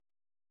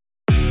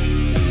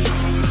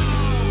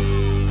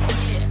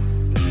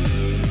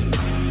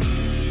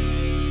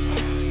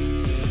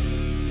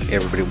Hey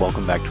everybody,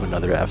 welcome back to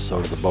another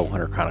episode of the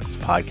Bowhunter Chronicles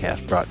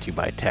podcast brought to you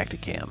by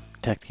Tactacam.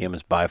 Tactacam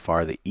is by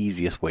far the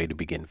easiest way to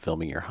begin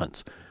filming your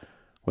hunts.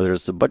 Whether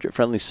it's the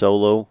budget-friendly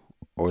solo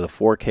or the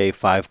 4K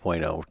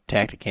 5.0,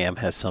 Tactacam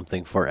has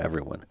something for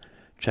everyone.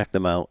 Check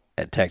them out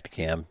at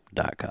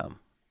tactacam.com.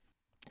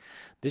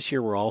 This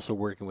year we're also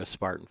working with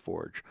Spartan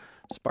Forge.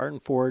 Spartan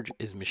Forge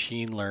is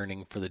machine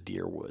learning for the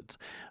deer woods.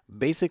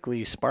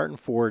 Basically, Spartan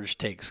Forge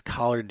takes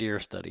collared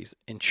deer studies,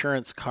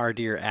 insurance car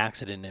deer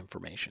accident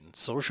information,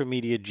 social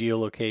media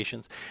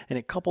geolocations, and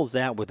it couples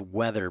that with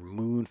weather,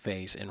 moon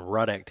phase, and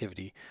rut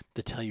activity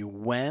to tell you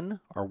when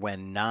or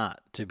when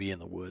not to be in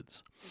the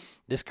woods.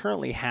 This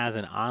currently has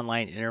an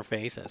online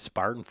interface at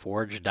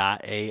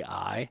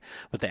spartanforge.ai,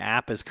 but the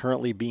app is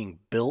currently being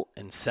built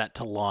and set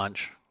to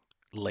launch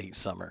late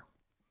summer.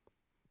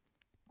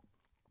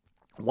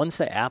 Once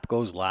the app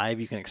goes live,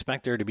 you can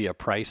expect there to be a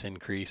price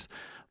increase,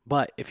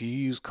 but if you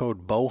use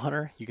code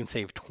BOWHUNTER, you can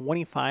save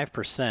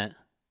 25%,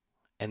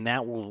 and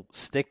that will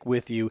stick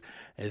with you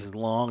as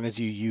long as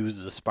you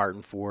use the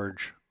Spartan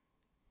Forge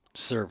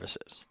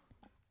services.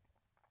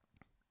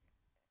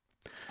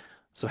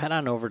 So head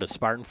on over to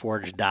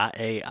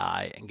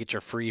spartanforge.ai and get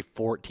your free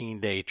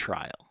 14-day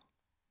trial.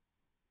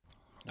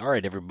 All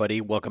right,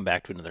 everybody, welcome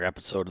back to another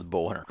episode of the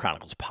Bowhunter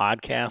Chronicles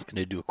podcast. Going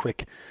to do a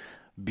quick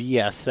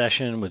BS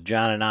session with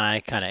John and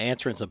I, kind of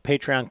answering some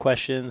Patreon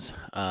questions,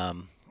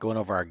 going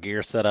over our gear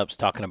setups,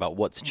 talking about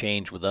what's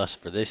changed with us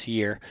for this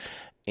year,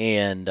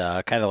 and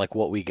kind of like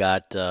what we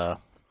got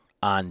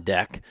on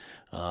deck.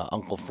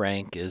 Uncle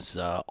Frank is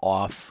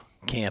off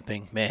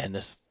camping. Man,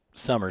 this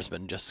summer's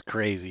been just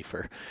crazy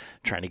for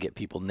trying to get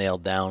people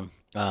nailed down.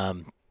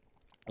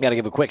 Got to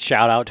give a quick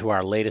shout out to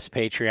our latest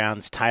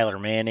Patreons, Tyler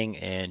Manning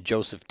and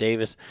Joseph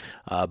Davis,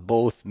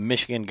 both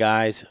Michigan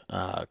guys.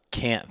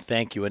 Can't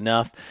thank you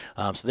enough.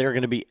 So they're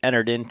going to be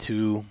entered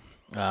into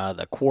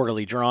the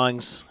quarterly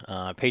drawings.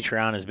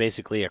 Patreon is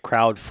basically a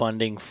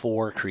crowdfunding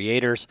for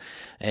creators,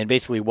 and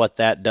basically what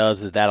that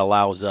does is that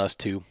allows us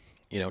to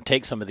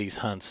take some of these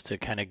hunts to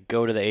kind of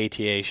go to the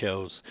ATA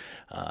shows,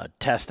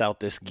 test out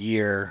this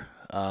gear.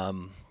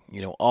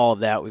 All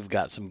of that. We've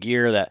got some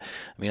gear that,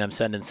 I'm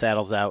sending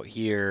saddles out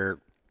here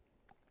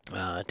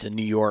to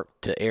New York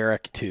to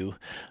Eric to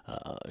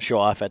show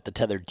off at the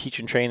Tethered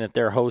Teach-N Train that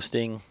they're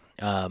hosting.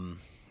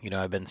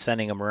 I've been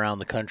sending them around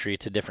the country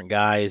to different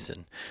guys,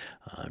 and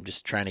I'm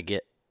just trying to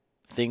get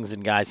things in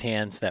guys'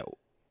 hands that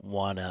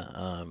want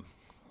to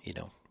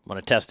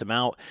test them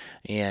out,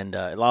 and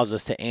it allows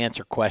us to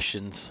answer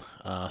questions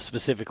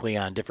specifically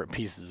on different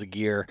pieces of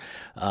gear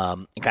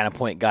and kind of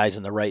point guys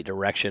in the right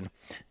direction.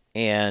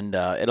 And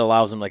it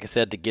allows them, like I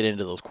said, to get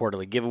into those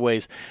quarterly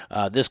giveaways.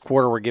 This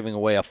quarter, we're giving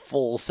away a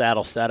full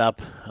saddle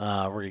setup.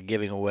 We're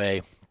giving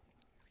away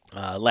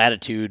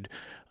Latitude,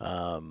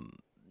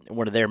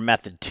 one of their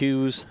Method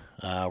 2s.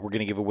 We're going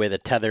to give away the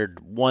Tethered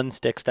 1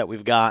 sticks that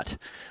we've got.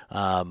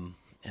 And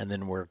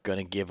then we're going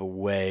to give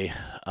away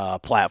a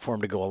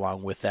platform to go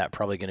along with that,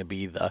 probably going to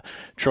be the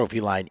Trophy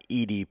Line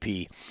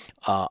EDP.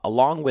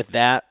 Along with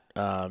that,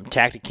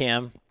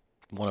 Tactacam,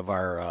 one of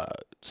our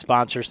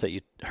sponsors that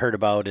you heard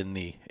about in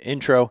the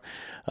intro,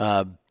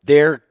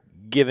 they're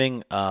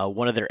giving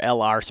one of their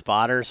LR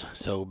spotters.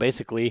 So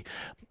basically,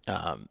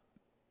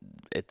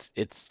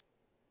 it's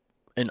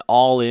an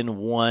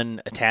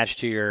all-in-one attached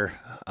to your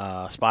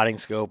spotting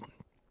scope.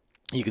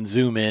 You can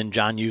zoom in.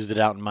 John used it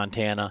out in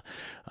Montana.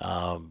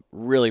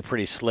 Really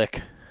pretty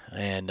slick,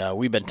 and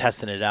we've been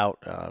testing it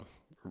out.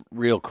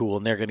 Real cool,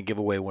 and they're going to give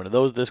away one of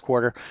those this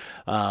quarter.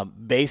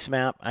 Base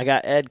map, I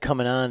got Ed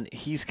coming on.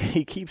 He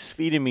keeps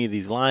feeding me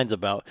these lines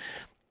about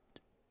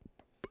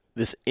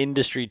this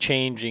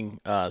industry-changing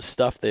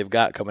stuff they've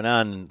got coming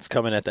on, and it's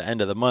coming at the end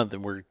of the month,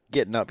 and we're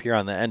getting up here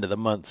on the end of the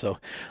month, so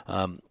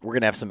we're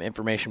going to have some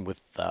information with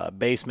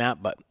base map,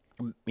 but,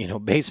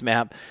 base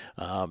map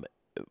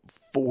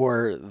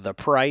for the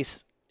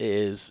price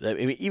is,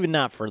 even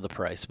not for the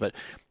price, but,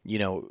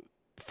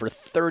 for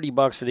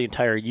 $30 for the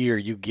entire year,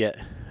 you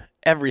get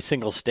every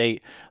single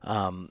state,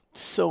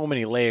 so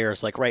many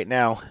layers. Like right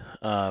now,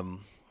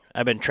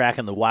 I've been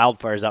tracking the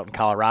wildfires out in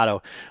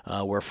Colorado,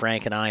 where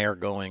Frank and I are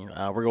going.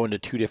 We're going to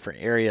 2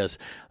 different areas,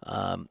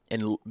 and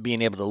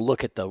being able to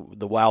look at the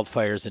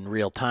wildfires in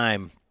real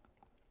time,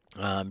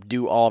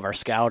 do all of our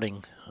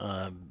scouting.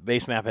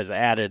 Basemap has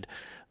added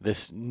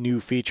this new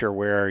feature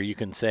where you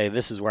can say,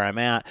 this is where I'm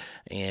at,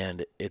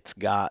 and it's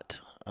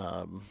got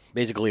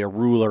basically a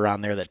ruler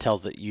on there that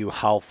tells you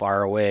how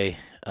far away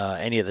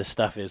any of this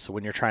stuff is. So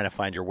when you're trying to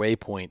find your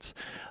waypoints,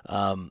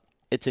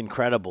 it's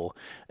incredible.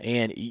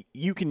 And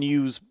you can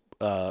use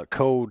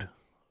code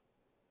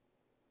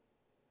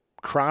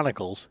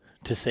Chronicles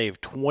to save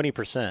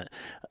 20%.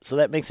 So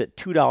that makes it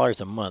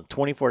 $2 a month,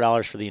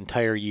 $24 for the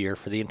entire year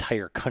for the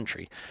entire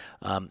country.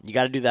 You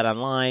got to do that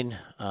online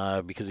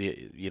because,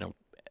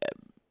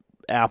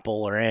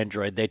 Apple or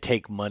Android, they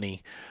take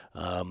money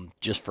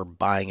just for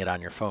buying it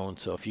on your phone.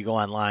 So if you go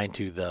online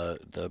to the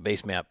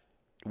Basemap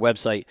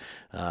website,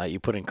 you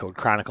put in code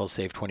Chronicles,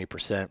 save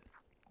 20%.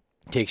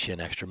 Takes you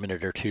an extra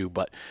minute or two,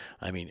 but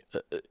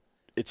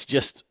it's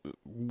just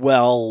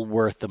well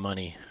worth the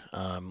money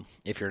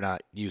if you're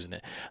not using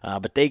it.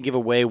 But they give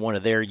away one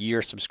of their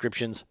year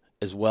subscriptions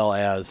as well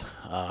as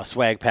a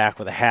swag pack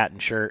with a hat and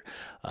shirt.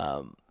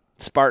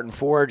 Spartan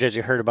Forge, as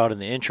you heard about in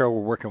the intro,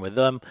 we're working with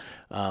them.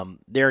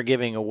 They're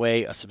giving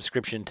away a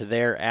subscription to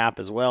their app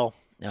as well.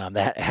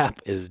 That app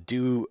is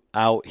due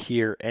out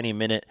here any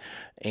minute,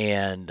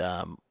 and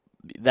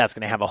that's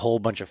going to have a whole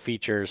bunch of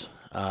features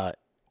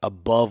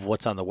above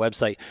what's on the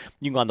website.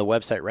 You can go on the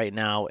website right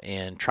now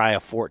and try a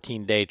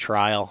 14-day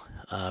trial,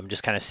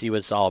 just kind of see what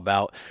it's all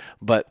about.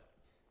 But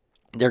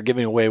they're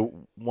giving away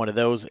one of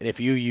those, and if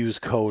you use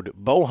code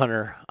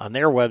Bowhunter on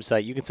their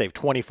website, you can save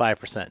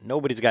 25%.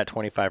 Nobody's got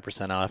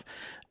 25% off.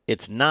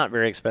 It's not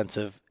very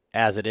expensive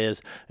as it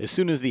is. As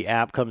soon as the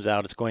app comes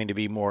out, it's going to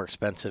be more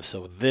expensive,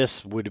 so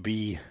this would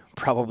be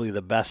probably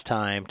the best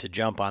time to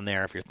jump on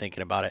there if you're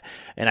thinking about it.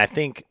 And I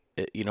think,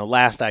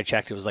 last I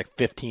checked, it was like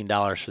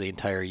 $15 for the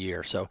entire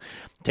year. So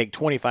take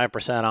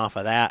 25% off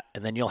of that,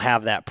 and then you'll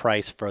have that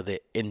price for the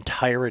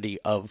entirety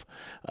of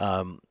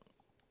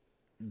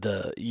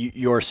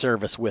your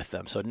service with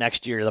them. So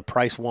next year, the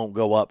price won't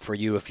go up for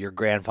you if you're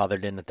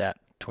grandfathered in at that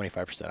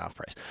 25% off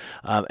price.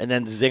 And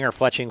then Zinger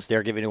Fletchings,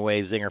 they're giving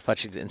away Zinger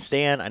Fletchings. And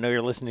Stan, I know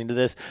you're listening to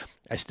this.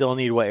 I still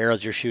need what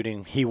arrows you're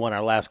shooting. He won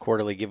our last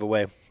quarterly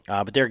giveaway.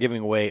 But they're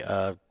giving away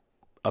a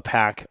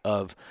pack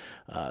of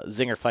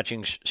Zinger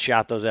Fletchings.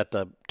 Shot those at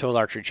the Total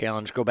Archery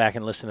Challenge. Go back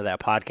and listen to that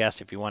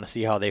podcast if you want to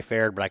see how they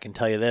fared. But I can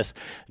tell you this,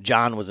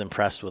 John was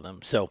impressed with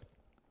them. So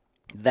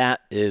that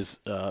is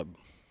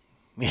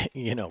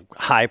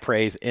high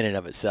praise in and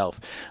of itself.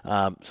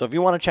 So if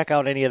you want to check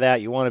out any of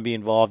that, you want to be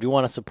involved, you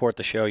want to support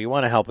the show, you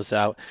want to help us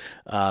out,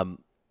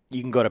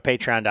 you can go to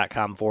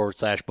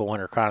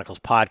patreon.com/Bowhunter Chronicles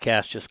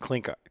podcast. Just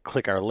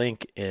click our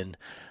link in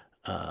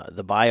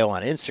the bio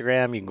on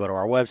Instagram. You can go to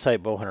our website,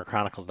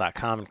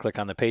 bowhunterchronicles.com, and click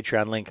on the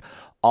Patreon link.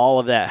 All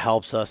of that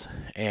helps us.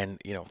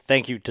 And,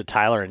 thank you to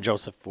Tyler and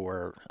Joseph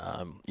for,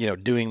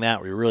 doing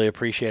that. We really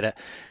appreciate it.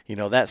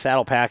 That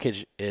saddle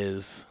package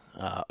is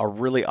a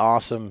really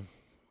awesome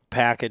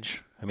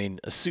package.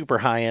 A super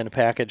high-end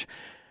package.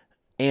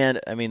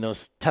 And,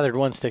 those tethered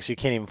one sticks, you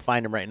can't even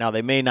find them right now.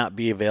 They may not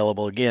be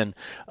available again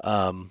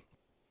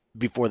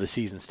before the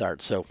season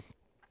starts. So,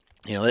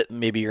 it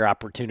may be your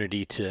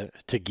opportunity to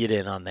get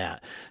in on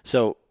that.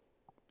 So,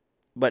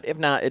 but if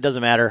not, it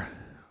doesn't matter.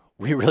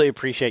 We really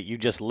appreciate you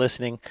just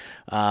listening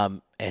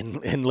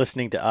and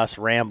listening to us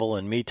ramble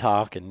and me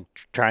talk and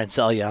try and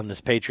sell you on this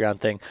Patreon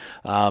thing.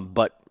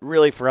 But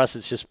really for us,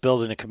 it's just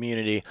building a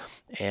community.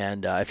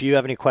 And if you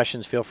have any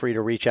questions, feel free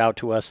to reach out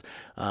to us.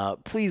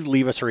 Please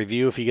leave us a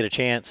review if you get a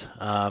chance.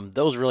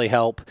 Those really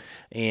help.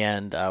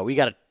 And we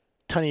got a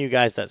ton of you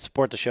guys that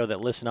support the show, that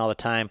listen all the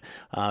time.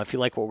 If you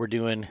like what we're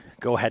doing,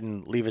 go ahead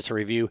and leave us a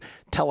review.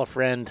 Tell a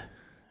friend.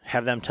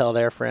 Have them tell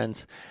their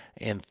friends.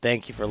 And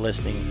thank you for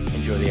listening.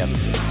 Enjoy the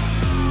episode.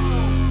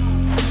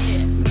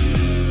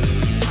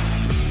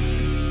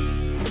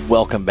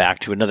 Welcome back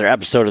to another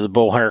episode of the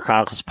Bowhunter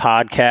Chronicles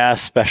podcast.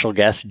 Special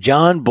guest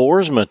John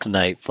Boersma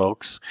tonight,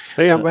 folks.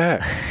 Hey, I'm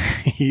back.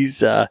 He's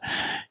covered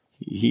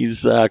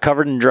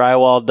in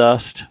drywall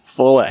dust,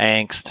 full of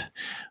angst,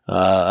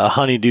 a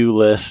honey-do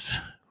list,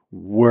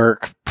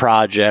 work,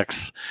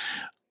 projects,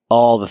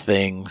 all the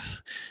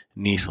things.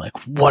 And he's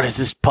like, what is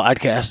this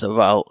podcast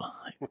about?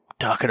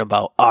 Talking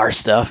about our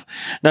stuff.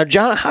 Now,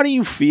 John, how do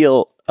you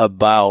feel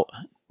about,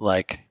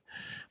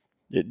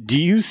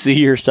 do you see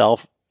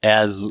yourself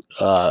as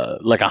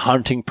like a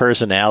hunting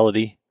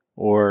personality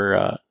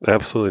or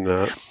absolutely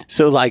not?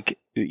 So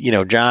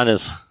John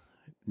is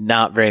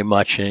not very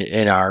much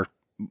in our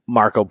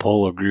Marco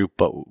Polo group,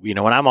 but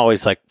when I'm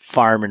always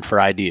farming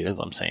for ideas,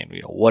 I'm saying,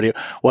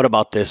 what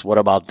about this? What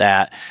about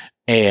that?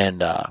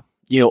 And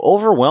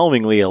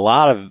overwhelmingly a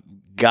lot of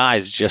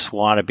guys just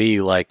want to be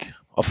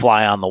a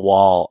fly on the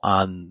wall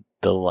on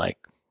the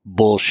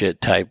bullshit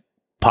type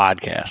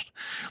podcast.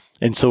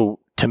 And so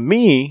to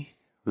me,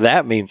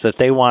 that means that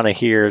they want to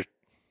hear,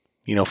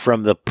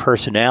 from the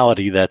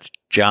personality that's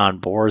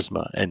John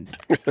Boersma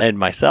and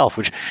myself,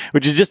 which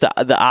is just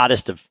the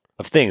oddest of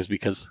things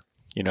because,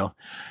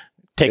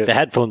 take the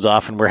headphones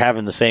off and we're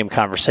having the same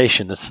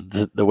conversation. This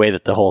is the way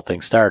that the whole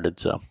thing started.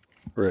 So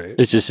right.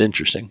 It's just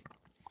interesting.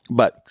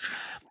 But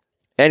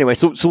anyway,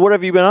 so what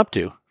have you been up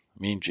to?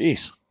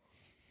 Geez.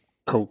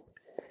 I'm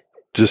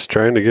just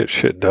trying to get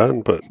shit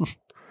done, but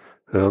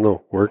I don't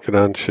know, working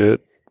on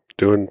shit,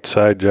 doing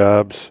side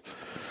jobs.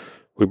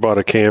 We bought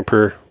a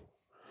camper,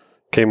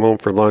 came home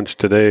for lunch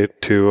today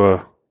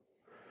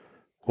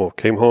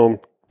came home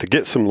to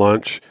get some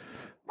lunch.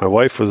 My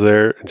wife was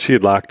there and she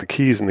had locked the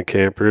keys in the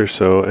camper,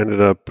 so ended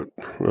up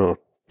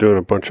doing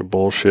a bunch of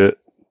bullshit.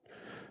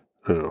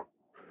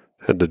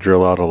 Had to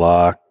drill out a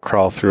lock,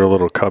 crawl through a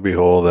little cubby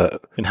hole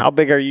that. And how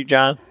big are you,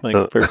 John?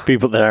 For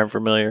people that aren't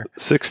familiar.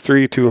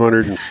 6'3",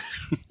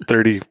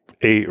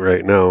 238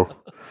 right now.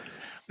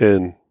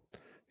 And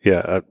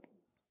yeah,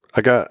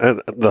 I got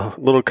the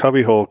little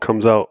cubby hole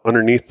comes out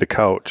underneath the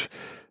couch,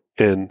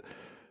 and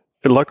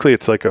luckily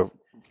it's like a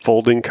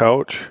folding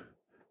couch,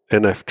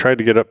 and I've tried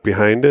to get up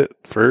behind it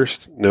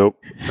first. Nope.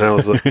 And I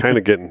was like, kind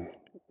of getting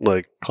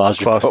like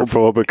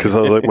claustrophobic because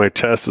I was like, my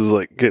chest is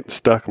like getting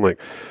stuck. I'm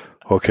like,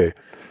 okay,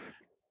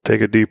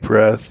 take a deep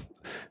breath.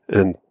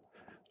 And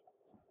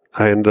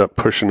I ended up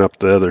pushing up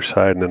the other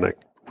side, and then I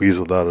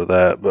weaseled out of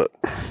that,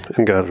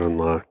 and got it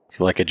unlocked.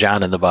 It's like a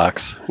John in the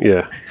box.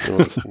 Yeah, it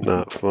was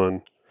not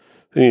fun.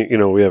 You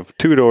know, we have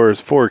 2 doors,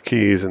 4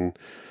 keys, and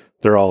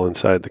they're all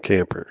inside the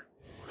camper.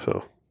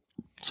 So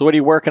what are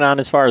you working on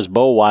as far as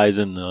bow wise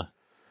in the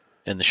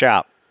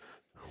shop?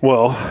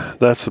 Well,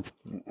 that's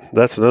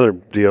another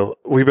deal.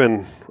 We've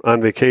been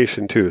on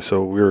vacation too,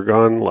 so we were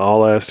gone all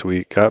last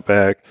week. Got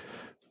back,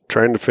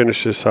 trying to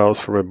finish this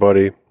house for my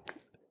buddy.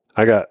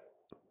 I got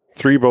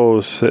 3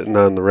 bows sitting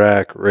on the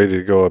rack, ready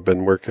to go. I've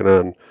been working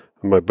on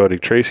my buddy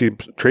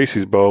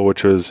Tracy's bow,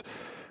 which was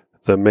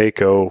the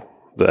Mako,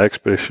 the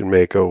Expedition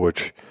Mako,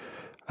 which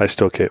I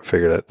still can't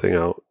figure that thing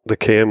out. The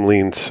cam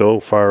leans so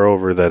far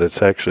over that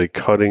it's actually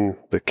cutting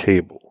the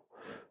cable.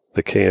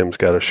 The cam's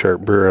got a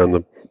sharp burr on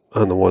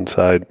the one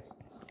side.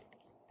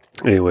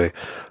 Anyway,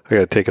 I got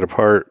to take it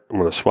apart. I'm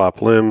going to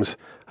swap limbs.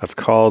 I've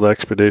called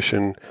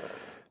Expedition.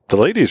 The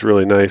lady's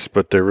really nice,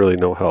 but they're really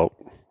no help.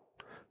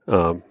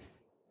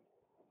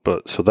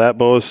 But so that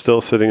bow is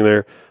still sitting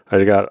there.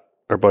 I got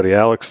our buddy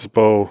Alex's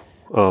bow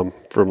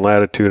from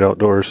Latitude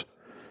Outdoors.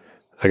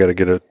 I got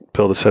to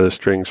build a set of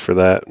strings for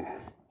that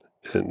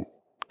and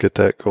get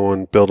that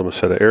going. Build him a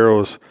set of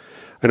arrows.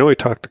 I know he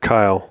talked to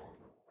Kyle,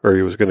 or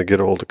he was going to get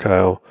a hold of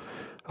Kyle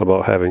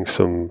about having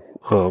some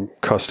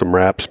custom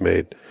wraps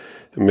made.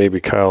 And maybe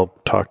Kyle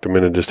talked him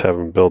in and just have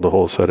him build a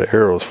whole set of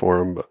arrows for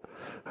him. But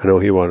I know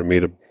he wanted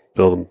me to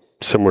build them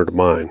similar to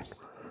mine.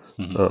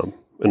 Mm-hmm.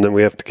 And then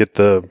we have to get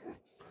the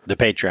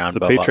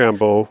Patreon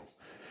bow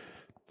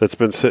that's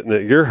been sitting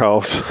at your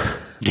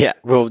house. Yeah.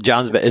 Well,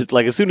 it's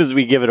like as soon as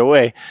we give it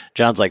away,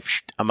 John's like,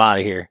 I'm out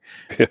of here.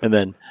 Yeah. And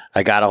then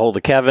I got a hold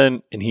of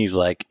Kevin, and he's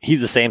like,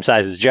 he's the same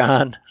size as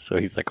John. So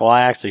he's like, well,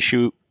 I actually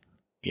shoot,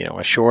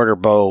 a shorter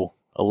bow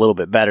a little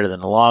bit better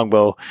than a long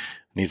bow.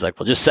 And he's like,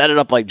 well, just set it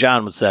up like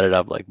John would set it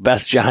up, like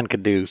best John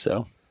could do.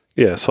 So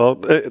yeah, so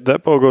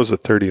that bow goes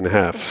at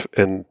 30.5,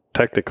 and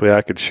technically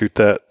I could shoot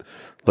that.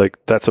 Like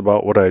that's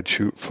about what I'd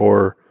shoot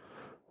for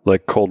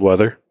like cold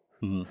weather.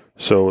 Mm-hmm.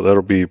 So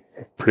that'll be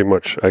pretty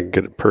much, I can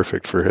get it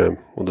perfect for him.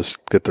 We'll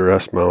just get the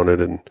rest mounted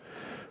and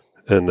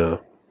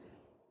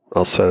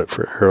I'll set it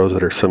for arrows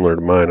that are similar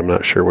to mine. I'm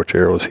not sure which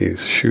arrows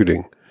he's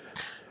shooting.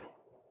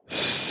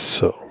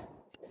 So,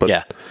 but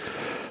yeah,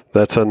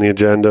 that's on the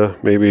agenda.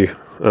 Maybe,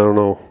 I don't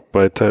know,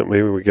 by the time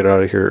maybe we get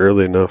out of here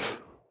early enough,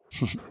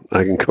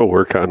 I can go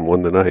work on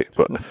one tonight,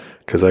 but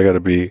because I got to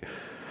be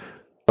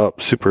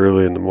up super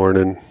early in the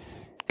morning,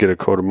 get a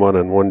coat of mud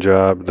on one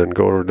job, then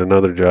go over to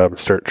another job and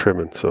start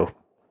trimming. So,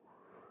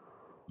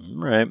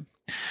 right.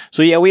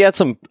 So yeah, we had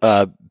some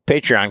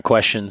Patreon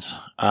questions,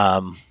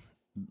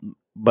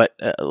 but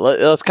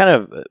let's kind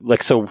of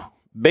like, so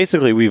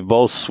basically we've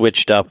both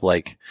switched up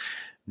like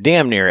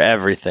damn near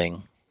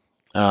everything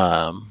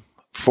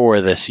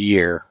for this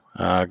year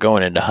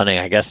going into hunting.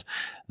 I guess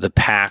the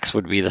packs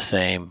would be the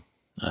same.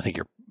 I think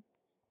your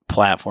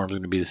platform's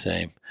going to be the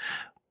same.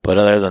 But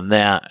other than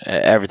that,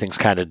 everything's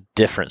kind of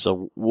different.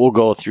 So we'll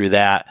go through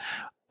that.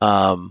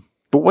 But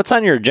what's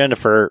on your agenda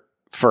for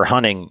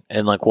hunting,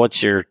 and like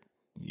what's your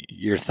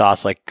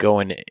thoughts like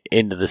going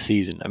into the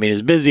season? I mean,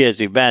 as busy as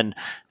you've been,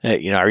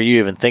 are you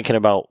even thinking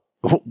about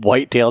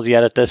whitetails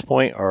yet at this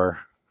point, or?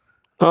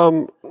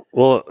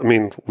 Well, I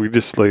mean, we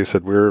just, like I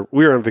said, we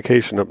were on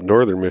vacation up in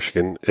northern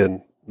Michigan,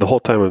 and the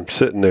whole time I'm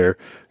sitting there,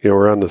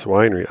 we're on this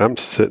winery. I'm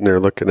sitting there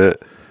looking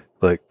at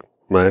like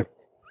my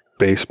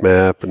base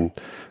map and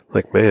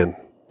like, man,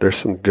 there's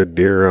some good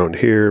deer around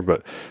here.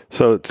 But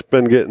so it's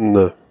been getting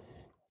me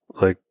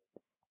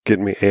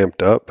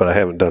amped up, but I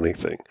haven't done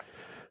anything.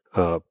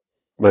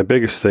 My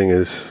biggest thing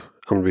is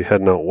I'm going to be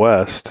heading out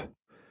west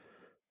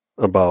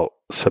about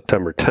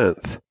September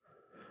 10th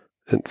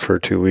for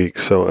 2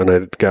 weeks. So, and I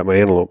got my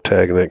antelope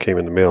tag, and that came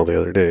in the mail the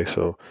other day.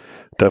 So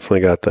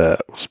definitely got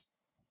that. It was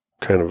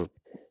kind of,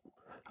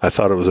 I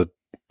thought it was a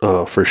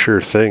for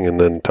sure thing,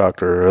 and then talked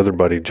to our other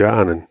buddy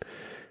John, and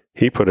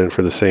he put in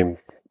for the same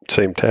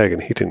tag,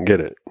 and he didn't get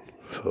it.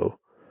 So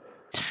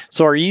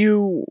are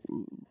you're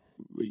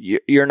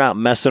not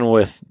messing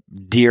with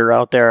deer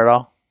out there at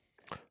all?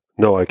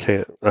 No, I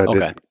can't.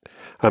 Didn't.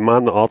 I'm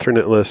on the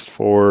alternate list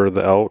for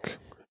the elk,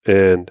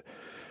 and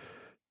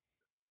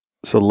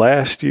so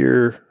last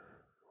year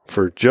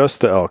for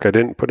just the elk, I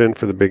didn't put in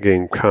for the big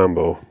game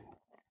combo.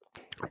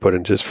 I put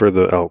in just for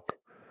the elk,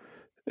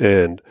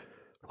 and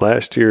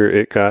last year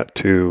it got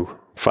to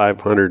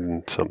 500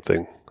 and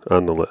something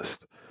on the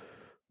list.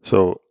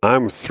 So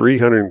I'm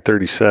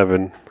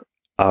 337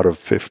 out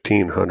of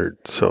 1,500.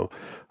 So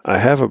I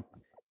have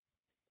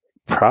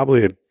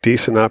probably a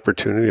decent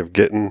opportunity of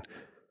getting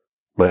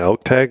my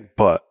elk tag,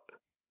 but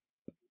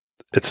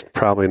it's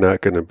probably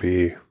not going to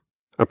be,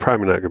 I'm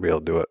probably not going to be able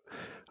to do it.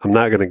 I'm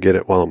not going to get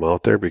it while I'm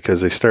out there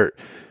because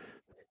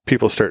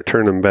people start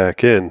turning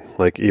back in,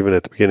 like even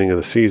at the beginning of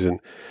the season.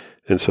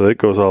 And so it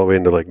goes all the way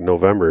into like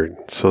November.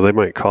 So they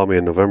might call me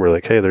in November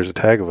like, hey, there's a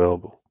tag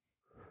available.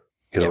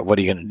 What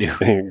are you going to do?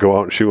 And go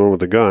out and shoot one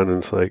with a gun. And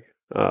it's like,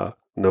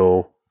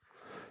 no.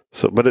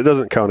 So, but it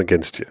doesn't count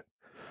against you.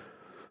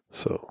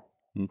 So.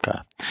 Okay.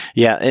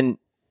 Yeah. And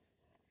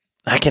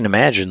I can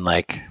imagine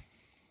like,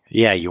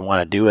 yeah, you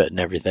want to do it and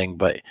everything,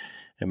 but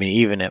I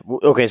mean,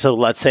 so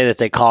let's say that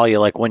they call you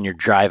like when you're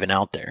driving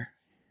out there.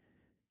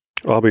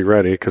 I'll be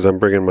ready because I'm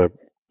bringing my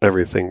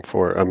everything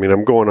for it. I mean,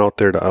 I'm going out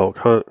there to elk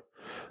hunt.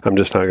 I'm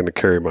just not going to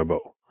carry my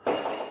bow.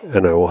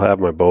 And I will have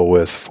my bow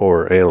with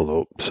for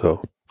antelope.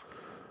 So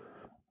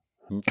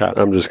okay.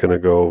 I'm just going to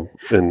go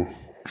and...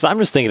 Because I'm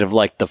just thinking of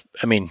like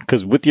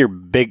because with your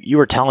you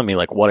were telling me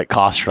like what it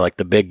costs for like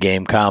the big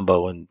game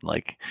combo and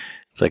like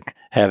it's like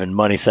having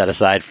money set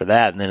aside for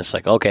that. And then it's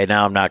like, okay,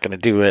 now I'm not going to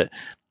do it.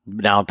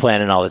 Now I'm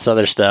planning all this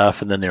other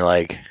stuff. And then they're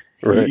like,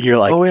 right. You're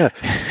like, oh yeah,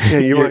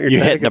 you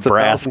hit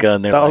Nebraska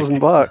and they're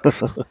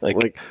 $1,000.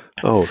 like,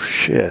 oh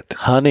shit,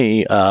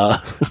 honey,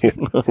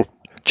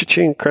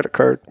 cha-ching, credit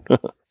card.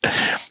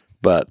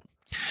 But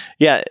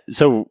yeah,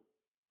 so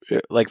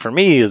like for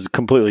me is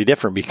completely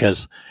different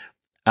because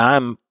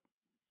I'm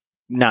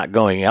not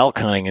going elk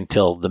hunting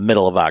until the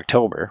middle of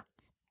October.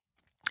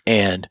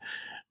 And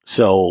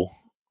so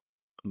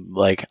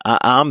like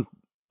I'm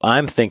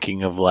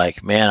thinking of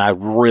like, man, I'd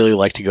really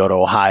like to go to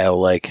Ohio,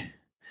 like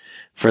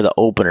for the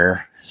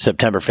opener,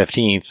 September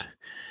 15th.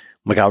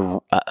 Like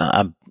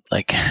I'm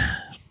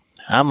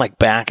like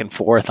back and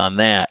forth on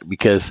that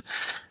because.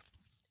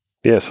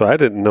 Yeah. So I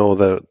didn't know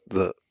that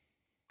the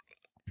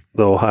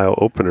Ohio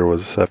opener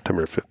was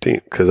September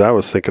 15th because I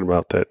was thinking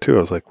about that too.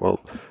 I was like,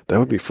 well, that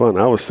would be fun.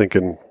 I was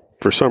thinking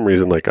for some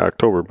reason like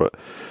October, but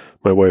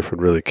my wife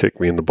would really kick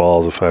me in the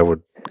balls if I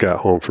would got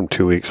home from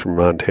 2 weeks from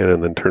Montana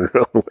and then turn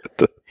around and went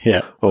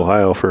to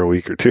Ohio for a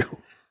week or two.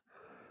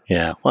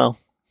 Yeah. Well,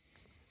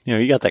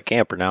 you got that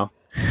camper now.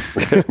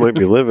 Might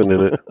be living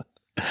in it.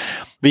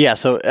 But yeah,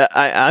 so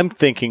I'm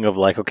thinking of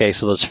like, okay,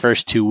 so those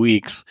first 2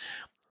 weeks,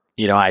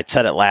 I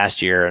said it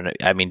last year and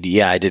I mean,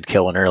 yeah, I did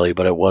kill one early,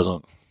 but it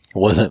wasn't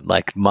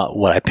like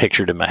what I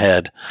pictured in my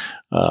head.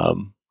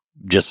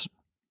 Just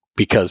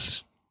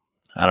because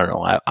I don't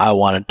know. I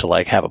wanted to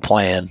like have a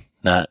plan,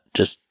 not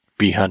just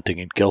be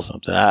hunting and kill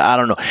something. I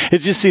don't know. It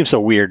just seems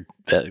so weird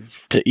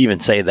to even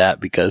say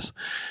that because,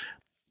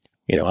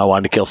 I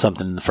wanted to kill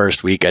something in the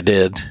first week. I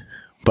did,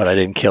 but I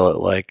didn't kill it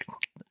like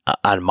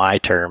on my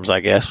terms, I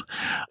guess.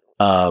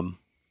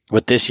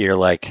 But this year,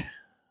 like,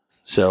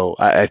 so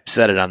I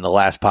said it on the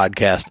last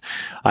podcast.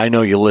 I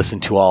know you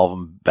listen to all of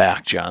them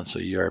back, John, so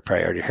you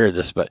probably already heard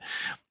this, but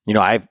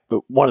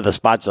one of the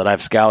spots that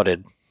I've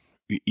scouted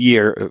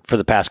for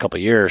the past couple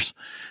of years,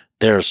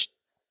 there's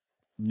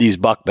these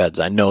buck beds.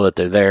 I know that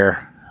they're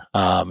there.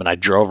 And I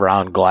drove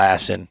around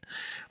Glass and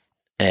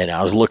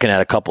I was looking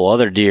at a couple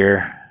other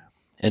deer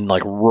and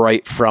like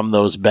right from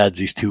those beds,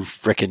 these two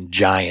freaking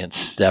giants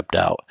stepped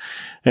out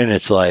and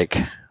it's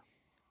like,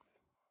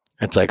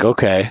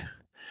 okay.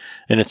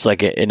 And it's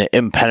like an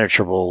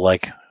impenetrable,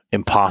 like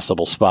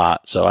impossible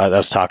spot. So I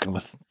was talking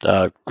with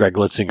Greg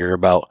Litzinger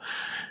about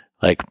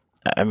like,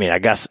 I mean, I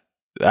guess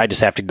I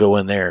just have to go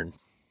in there and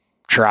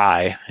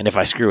try. And if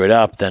I screw it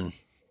up, then,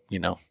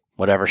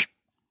 whatever,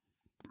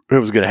 it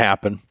was going to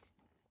happen.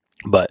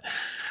 But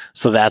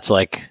so that's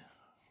like,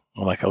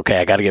 I'm like, okay,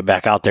 I got to get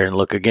back out there and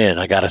look again.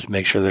 I got to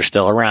make sure they're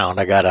still around.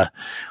 I got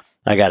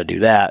to do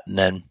that. And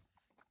then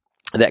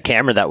that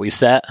camera that we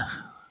set.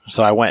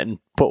 So I went and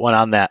put one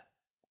on that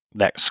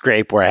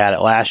scrape where I had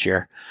it last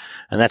year.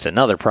 And that's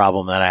another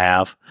problem that I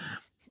have.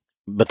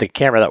 But the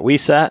camera that we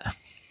set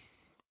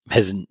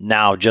has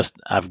now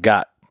I've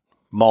got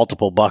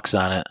multiple bucks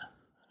on it.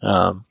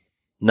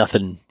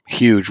 Nothing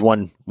huge,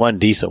 one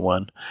decent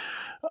one.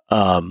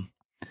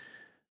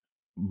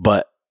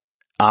 But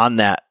on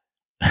that,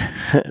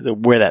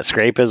 where that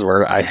scrape is,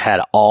 where I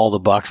had all the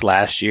bucks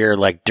last year,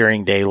 like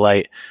during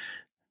daylight,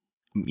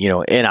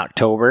 in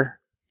October,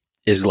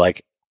 is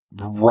like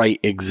right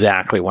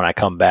exactly when I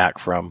come back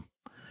from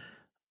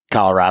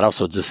Colorado.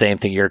 So it's the same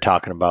thing you're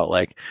talking about.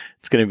 Like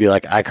it's going to be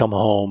like I come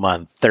home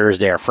on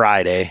Thursday or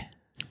Friday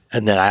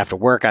and then I have to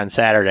work on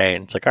Saturday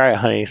and it's like, all right,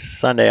 honey,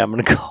 Sunday, I'm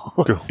going to go.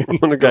 I'm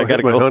going to go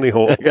hit my honey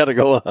hole. I got to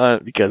go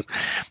hunt because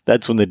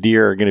that's when the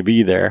deer are going to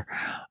be there.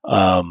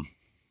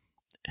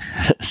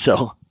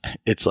 So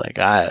it's like,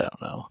 I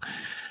don't know,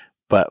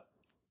 but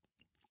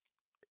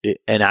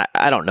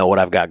I don't know what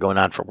I've got going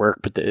on for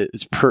work, but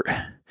it's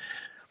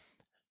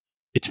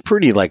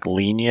pretty like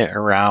lenient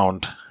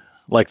around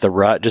like the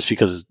rut just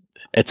because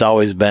it's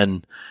always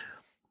been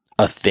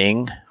a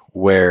thing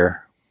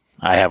where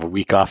I have a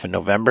week off in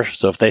November.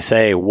 So if they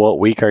say, what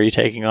week are you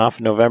taking off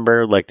in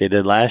November? Like they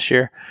did last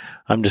year,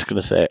 I'm just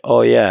going to say,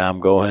 oh yeah, I'm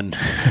going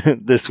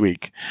this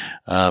week.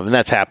 And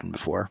that's happened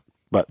before,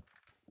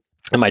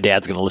 and my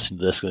dad's going to listen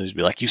to this and he's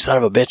be like, you son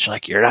of a bitch.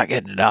 Like you're not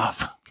getting it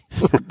off.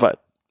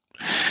 But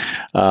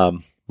I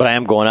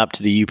am going up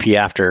to the UP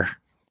after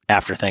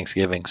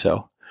Thanksgiving.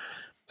 So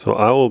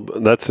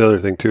that's the other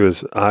thing too,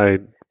 is I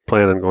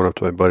plan on going up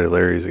to my buddy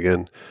Larry's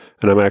again.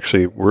 And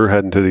we're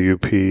heading to the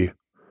UP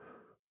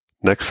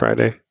next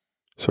Friday.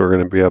 So we're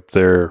going to be up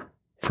there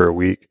for a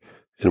week,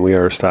 and we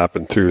are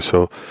stopping through.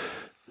 So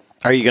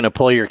are you going to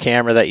pull your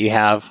camera that you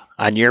have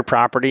on your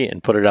property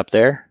and put it up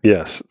there?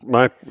 yes,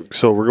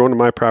 so we're going to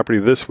my property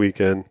this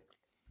weekend,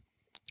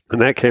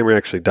 and that camera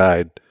actually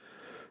died.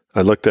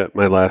 I looked at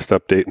my last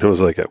update, and it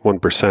was like at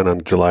 1%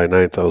 on July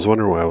 9th. I was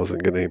wondering why I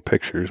wasn't getting any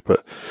pictures,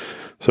 but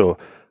so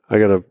I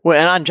got to... Well,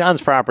 and on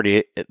John's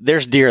property,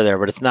 there's deer there,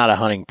 but it's not a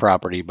hunting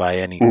property by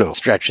any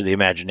stretch of the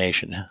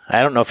imagination.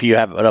 I don't know if you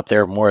have it up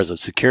there more as a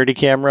security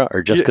camera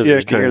or just because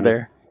there's deer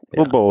there.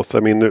 Well, both. I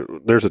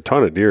mean, there's a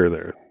ton of deer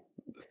there.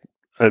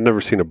 I've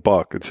never seen a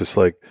buck. It's just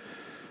like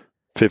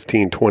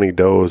 15, 20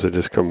 does that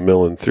just come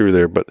milling through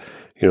there. But,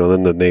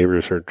 then the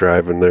neighbors are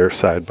driving there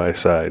side by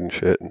side and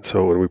shit. And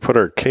so when we put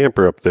our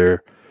camper up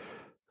there,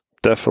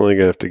 definitely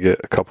going to have to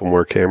get a couple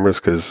more cameras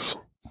because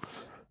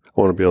I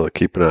want to be able to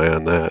keep an eye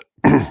on that.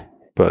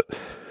 But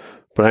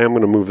I am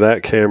going to move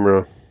that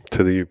camera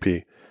to the UP.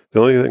 The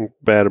only thing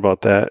bad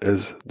about that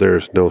is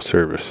there's no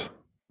service.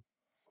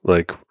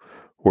 Like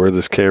where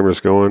this camera's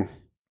going,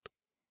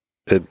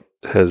 it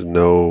has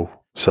no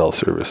cell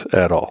service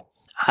at all.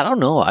 I don't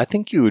know. I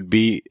think you would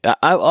be.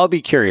 I'll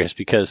be curious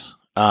because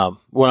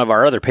one of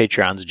our other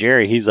Patreons,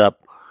 Jerry, he's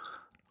up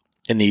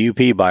in the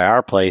UP by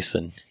our place,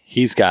 and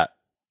he's got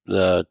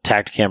the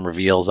Tacticam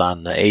reveals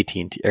on the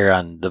AT&T or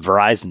on the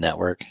Verizon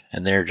network,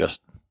 and they're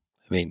just,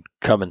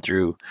 coming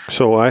through.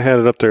 So I had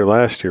it up there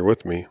last year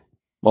with me.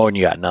 Oh, and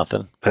you got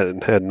nothing. I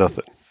had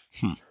nothing.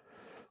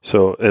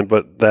 So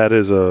but that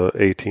is a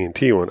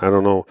AT&T one. I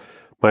don't know.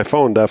 My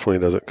phone definitely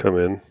doesn't come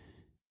in.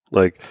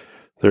 Like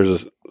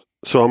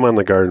so I'm on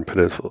the Garden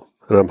Peninsula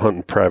and I'm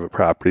hunting private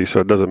property, so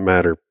it doesn't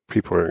matter.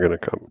 People aren't going to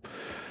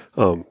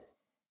come.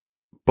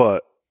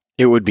 But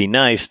it would be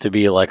nice to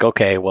be like,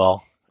 okay,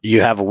 well,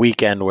 you have a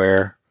weekend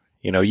where,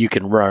 you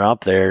can run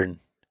up there and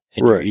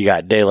right. You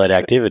got daylight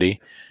activity.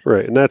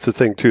 Right. And that's the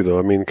thing too,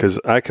 though. Because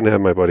I can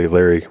have my buddy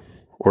Larry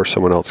or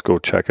someone else go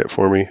check it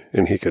for me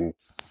and he can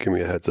give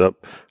me a heads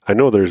up. I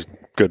know there's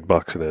good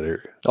bucks in that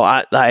area. Oh,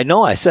 I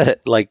know I said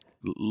it like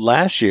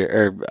last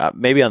year or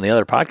maybe on the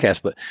other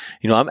podcast, but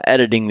I'm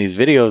editing these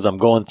videos. I'm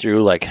going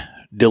through like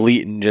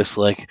deleting just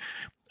like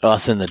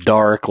us in the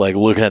dark, like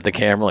looking at the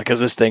camera, like, is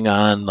this thing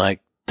on,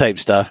 like type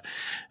stuff.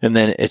 And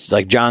then it's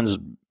like John's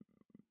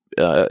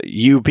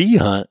UP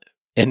hunt.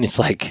 And it's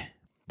like,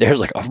 there's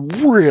like a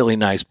really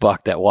nice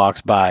buck that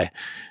walks by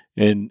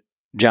and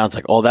John's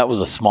like, oh, that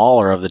was a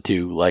smaller of the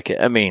two. Like,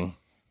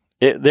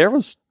 there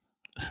was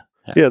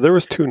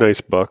two nice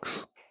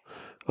bucks.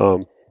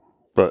 But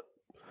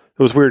it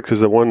was weird because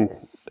the one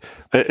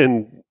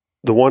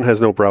has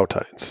no brow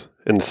tines,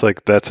 and it's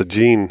like that's a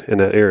gene in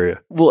that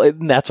area. Well,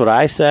 and that's what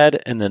I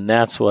said, and then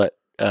that's what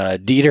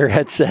Dieter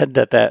had said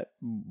that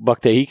buck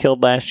that he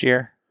killed last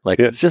year. Like,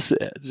 yeah. It's just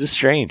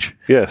strange.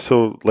 Yeah.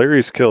 So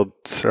Larry's killed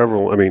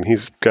several.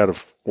 He's got a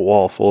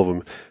wall full of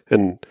them,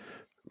 and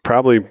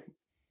probably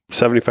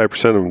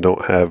 75% of them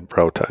don't have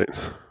brow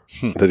tines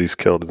that he's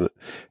killed. Like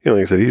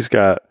I said, he's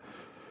got.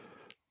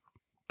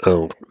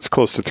 It's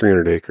close to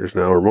 300 acres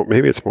now, or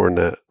maybe it's more than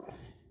that.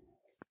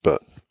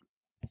 But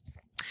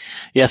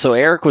yeah, so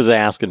Eric was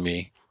asking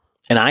me,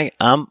 and I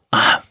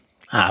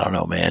don't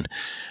know, man.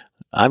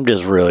 I'm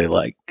just really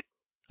like,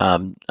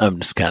 I'm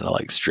just kind of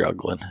like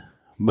struggling.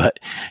 But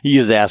he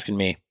is asking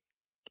me,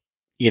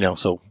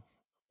 so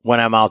when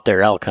I'm out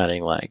there elk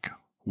hunting, like,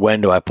 when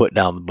do I put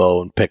down the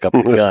bow and pick up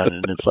the gun?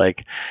 And it's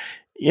like,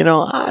 I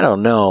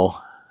don't know.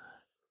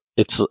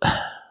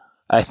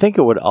 I think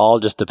it would all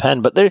just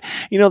depend, but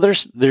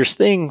there's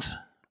things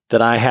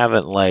that I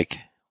hadn't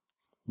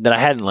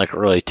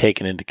really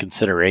taken into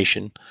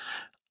consideration.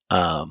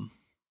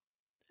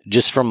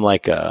 Just from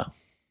like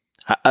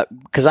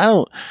because I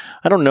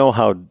don't know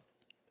how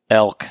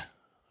elk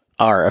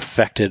are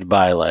affected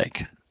by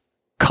like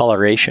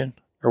coloration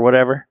or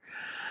whatever,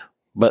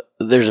 but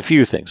there's a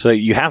few things. So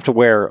you have to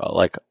wear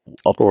like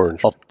a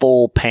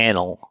full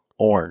panel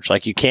orange.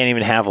 Like you can't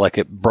even have like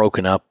it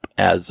broken up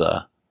as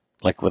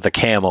like with a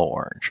camo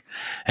orange.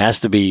 It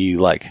has to be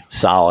like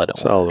solid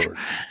orange.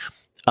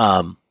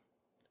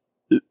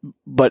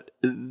 But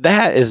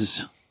that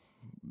is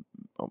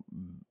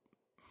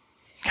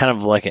kind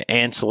of like an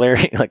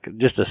ancillary, like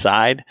just a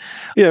side.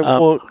 Yeah,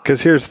 well,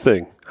 because here's the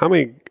thing: how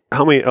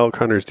many elk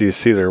hunters do you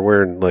see that are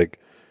wearing like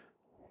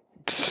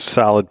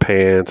solid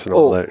pants and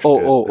all that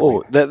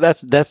shit?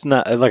 That's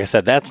not, like I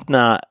said, that's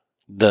not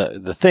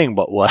the thing.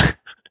 But what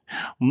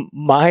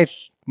my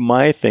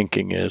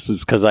thinking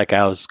is because like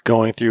I was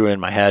going through in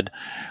my head,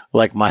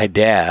 like my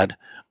dad,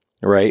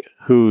 right?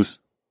 Who's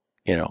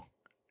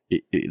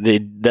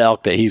the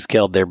elk that he's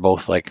killed, they're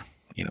both like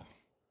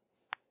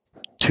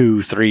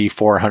 200, 300,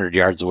 400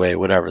 yards away,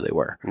 whatever they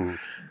were. Mm.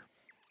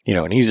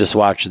 And he's just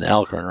watching the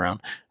elk run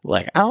around.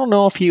 Like, I don't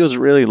know if he was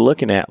really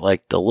looking at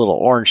like the little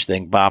orange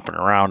thing bopping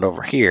around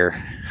over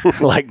here,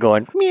 like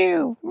going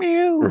meow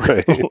meow.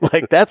 Right.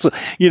 Like that's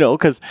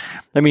because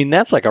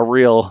that's like a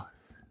real.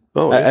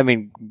 Oh, yeah.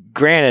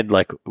 Granted,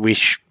 like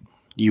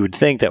you would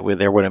think that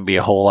there wouldn't be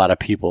a whole lot of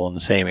people in the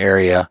same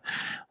area,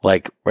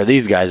 like where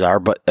these guys are,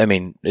 but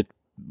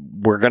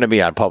we're going to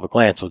be on public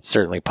land, so it's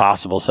certainly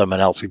possible someone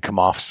else could come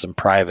off some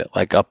private,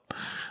 like up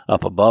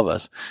above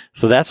us.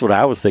 So that's what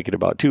I was thinking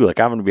about too. Like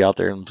I'm going to be out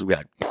there and be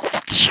like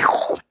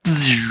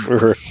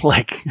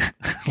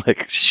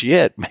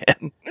shit,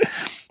 man.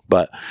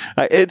 But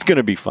it's going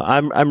to be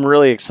fun. I'm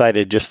really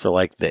excited just for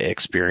like the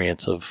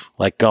experience of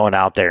like going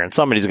out there and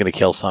somebody's going to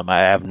kill something.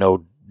 I have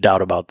no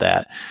doubt about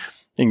that.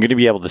 And going to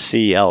be able to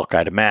see elk,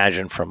 I'd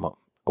imagine, from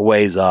a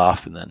ways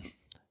off, and then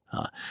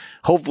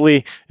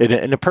hopefully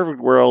in a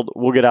perfect world,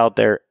 we'll get out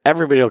there.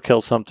 Everybody will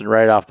kill something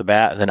right off the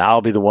bat, and then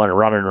I'll be the one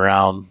running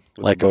around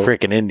like a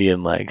freaking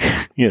Indian, like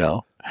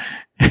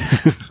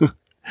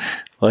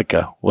like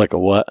a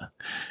what?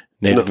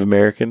 Native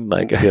American?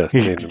 Like yes,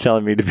 you're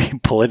telling me to be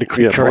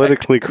politically correct.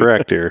 Politically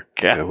correct here.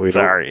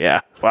 Sorry,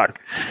 fuck.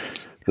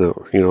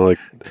 Like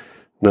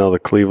now the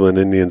Cleveland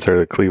Indians are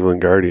the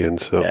Cleveland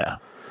Guardians. So yeah,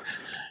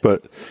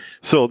 but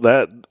so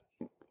that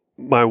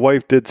my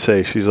wife did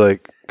say, she's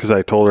like, because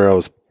I told her I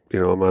was,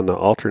 I'm on the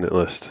alternate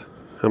list.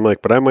 I'm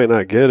like, but I might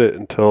not get it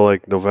until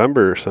like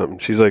November or something.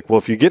 She's like, well,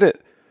 if you get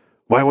it,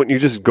 why wouldn't you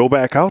just go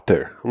back out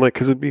there? I'm like,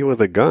 because it'd be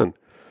with a gun.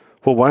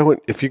 Well,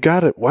 if you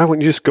got it, why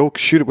wouldn't you just go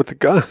shoot it with a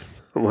gun?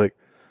 I'm like,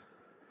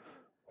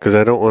 because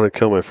I don't want to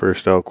kill my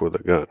first elk with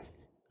a gun.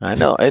 I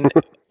know.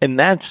 And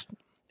that's,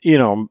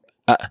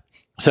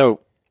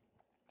 so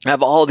I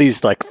have all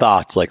these like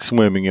thoughts like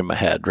swimming in my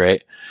head,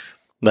 right?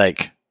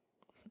 Like,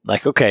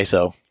 okay,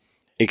 so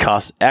it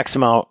costs X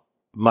amount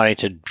of money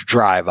to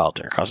drive out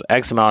there. It costs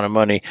X amount of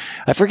money.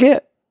 I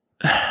forget.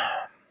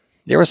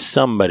 There was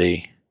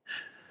somebody,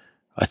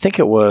 I think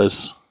it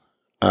was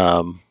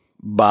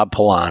Bob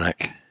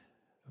Polanic.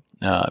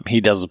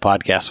 He does a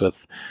podcast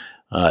with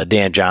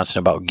Dan Johnson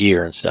about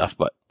gear and stuff,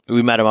 but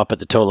we met him up at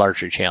the Total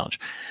Archery Challenge.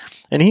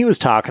 And he was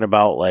talking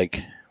about,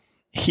 like,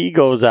 he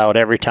goes out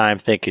every time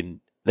thinking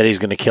that he's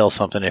going to kill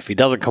something. If he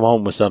doesn't come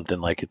home with something,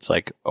 like, it's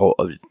like,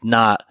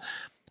 not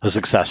a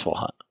successful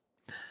hunt.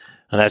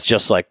 And that's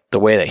just like the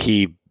way that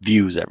he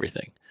views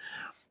everything.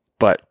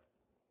 But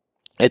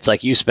it's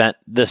like you spent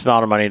this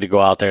amount of money to go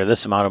out there,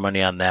 this amount of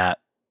money on that,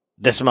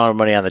 this amount of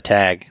money on the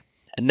tag.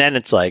 And then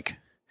it's like,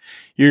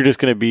 you're just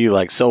going to be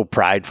like so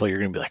prideful. You're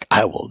going to be like,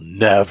 I will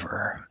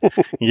never,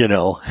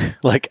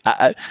 like,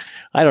 I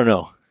don't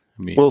know.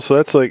 I mean, well, so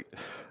that's like,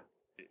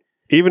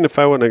 even if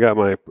I wouldn't have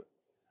got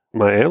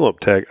my antelope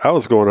tag, I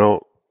was going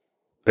out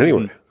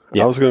anyway.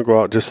 Yeah. I was going to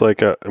go out just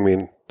like,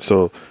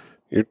 so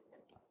you're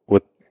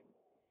with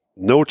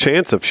no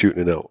chance of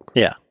shooting an elk.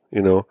 Yeah.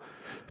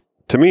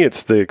 To me,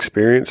 it's the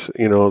experience,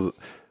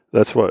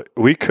 that's what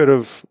we could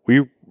have,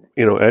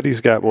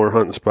 Eddie's got more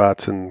hunting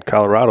spots in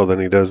Colorado than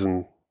he does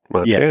in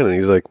Montana. Yeah. And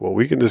he's like, well,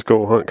 we can just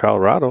go hunt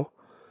Colorado.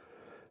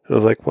 And I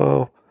was like,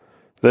 well,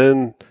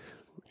 then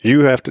he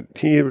would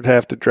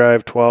have to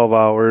drive 12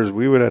 hours.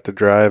 We would have to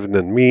drive and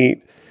then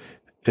meet.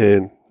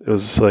 And it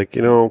was just like,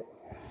 and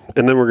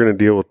then we're going to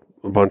deal with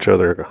a bunch of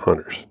other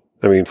hunters.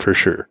 For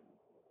sure.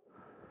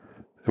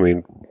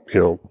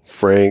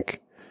 Frank,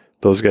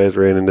 those guys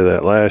ran into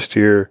that last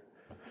year.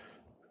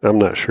 I'm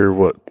not sure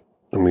what,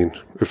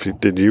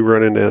 did you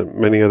run into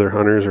many other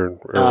hunters or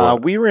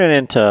what? We ran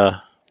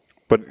into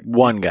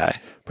one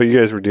guy. But you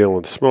guys were dealing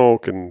with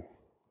smoke and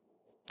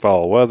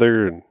foul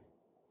weather and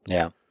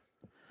yeah.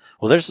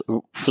 Well,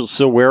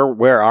 so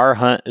where our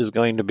hunt is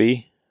going to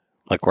be,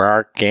 like where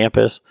our camp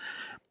is,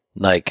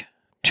 like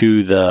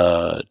to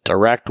the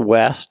direct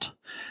west,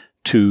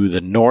 to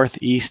the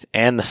northeast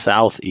and the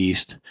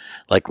southeast,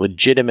 like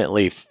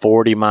legitimately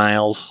 40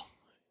 miles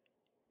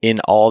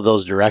in all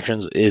those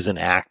directions is an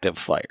active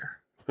fire.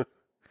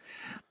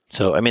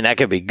 So, that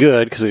could be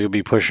good because it could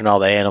be pushing all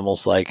the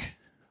animals like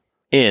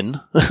in.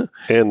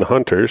 And the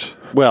hunters.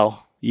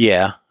 Well,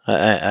 yeah,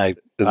 I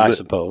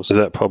suppose. Is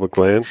that public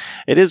land?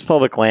 It is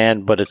public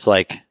land, but it's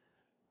like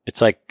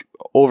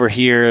over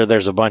here,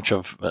 there's a bunch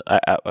of,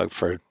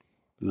 for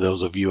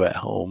those of you at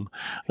home.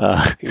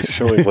 He's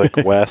showing like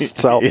west,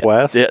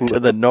 southwest. Yeah, to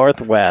the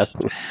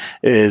northwest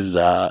is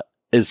a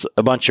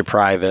bunch of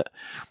private.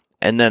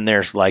 And then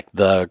there's like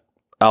the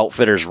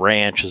Outfitters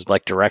Ranch is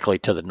like directly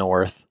to the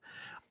north.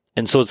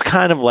 And so it's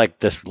kind of like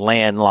this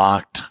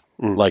landlocked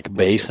like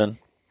basin.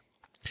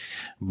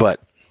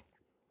 But,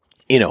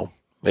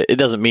 it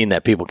doesn't mean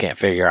that people can't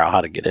figure out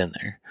how to get in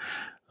there.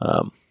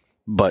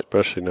 But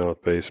especially now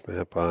with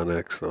Basemap,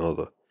 Onyx, and all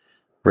the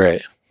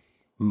right.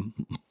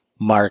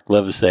 Mark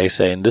Levisay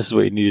saying, this is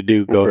what you need to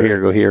do. Go here,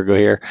 go here, go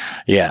here.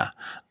 Yeah.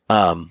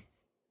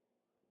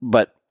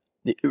 But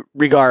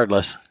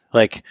regardless,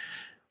 like,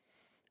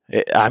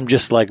 I'm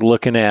just like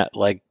looking at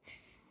like,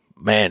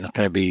 man, it's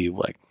going to be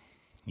like,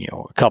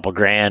 a couple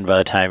grand by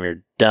the time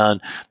you're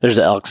done. There's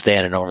an elk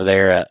standing over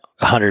there at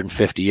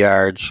 150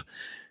 yards.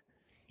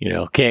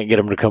 Can't get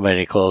them to come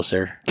any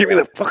closer. Give me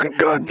that fucking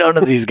gun. None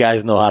of these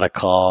guys know how to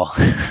call.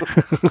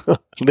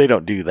 They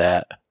don't do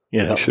that.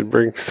 You should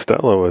bring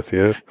Stella with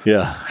you.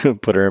 Yeah.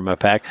 Put her in my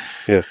pack.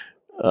 Yeah.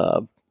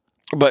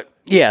 But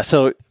yeah,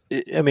 so,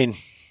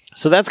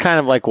 so that's kind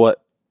of like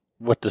what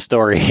the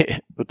story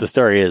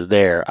is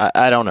there.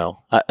 I don't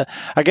know.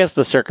 I guess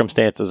the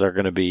circumstances are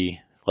going to be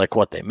like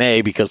what they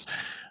may, because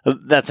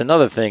that's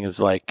another thing is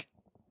like,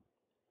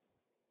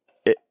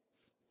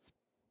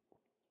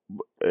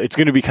 it's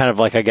going to be kind of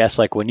like, I guess,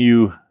 like when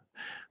you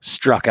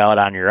struck out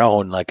on your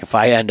own, like if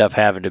I end up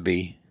having to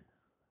be,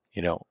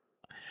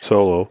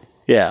 solo.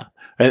 Yeah.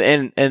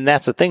 And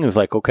that's the thing is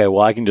like, okay,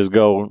 well, I can just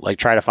go like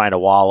try to find a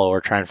wallow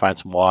or try and find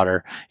some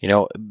water,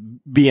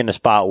 be in a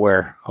spot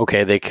where,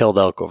 okay, they killed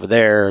elk over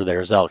there.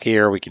 There's elk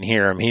here. We can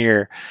hear them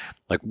here.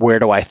 Like, where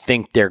do I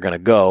think they're going to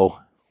go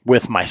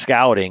with my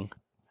scouting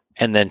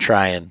and then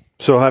try and.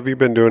 So have you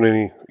been doing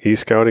any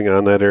e-scouting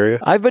on that area?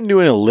 I've been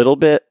doing a little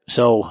bit.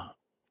 So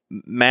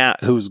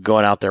Matt, who's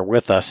going out there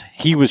with us,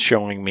 he was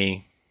showing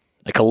me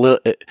like a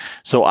little.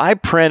 So I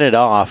printed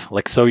off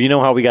like, so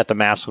how we got the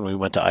maps when we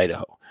went to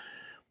Idaho.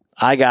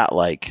 I got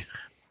like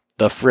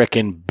the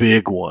frickin'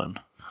 big one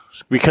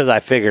because I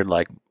figured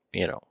like,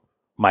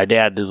 my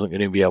dad isn't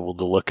going to be able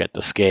to look at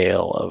the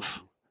scale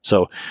of,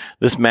 so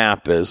this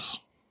map is,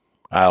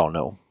 I don't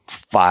know,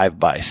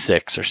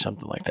 5x6 or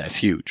something like that. It's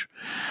huge.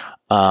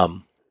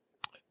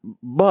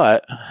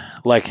 But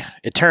like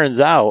it turns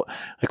out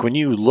like when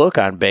you look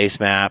on Base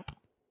Map,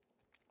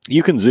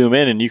 you can zoom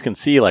in and you can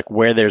see like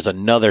where there's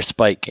another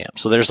spike camp.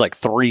 So there's like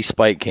 3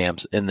 spike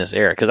camps in this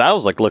area. Cause I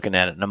was like looking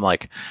at it and I'm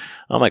like,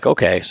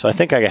 okay, so I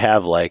think I could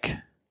have like,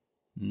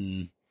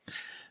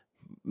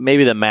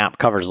 maybe the map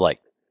covers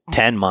like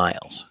 10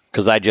 miles.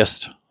 Cause I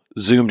just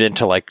zoomed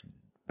into like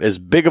as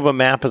big of a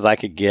map as I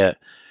could get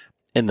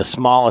in the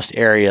smallest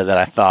area that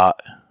I thought,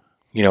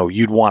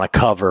 you'd want to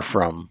cover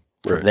from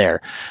Right.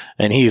 there.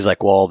 And he's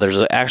like, well, there's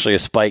actually a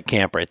spike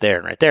camp right there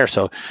and right there.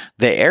 So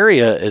the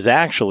area is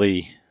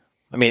actually,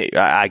 I mean,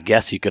 I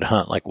guess you could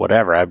hunt like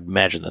whatever. I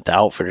imagine that the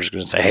outfitter's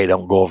going to say, hey,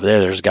 don't go over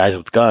there. There's guys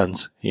with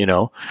guns,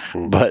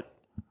 but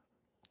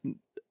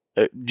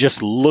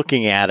just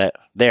looking at it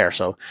there.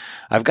 So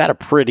I've got a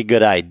pretty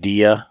good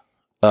idea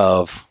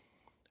of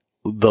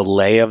the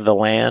lay of the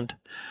land.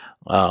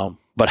 But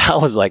I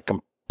was like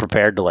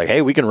prepared to like,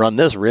 hey, we can run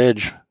this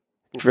ridge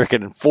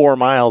freaking 4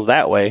 miles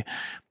that way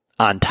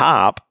on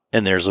top.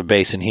 And there's a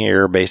basin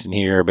here, a basin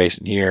here, a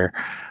basin here.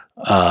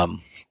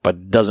 But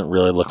it doesn't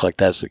really look like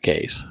that's the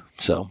case.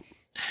 So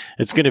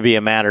it's going to be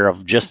a matter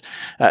of just,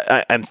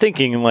 I'm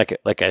thinking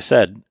like I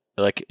said,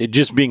 like it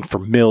just being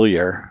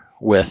familiar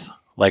with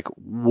like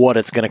what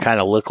it's going to kind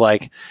of look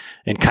like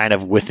and kind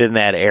of within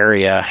that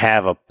area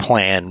have a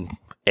plan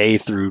A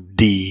through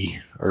D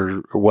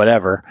or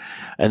whatever.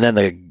 And then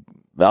the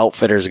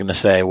outfitter is going to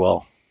say,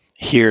 well,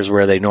 here's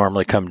where they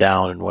normally come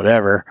down and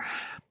whatever.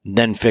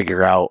 Then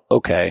figure out,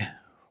 okay,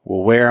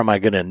 well, where am I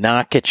going to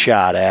not get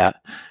shot at,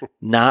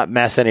 not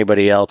mess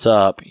anybody else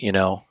up,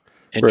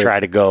 and right. Try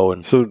to go.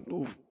 And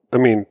so, I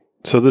mean,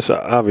 so this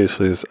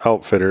obviously is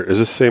outfitter. Is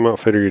this the same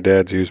outfitter your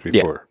dad's used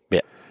before? Yeah.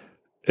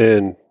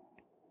 And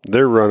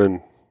they're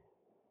running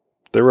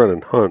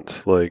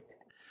hunts like.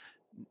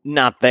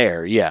 Not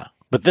there. Yeah.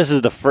 But this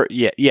is the first.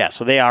 Yeah.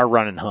 So they are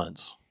running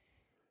hunts.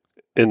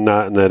 And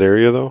not in that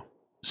area though?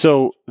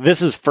 So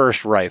this is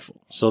first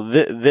rifle. So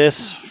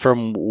this,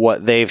 from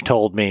what they've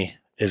told me,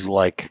 is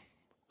like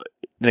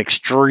an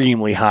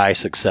extremely high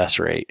success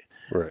rate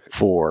right.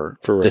 for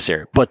this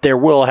area. But there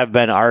will have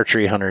been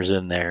archery hunters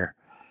in there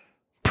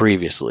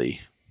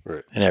previously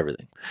right. and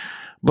everything.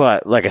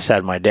 But like I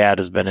said, my dad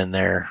has been in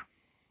there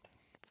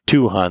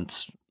 2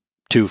 hunts,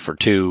 2 for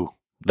 2.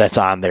 That's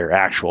on their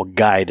actual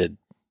guided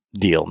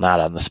deal,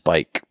 not on the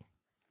spike.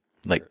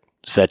 Like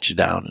set you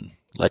down and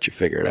let you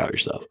figure it out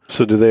yourself.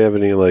 So do they have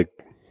any like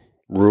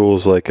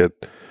rules like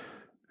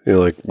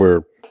like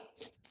where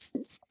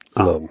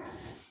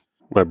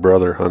my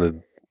brother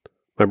hunted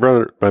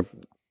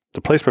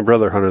the place my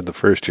brother hunted the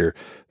first year,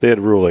 they had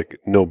a rule like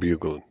no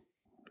bugling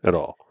at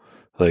all.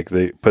 Like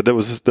but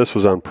this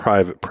was on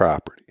private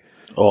property.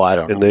 Oh, I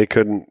don't know.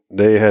 And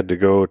they had to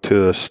go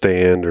to a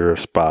stand or a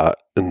spot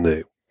and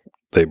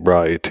they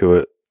brought you to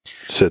it,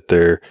 sit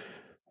there.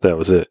 That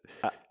was it.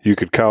 You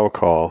could cow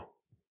call,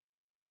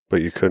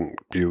 but you couldn't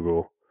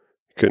bugle.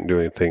 You couldn't do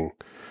anything,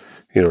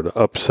 to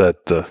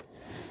upset the.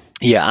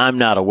 Yeah, I'm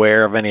not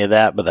aware of any of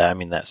that, but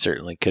that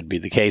certainly could be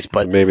the case.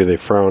 But maybe they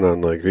frown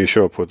on like you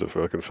show up with the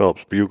fucking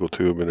Phelps bugle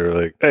tube and they're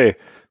like, "Hey,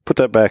 put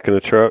that back in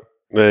the truck.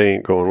 That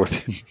ain't going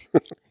with you."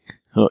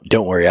 Oh,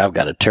 don't worry, I've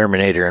got a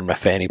Terminator in my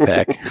fanny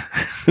pack.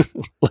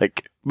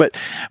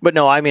 But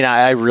no,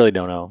 I really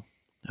don't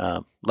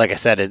know. Like I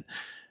said,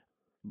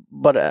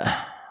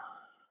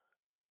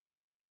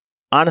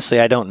 honestly,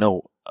 I don't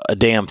know a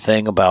damn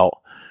thing about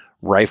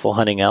rifle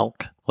hunting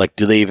elk. Like,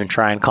 do they even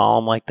try and call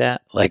them like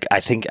that? Like,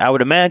 I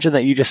would imagine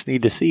that you just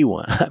need to see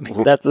one.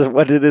 That's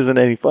what it isn't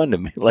any fun to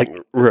me. Like,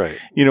 right.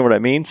 You know what I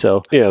mean?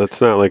 So yeah,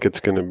 it's not like it's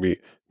going to be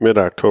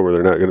mid-October.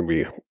 They're not going to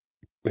be,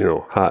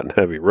 hot and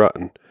heavy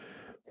rutting,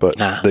 but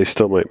they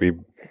still might be,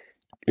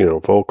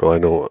 vocal. I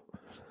know,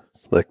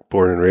 like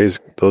Born and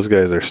Raised, those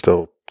guys are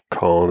still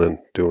calling and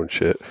doing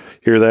shit.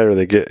 Hear that, or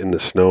they get in the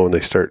snow and they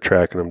start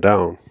tracking them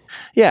down.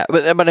 Yeah,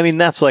 but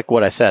that's like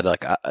what I said.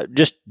 Like,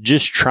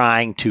 just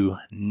trying to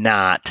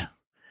not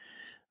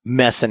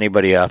mess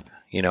anybody up.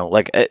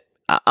 Like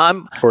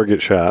I'm or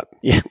get shot.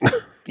 Yeah,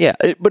 Yeah,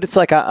 but it's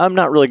like I'm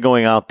not really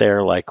going out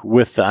there like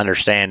with the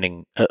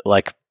understanding,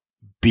 like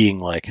being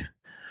like,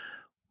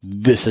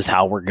 this is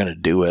how we're going to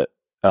do it.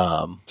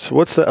 So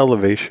what's the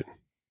elevation?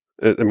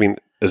 I mean,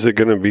 is it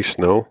going to be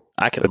snow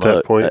I can at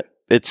that point?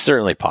 It's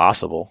certainly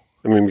possible.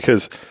 I mean,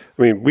 because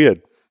we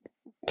had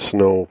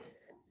snow.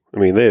 I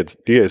mean,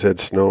 you guys had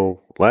snow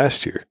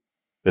last year,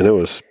 and it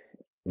was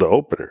the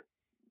opener.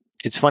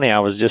 It's funny. I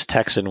was just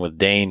texting with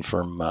Dane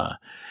from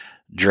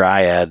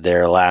Dryad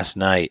there last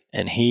night,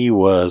 and he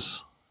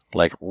was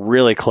like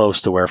really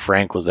close to where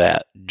Frank was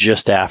at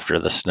just after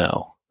the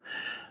snow.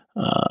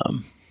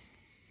 It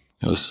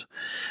was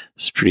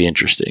pretty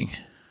interesting.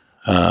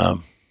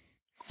 But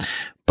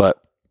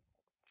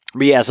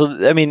yeah,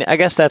 so I mean, I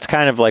guess that's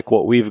kind of like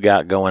what we've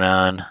got going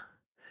on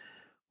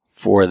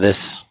for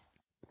this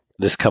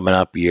coming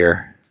up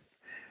year.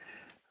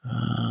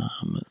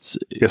 Let's see.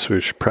 I guess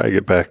we should probably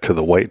get back to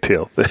the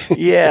whitetail thing.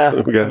 Yeah,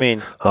 I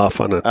mean,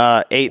 off on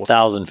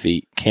 8,000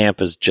 feet.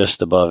 Camp is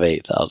just above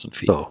 8,000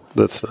 feet. Oh,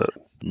 that's not.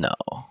 No,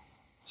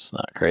 it's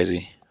not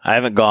crazy. I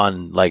haven't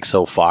gone like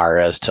so far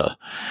as to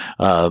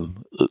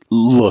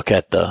look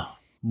at the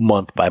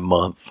month by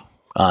month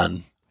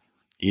on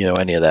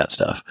any of that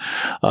stuff.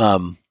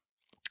 But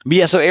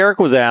yeah, so Eric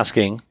was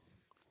asking,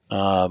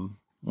 one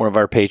of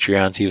our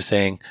Patreons, he was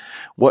saying,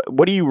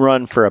 what do you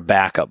run for a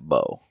backup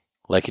bow?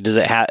 Like, is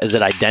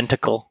it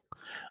identical?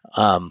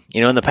 In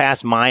the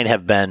past, mine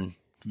have been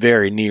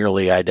very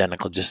nearly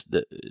identical, just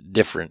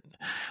different.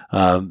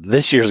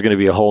 This year is going to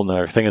be a whole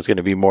nother thing. It's going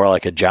to be more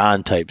like a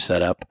John type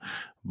setup.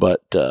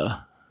 But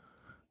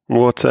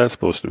what's that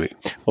supposed to mean?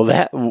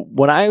 Well,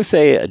 when I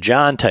say a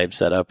John type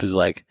setup is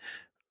like,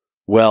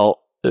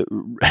 well,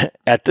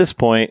 at this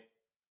point,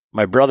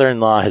 my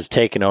brother-in-law has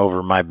taken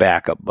over my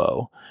backup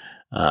bow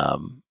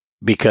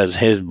because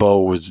his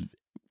bow was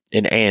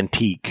an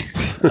antique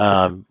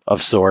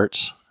of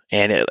sorts.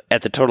 And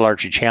at the Total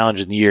Archery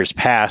Challenge in the years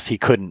past, he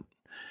couldn't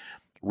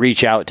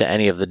reach out to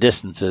any of the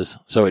distances.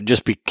 So it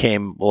just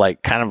became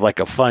like kind of like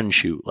a fun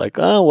shoot. Like,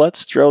 oh,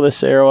 let's throw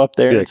this arrow up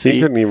there and see.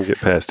 He couldn't even get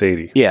past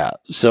 80. Yeah.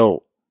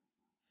 So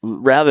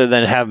rather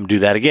than have him do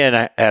that again,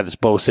 I had this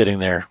bow sitting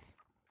there.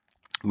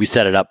 We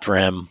set it up for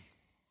him,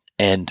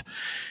 and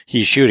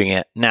he's shooting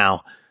it.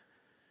 Now,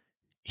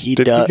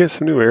 Did he get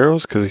some new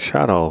arrows? Because he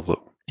shot all of them.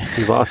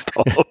 He lost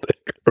all of the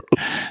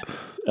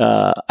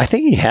arrows. I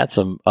think he had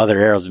some other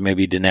arrows.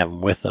 Maybe he didn't have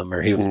them with him,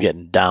 or he was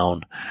getting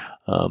down.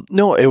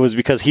 No, it was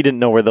because he didn't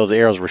know where those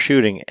arrows were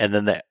shooting, and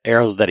then the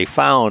arrows that he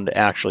found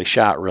actually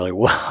shot really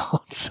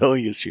well, so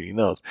he was shooting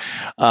those.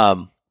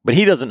 But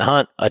he doesn't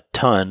hunt a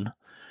ton,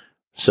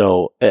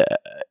 so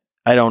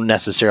I don't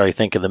necessarily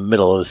think in the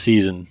middle of the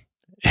season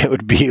it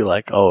would be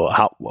like, oh,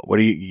 what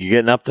are you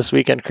getting up this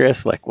weekend,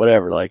 Chris? Like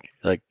whatever,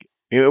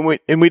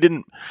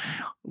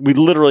 we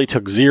literally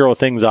took 0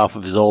 things off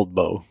of his old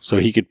bow, so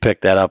he could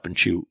pick that up and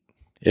shoot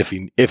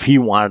if he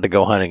wanted to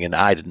go hunting, and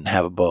I didn't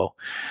have a bow.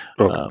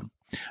 Okay.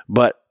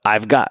 But I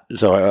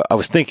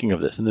was thinking of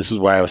this, and this is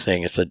why I was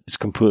saying it's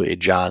completely a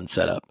John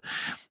setup,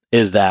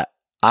 is that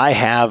I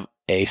have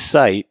a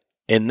sight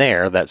in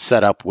there that's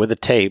set up with a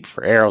tape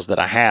for arrows that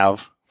I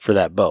have for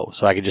that bow.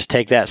 So I could just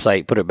take that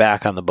sight, put it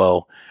back on the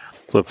bow,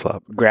 flip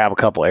flop, grab a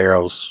couple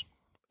arrows,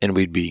 and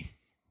we'd be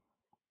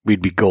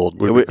golden.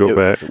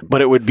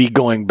 But it would be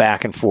going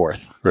back and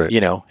forth, right?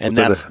 And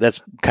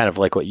that's kind of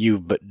like what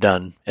you've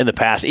done in the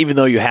past, even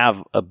though you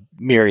have a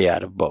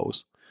myriad of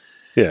bows.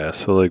 Yeah.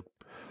 So like,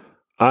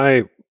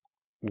 I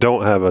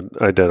don't have an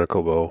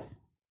identical bow,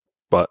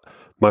 but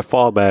my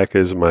fallback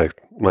is my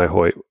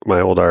Hoyt,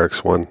 my old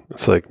RX-1.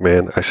 It's like,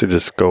 man, I should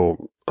just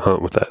go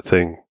hunt with that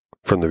thing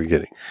from the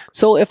beginning.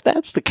 So if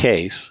that's the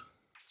case,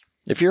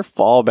 if your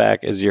fallback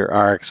is your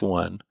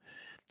RX-1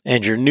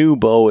 and your new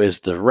bow is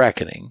the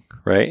Reckoning,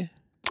 right?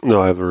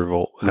 No, I have a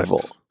Revolt.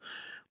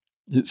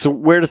 So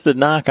where does the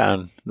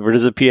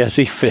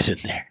PSE fit in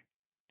there?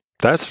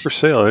 That's for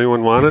sale.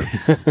 Anyone want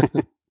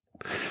it?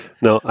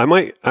 No, I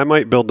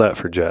might build that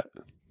for Jet.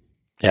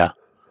 Yeah.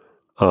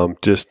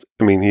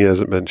 He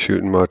hasn't been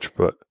shooting much,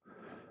 but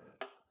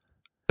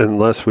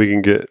unless we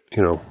can get,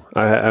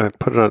 I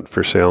put it on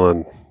for sale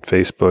on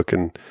Facebook,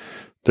 and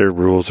their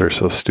rules are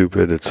so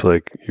stupid. It's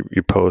like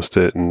you post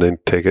it and then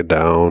take it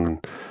down,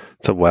 and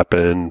it's a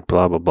weapon,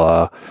 blah, blah,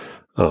 blah.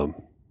 And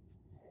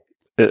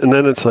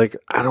then it's like,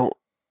 I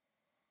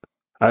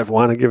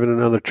want to give it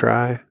another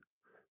try,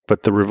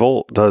 but the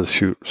Revolt does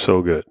shoot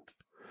so good,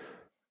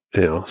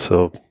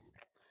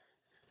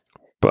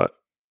 but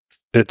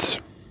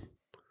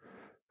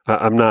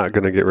I'm not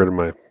going to get rid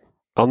of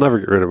I'll never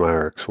get rid of my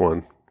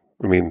RX-1.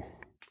 I mean,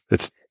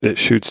 it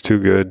shoots too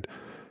good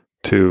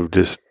to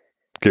just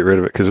get rid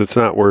of it because it's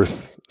not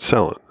worth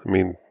selling. I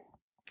mean,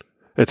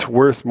 it's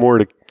worth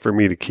more for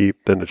me to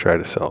keep than to try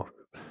to sell.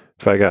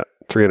 If I got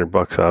 $300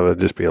 out of it, it'd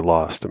just be a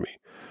loss to me.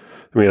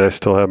 I mean, I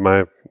still have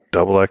my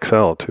double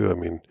XL too. I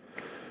mean,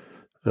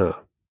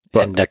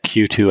 and a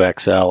Q2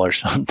 XL or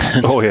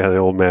something. Oh yeah, the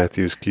old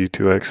Matthews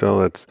Q2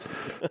 XL.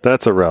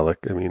 That's a relic.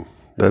 I mean,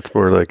 that's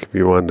more like if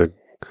you wanted to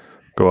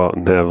go out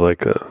and have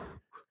like a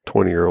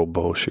 20-year-old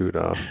bow shoot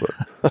off,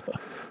 but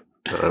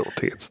I don't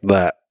think it's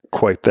that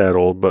quite that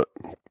old, but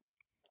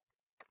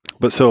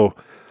so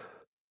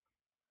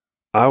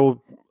I'm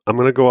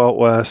going to go out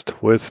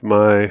west with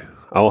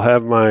I'll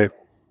have my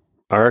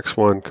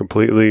RX1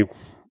 completely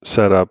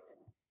set up,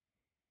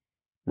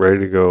 ready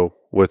to go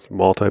with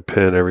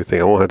multi-pin,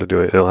 everything. I won't have to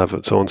do it. It'll have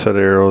its own set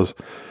of arrows,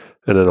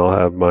 and then I'll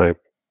have my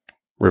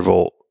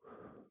Revolt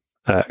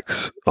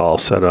X all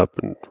set up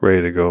and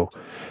ready to go.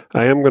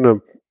 I'm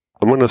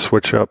gonna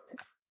switch up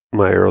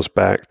my arrows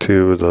back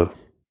to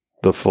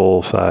the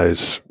full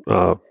size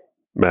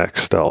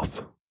Max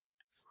Stealth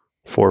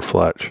 4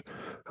 Fletch.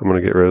 I'm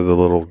gonna get rid of the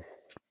little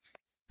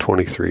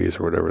 23s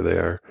or whatever they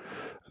are.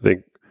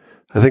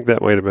 I think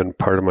that might have been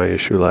part of my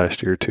issue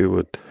last year too,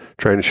 with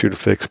trying to shoot a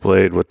fixed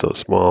blade with those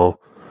small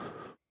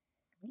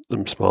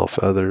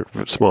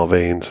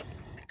vanes.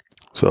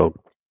 So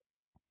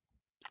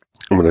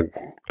I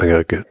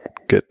gotta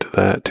get to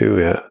that too.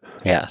 Yeah.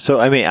 Yeah. So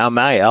I mean, on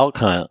my elk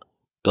hunt,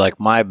 like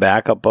my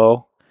backup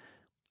bow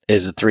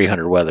is a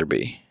 300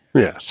 Weatherby.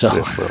 Yeah. So,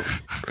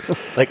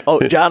 like,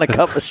 John, a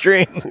cup of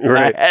string.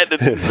 Right. I had to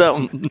do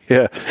something.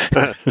 Yeah.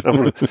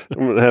 I'm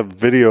gonna have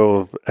video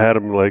of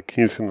Adam, like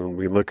he's gonna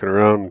be looking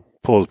around,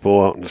 pull his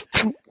bow out, and just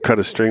cut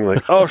a string.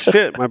 Like, oh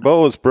shit, my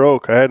bow was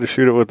broke. I had to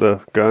shoot it with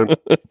a gun.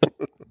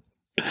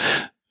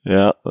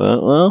 Yeah.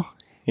 Well,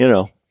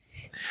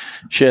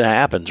 shit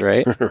happens,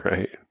 right?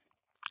 Right.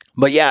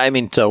 But yeah, I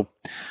mean, so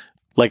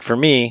like for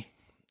me,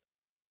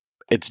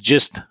 it's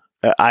just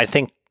I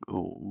think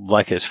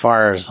like as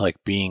far as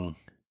like being.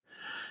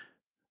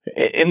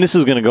 And this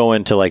is going to go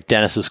into like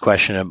Dennis's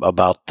question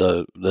about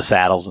the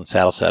saddles and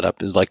saddle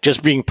setup is like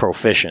just being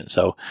proficient.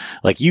 So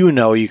like, you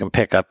can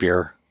pick up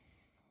your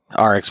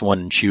RX1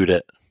 and shoot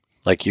it.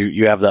 Like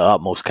you have the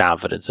utmost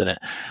confidence in it.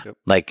 Yep.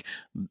 Like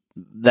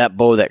that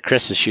bow that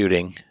Chris is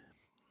shooting,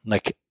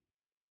 like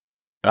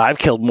I've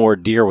killed more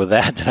deer with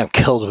that than I've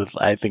killed with,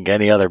 I think,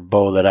 any other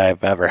bow that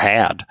I've ever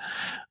had.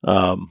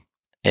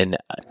 And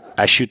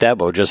I shoot that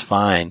bow just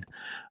fine.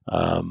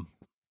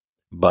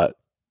 But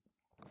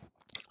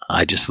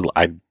I just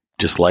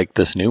like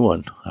this new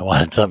one. I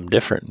wanted something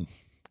different.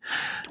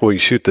 Well, you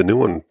shoot the new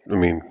one. I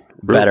mean,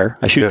 better.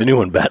 I shoot the new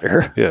one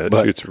better. Yeah, it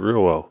shoots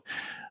real well.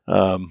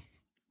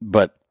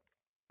 But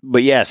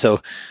yeah.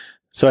 So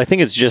I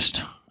think it's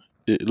just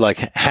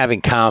like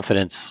having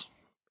confidence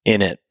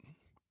in it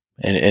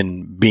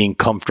and being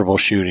comfortable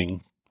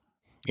shooting,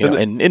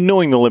 and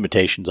knowing the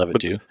limitations of it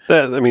too.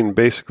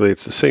 Basically,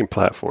 it's the same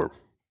platform.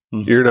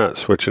 Mm-hmm. You're not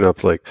switching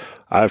up. Like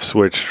I've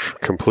switched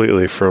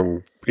completely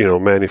from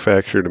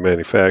manufacturer to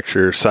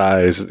manufacturer,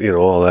 size,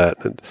 all that.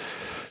 And,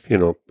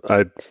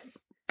 I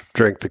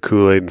drank the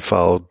Kool-Aid and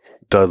followed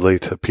Dudley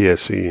to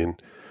PSE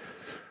and,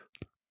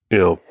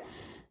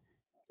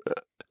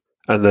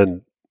 and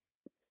then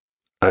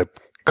I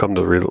come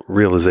to the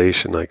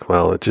realization like,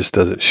 well, it just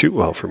doesn't shoot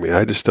well for me.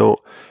 I just don't.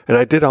 And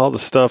I did all the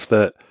stuff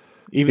that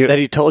that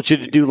he told you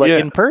to do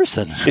in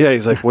person. Yeah.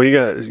 He's like, well,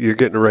 you're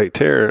getting a right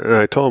tear. And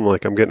I told him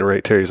like, I'm getting a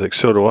right tear. He's like,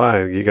 so do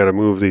I. You got to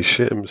move these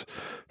shims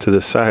to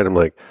this side. I'm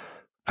like,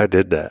 I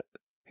did that.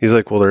 He's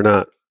like, well, they're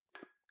not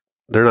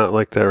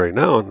like that right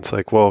now. And it's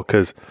like, well,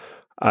 because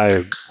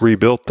I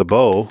rebuilt the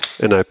bow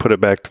and I put it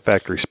back to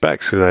factory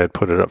specs because I had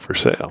put it up for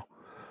sale.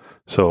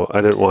 So I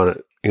didn't want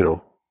it,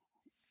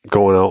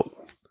 going out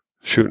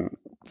shooting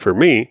for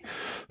me.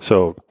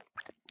 So,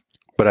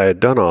 but I had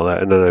done all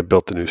that, and then I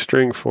built a new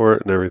string for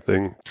it and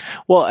everything.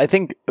 Well, I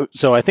think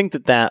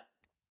to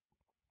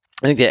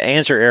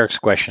answer Eric's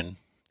question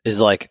is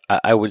like,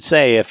 I would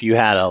say if you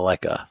had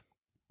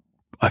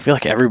I feel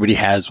like everybody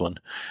has one.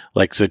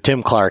 Like, so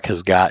Tim Clark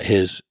has got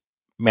his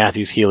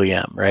Matthews Healy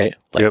M, right?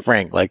 Like yep.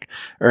 Frank, like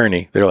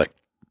Ernie, they're like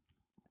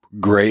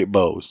great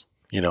bows,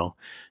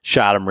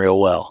 shot them real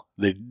well.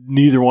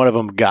 Neither one of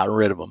them got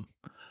rid of them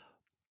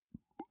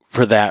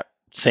for that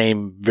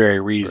same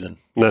very reason.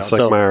 And that's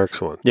like my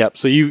RX1. Yep.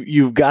 So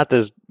you've got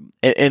this,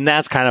 and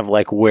that's kind of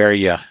like where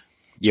you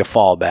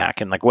fall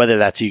back, and like whether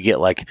that's you get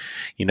like,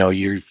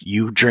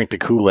 you drink the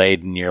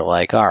Kool-Aid and you're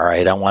like, all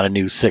right, I want a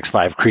new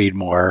 6.5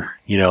 Creedmoor,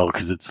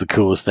 because it's the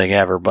coolest thing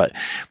ever. But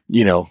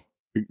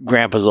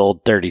Grandpa's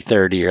old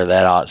 30-30 or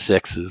that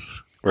 06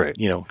 is right.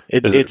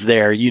 It's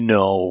there.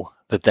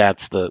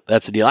 That's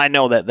the deal. I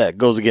know that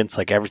goes against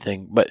like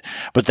everything, but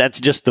that's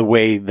just the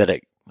way that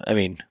it. I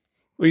mean,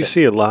 well, you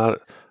see a lot.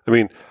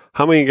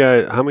 How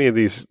many of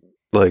these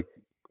like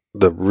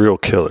the real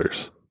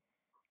killers?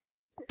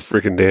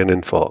 Freaking Dan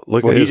Infalt.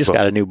 Well, he just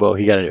got a new bow.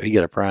 He got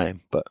a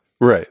prime, but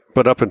right.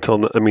 But up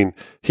until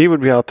he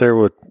would be out there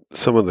with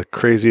some of the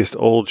craziest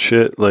old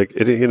shit. Like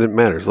it didn't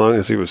matter as long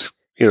as he was,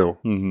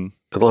 mm-hmm.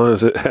 as long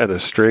as it had a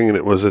string and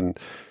it was in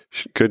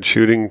good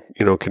shooting,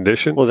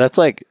 condition. Well, that's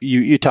like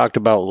you talked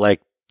about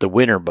like the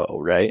winter bow,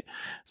 right?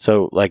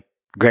 So like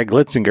Greg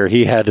Litzinger,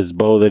 he had his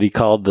bow that he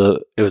called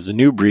it was a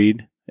new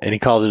breed. And he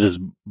called it his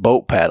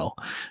boat paddle.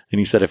 And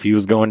he said if he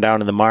was going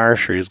down in the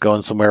marsh or he was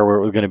going somewhere where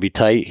it was going to be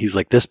tight, he's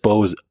like, this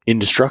bow is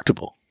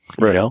indestructible,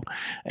 right.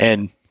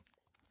 And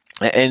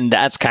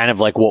that's kind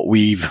of like what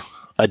we've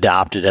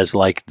adopted as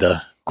like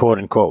the quote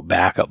unquote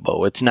backup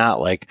bow. It's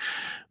not like,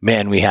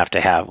 man, we have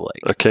to have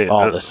like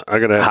all this I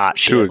gotta hot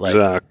have two shit.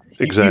 exact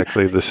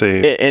exactly the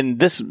same. And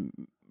this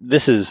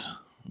is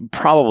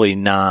probably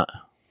not,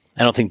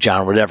 I don't think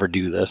John would ever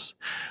do this.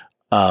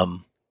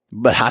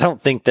 But I don't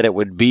think that it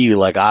would be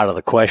like out of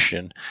the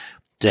question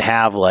to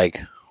have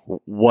like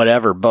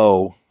whatever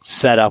bow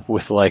set up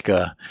with like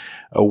a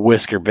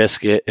whisker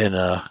biscuit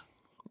and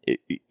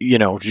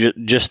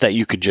just that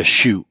you could just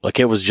shoot. Like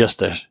it was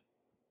just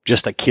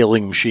a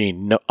killing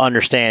machine, no,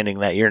 understanding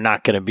that you're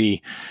not going to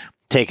be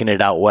taking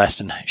it out west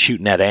and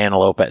shooting that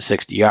antelope at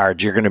 60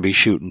 yards. You're going to be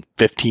shooting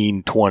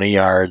 15, 20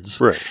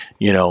 yards, right?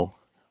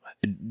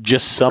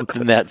 Just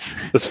something that's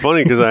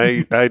funny because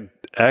I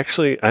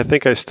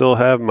think I still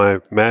have my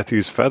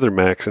Matthews Feather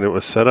Max, and it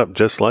was set up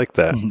just like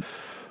that. Mm-hmm.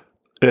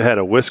 It had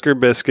a whisker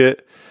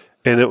biscuit,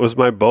 and it was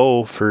my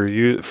bow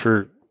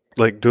for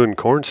like doing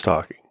corn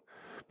stalking,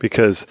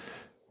 because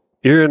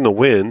you're in the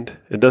wind,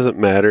 it doesn't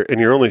matter, and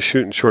you're only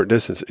shooting short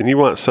distance, and you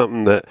want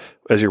something that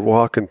as you're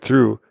walking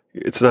through,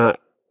 it's not,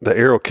 the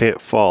arrow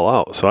can't fall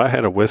out. So I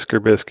had a whisker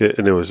biscuit,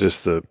 and it was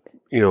just the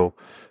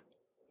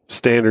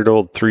standard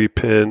old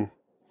 3-pin.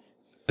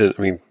 I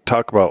mean,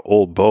 talk about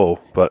old bow,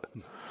 but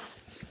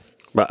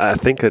I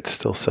think it's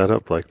still set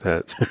up like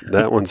that.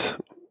 That one's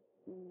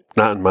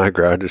not in my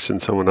garage; it's in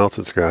someone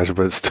else's garage,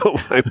 but it's still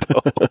my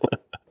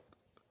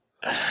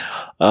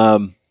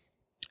bow.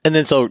 And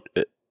then so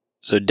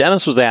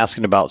Dennis was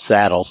asking about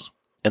saddles,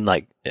 and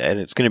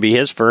it's going to be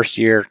his first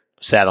year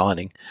saddle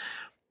hunting,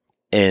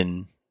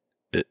 and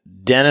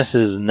Dennis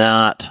is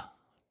not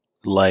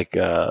like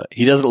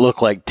he doesn't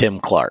look like Tim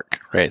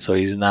Clark, right? So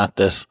he's not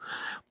this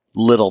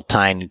little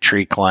tiny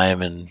tree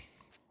climbing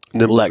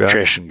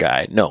electrician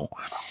guy. No.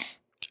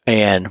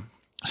 And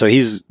so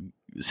he's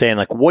saying,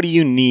 like, what do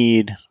you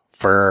need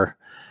for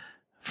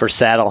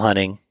saddle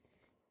hunting?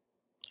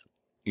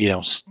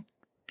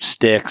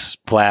 Sticks,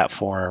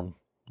 platform,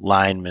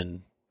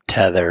 lineman,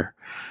 tether.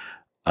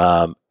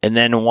 And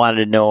then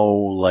wanted to know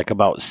like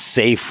about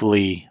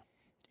safely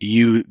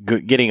you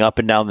getting up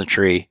and down the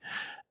tree.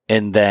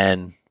 And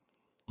then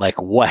like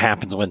what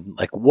happens when,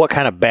 like, what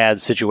kind of bad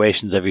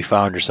situations have you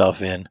found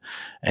yourself in,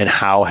 and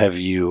how have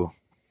you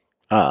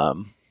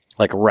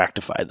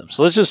rectified them?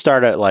 So let's just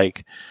start at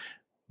like,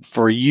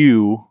 for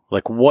you,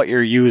 like what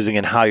you're using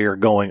and how you're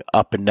going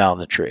up and down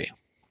the tree.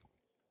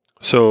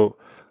 So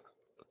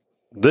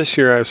this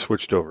year I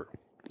switched over.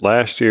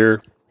 Last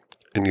year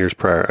and years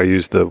prior, I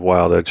used the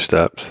Wild Edge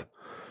Steps,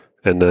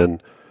 and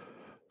then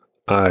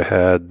I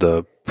had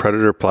the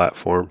Predator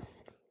platform,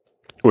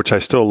 which I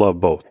still love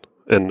both.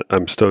 And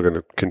I'm still going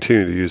to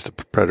continue to use the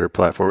Predator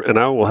platform. And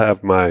I will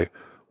have my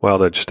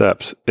Wild Edge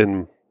Steps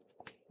in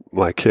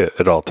my kit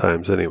at all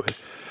times anyway.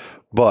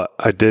 But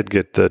I did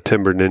get the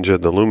Timber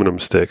Ninja, the aluminum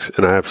sticks,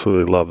 and I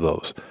absolutely love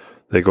those.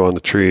 They go on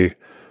the tree. I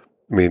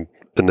mean,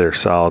 and they're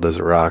solid as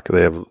a rock.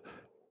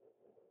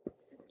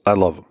 I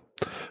love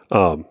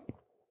them.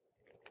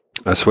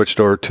 I switched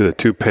over to the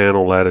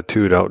 2-panel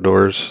Latitude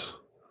Outdoors,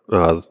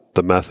 the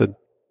Method.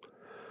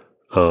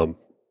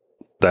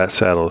 That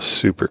saddle is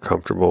super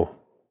comfortable.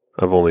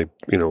 I've only,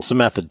 It's the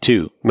Method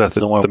 2. Method,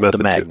 the one with the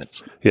Method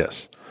magnets. 2.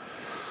 Yes.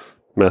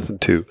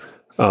 Method 2.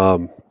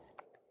 I'm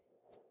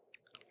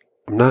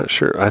not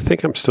sure. I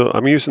think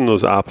I'm using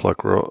those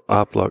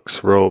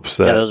Oplux ropes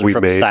that those are we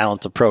from made.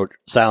 Silent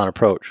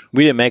Approach.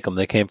 We didn't make them.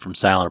 They came from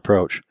Silent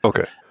Approach.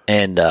 Okay.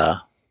 And,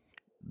 but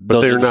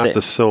they're not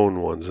the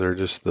sewn ones. They're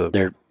just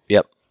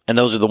Yep. And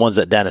those are the ones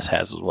that Dennis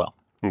has as well.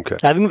 Okay.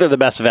 I think they're the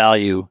best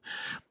value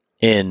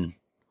in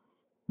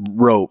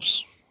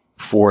ropes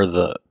for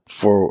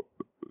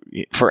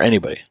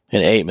anybody,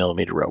 an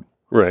 8mm rope.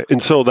 Right.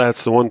 And so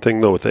that's the one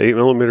thing though with the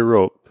 8mm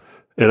rope,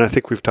 and I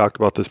think we've talked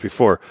about this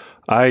before.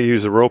 I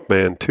use a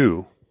Ropeman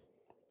 2,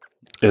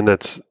 and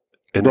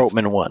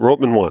Ropeman 1.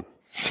 Ropeman 1.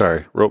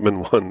 Sorry,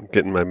 Ropeman 1,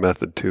 getting my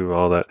Method 2,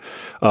 all that.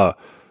 I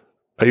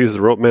use the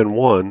Ropeman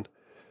 1,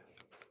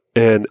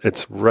 and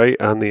it's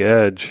right on the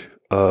edge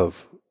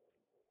of,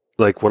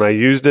 like, when I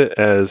used it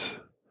as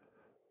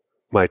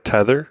my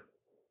tether,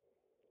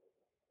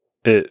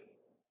 it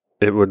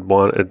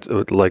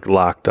would like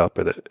locked up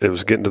in it. It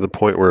was getting to the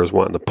point where I was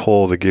wanting to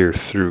pull the gear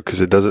through because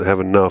it doesn't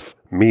have enough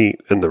meat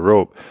in the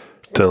rope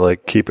to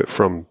like keep it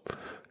from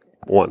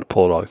wanting to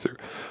pull it all through.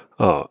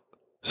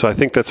 So I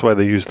think that's why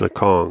they use the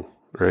Kong,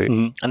 right?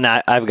 Mm-hmm. And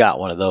I've got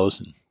one of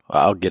those, and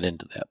I'll get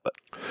into that.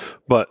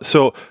 But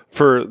so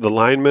for the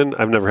lineman,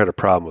 I've never had a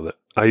problem with it.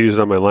 I use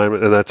it on my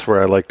lineman, and that's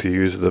where I like to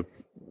use the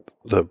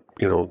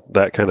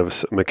that kind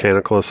of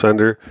mechanical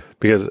ascender,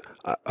 because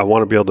I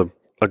want to be able to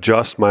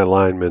adjust my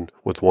lineman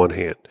with one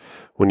hand.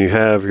 When you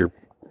have your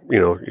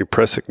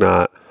Pressic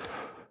knot,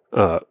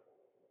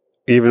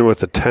 even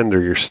with a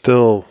tender, you're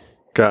still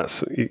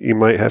you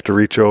might have to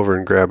reach over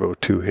and grab it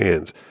with two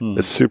hands.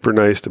 It's super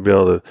nice to be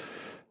able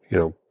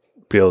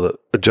to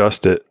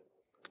adjust it,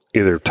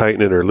 either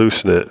tighten it or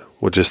loosen it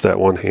with just that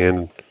one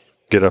hand,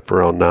 get up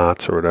around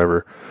knots or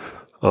whatever.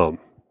 But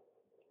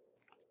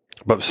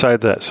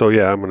beside that, so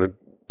yeah, I'm going to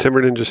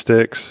Timber Ninja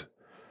sticks,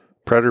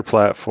 Predator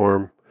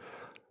platform.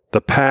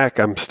 The pack,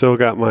 I'm still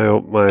got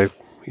my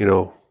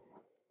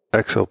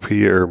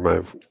XLP or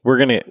my We're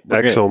gonna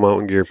XO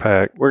Mountain Gear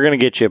pack. We're gonna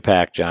get you a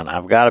pack, John.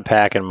 I've got a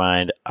pack in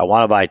mind. I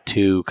want to buy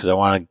 2 because I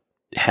want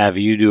to have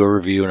you do a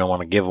review and I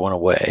want to give one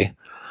away.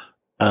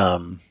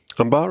 I'm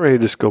about ready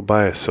to just go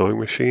buy a sewing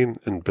machine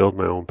and build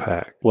my own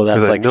pack. Well,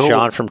 that's like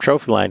Sean from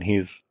Trophy Line.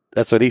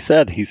 That's what he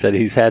said. He said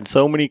he's had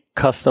so many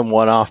custom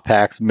one-off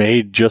packs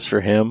made just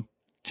for him,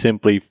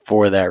 simply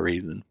for that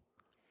reason.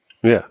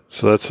 Yeah,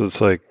 so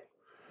it's like,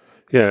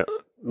 yeah,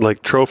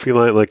 like Trophy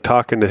Line, like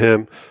talking to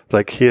him,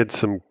 like he had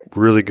some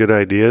really good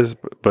ideas,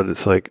 but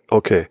it's like,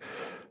 okay,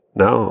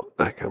 now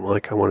I'm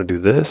like, I want to do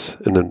this,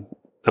 and then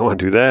I want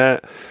to do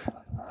that,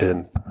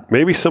 and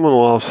maybe someone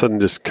will all of a sudden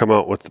just come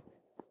out with,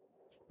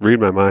 read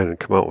my mind and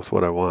come out with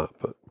what I want.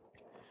 But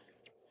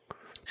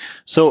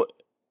so,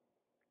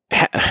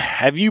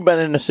 have you been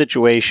in a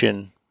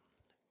situation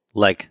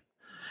like,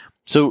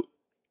 so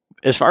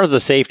as far as the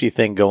safety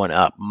thing going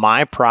up,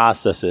 my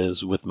process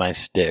is with my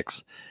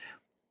sticks,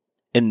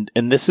 and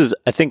this is,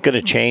 I think, going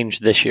to change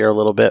this year a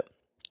little bit,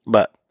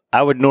 but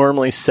I would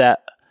normally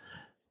set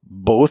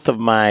both of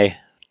my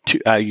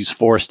I use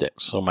 4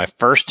 sticks. So my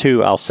first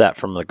 2 I'll set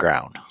from the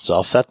ground. So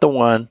I'll set the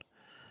one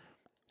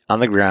on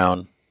the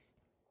ground.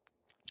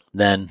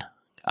 Then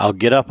I'll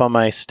get up on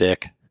my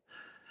stick,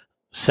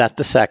 set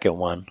the second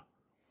one,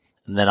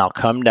 and then I'll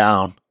come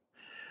down.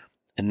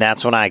 And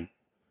that's when I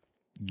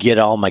get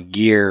all my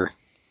gear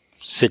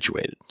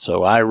situated.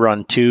 So I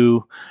run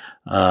 2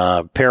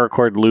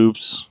 paracord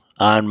loops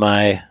on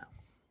my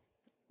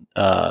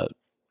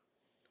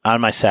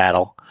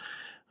saddle,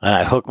 and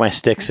I hook my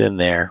sticks in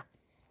there,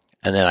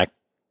 and then I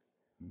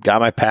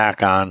got my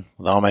pack on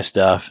with all my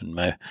stuff, and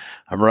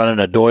I'm running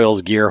a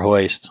Doyle's gear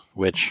hoist,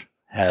 which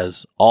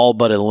has all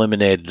but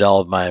eliminated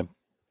all of my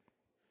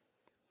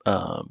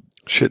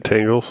shit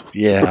tangles.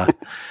 Yeah,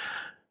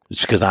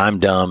 it's because I'm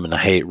dumb and I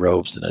hate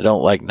ropes and I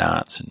don't like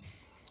knots and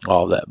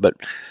all of that. But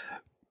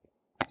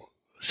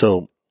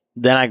so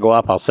then I go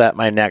up, I'll set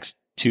my next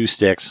 2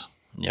 sticks,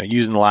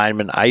 using the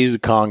lineman. I use the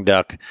Kong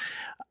duck.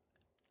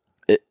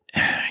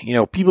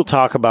 People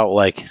talk about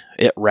like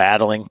it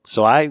rattling.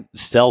 So I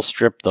still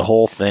strip the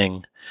whole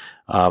thing.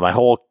 My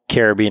whole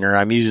carabiner,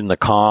 I'm using the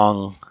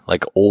Kong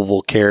like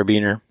oval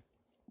carabiner.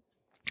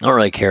 I don't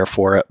really care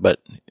for it, but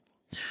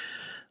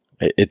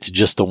it's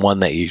just the one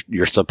that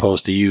you're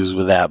supposed to use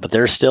with that. But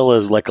there still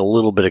is like a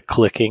little bit of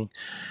clicking.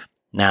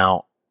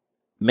 Now,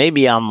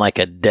 maybe on like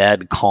a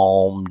dead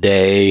calm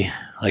day,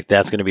 like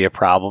that's going to be a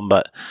problem.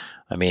 But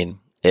I mean,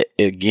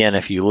 again,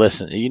 if you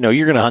listen,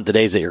 you're going to hunt the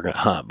days that you're going to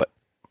hunt. But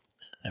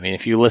I mean,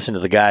 if you listen to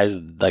the guys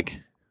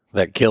like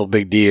that kill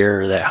big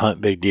deer, or that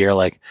hunt big deer,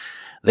 like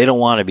they don't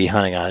want to be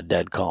hunting on a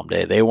dead calm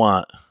day. They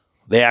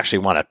actually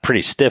want a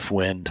pretty stiff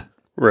wind,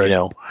 right?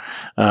 So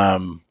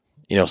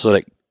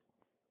that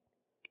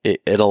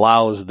it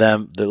allows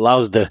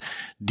the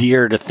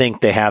deer to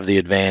think they have the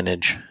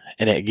advantage,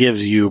 and it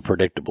gives you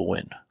predictable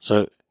wind.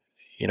 So,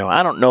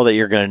 I don't know that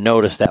you're going to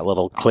notice that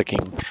little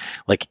clicking,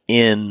 like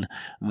in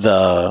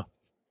the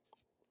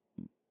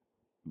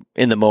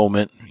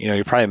moment.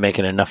 You're probably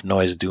making enough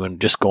noise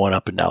just going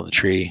up and down the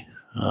tree,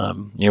 a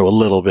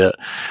little bit.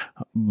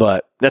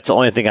 But that's the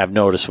only thing I've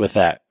noticed with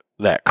that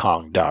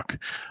Kong duck.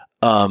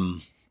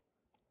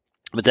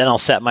 But then I'll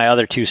set my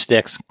other 2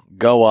 sticks,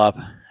 go up,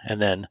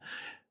 and then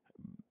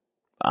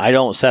I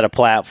don't set a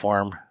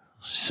platform.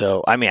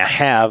 So, I mean, I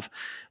have,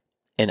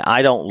 and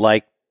I don't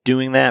like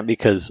doing that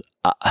because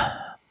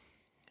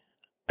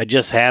I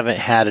just haven't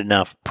had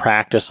enough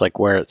practice, like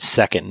where it's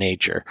second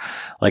nature.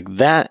 Like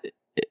that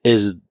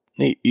is,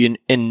 and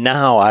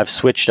now I've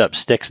switched up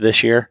sticks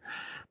this year.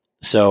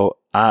 So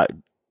I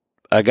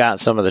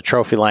got some of the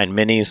Trophy Line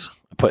minis.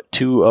 I put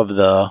 2 of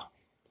the,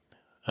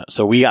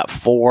 so we got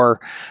 4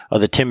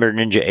 of the Timber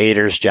Ninja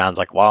 8ers. John's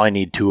like, well, I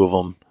need 2 of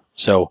them.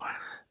 So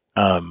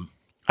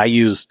I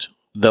used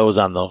those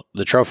on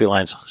the Trophy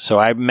Lines. So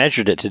I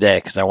measured it today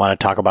because I want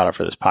to talk about it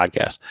for this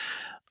podcast.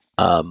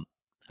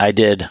 I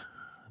did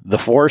the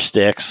 4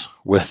 sticks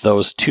with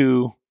those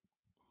 2,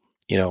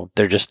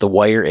 they're just the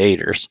wire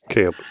 8ers.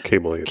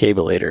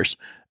 Cable 8ers.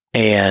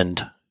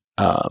 And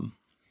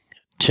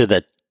to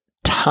the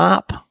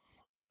top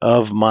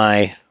of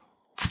my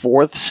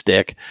 4th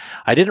stick,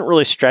 I didn't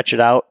really stretch it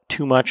out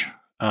too much.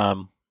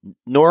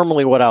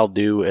 Normally what I'll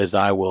do is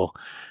I will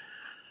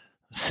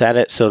set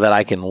it so that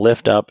I can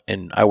lift up,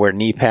 and I wear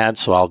knee pads,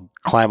 so I'll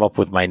climb up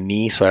with my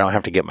knee so I don't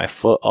have to get my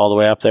foot all the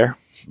way up there.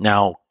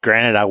 Now,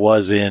 granted, I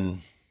was in,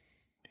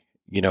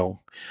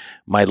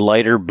 my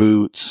lighter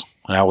boots,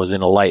 and I was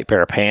in a light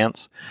pair of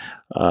pants.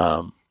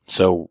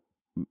 So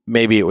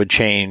maybe it would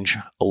change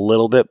a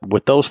little bit.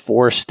 With those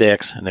 4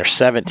 sticks, and they're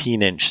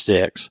 17-inch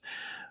sticks,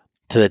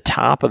 to the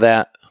top of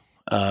that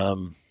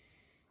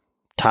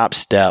top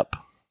step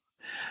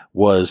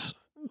was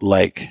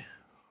like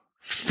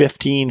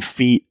 15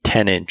 feet,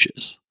 10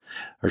 inches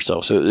or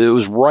so. So it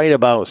was right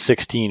about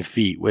 16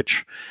 feet,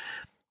 which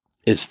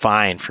is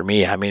fine for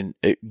me. I mean,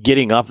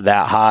 getting up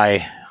that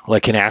high,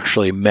 like, and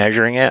actually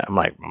measuring it, I'm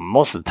like,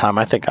 most of the time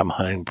I think I'm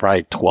hunting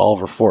probably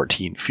 12 or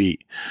 14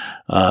 feet.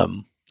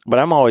 But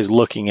I'm always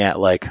looking at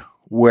like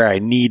where I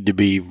need to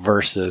be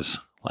versus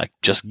like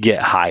just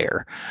get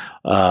higher.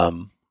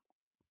 And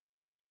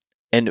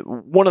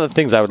one of the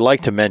things I would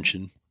like to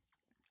mention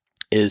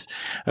is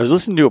I was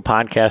listening to a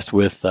podcast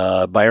with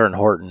Byron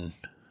Horton,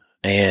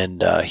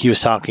 and he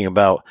was talking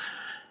about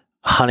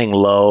hunting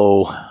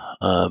low,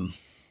 kind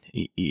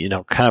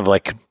of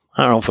like,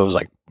 I don't know if it was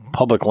like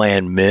public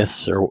land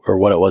myths or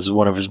what it was,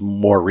 one of his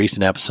more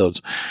recent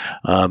episodes.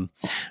 But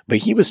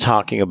he was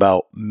talking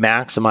about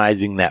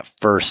maximizing that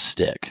first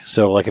stick.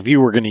 So like if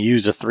you were going to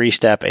use a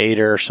 3-step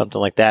aider or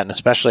something like that, and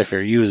especially if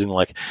you're using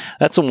like,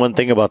 that's the one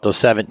thing about those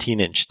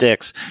 17-inch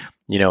sticks,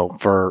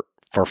 for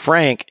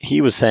Frank,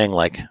 he was saying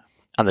like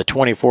on the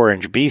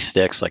 24-inch B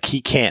sticks, like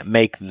he can't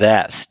make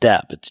that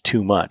step. It's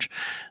too much.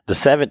 The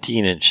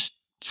 17-inch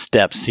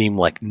steps seem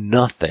like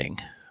nothing.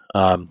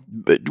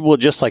 But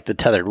just like the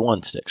tethered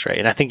 1 sticks, right?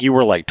 And I think you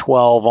were like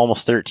 12,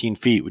 almost 13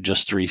 feet with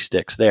just 3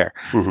 sticks there.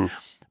 Mm-hmm.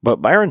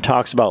 But Byron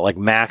talks about like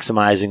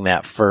maximizing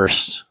that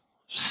first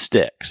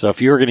stick. So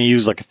if you were going to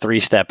use like a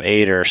 3-step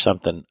aider or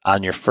something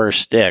on your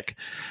first stick,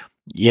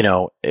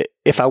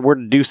 if I were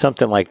to do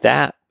something like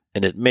that,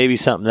 and it may be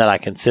something that I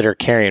consider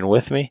carrying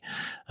with me,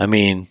 I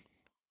mean,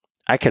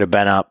 I could have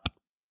been up,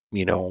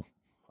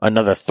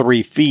 another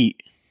 3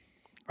 feet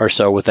or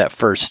so with that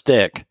first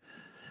stick.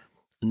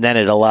 And then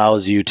it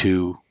allows you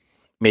to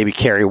maybe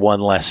carry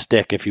one less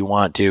stick if you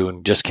want to,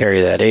 and just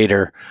carry that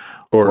aider,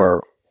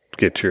 or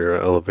get your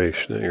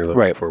elevation that you're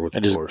looking for with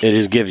the force. It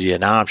just gives you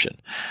an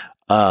option.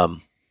 But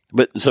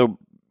so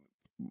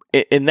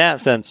in that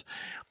sense,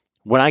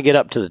 when I get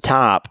up to the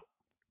top,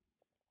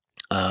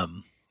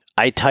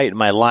 I tighten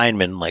my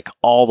lineman like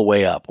all the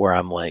way up, where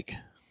I'm like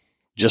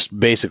just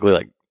basically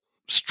like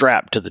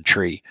strapped to the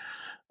tree,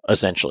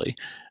 essentially,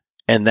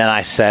 and then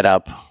I set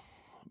up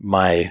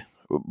my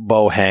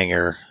bow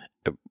hanger,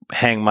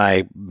 hang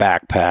my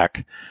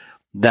backpack,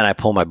 then I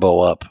pull my bow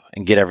up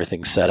and get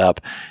everything set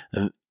up,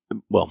 and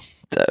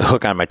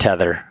hook on my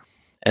tether.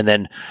 And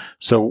then,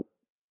 so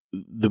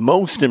the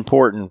most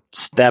important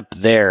step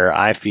there,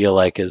 I feel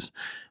like, is,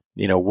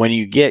 when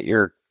you get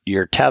your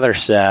tether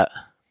set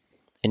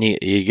and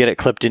you get it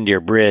clipped into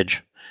your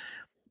bridge,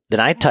 then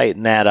I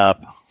tighten that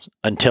up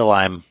until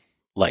I'm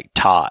like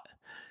taut.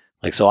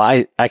 Like, so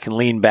I can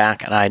lean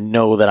back and I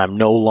know that I'm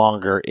no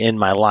longer in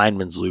my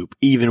lineman's loop,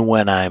 even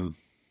when I'm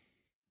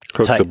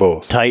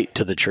tight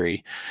to the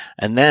tree.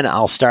 And then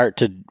I'll start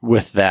to,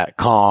 with that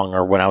Kong,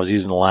 or when I was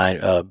using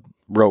the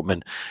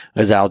ropeman,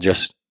 is I'll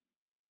just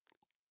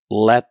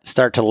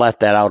start to let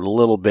that out a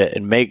little bit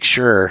and make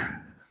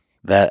sure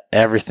that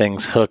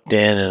everything's hooked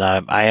in and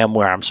I am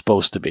where I'm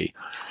supposed to be.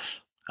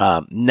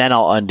 And then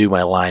I'll undo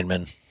my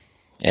lineman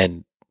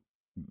and,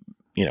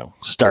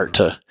 start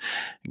to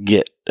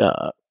get,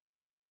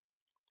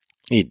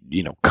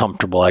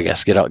 comfortable, I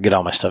guess, get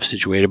all my stuff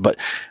situated. But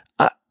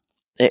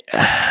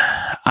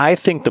I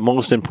think the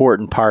most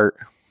important part,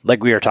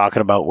 like we were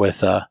talking about with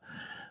the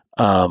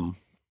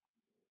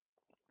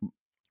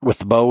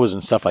bows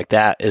and stuff like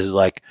that, is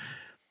like,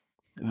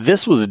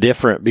 this was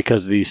different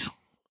because these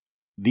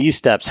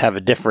steps have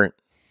a different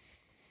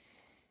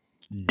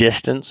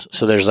distance.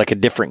 So there's like a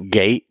different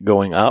gate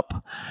going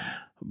up.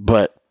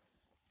 But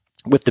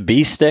with the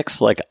B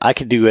sticks, like I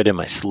could do it in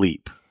my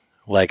sleep.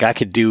 Like I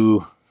could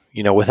do,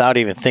 without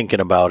even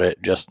thinking about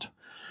it, just,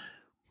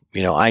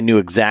 I knew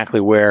exactly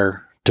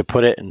where to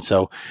put it. And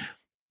so,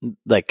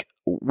 like,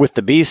 with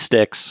the B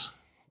sticks,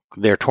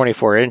 they're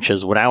 24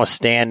 inches. When I was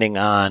standing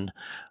on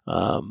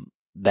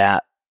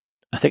that,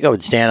 I think I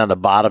would stand on the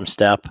bottom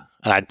step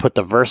and I'd put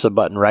the Versa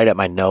button right at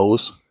my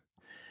nose,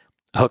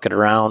 hook it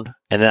around,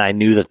 and then I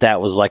knew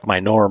that was like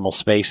my normal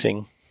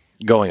spacing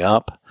going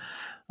up.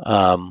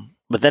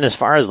 But then as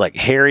far as like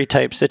hairy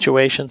type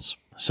situations,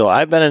 so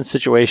I've been in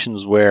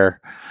situations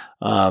where,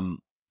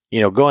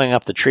 going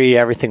up the tree,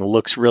 everything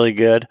looks really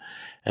good.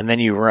 And then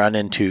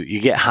you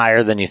get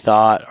higher than you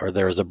thought, or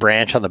there was a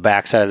branch on the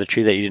backside of the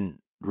tree that you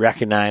didn't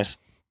recognize.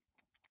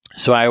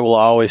 So I will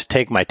always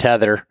take my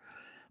tether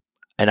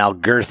and I'll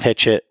girth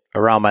hitch it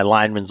around my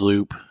lineman's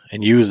loop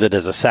and use it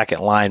as a second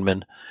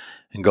lineman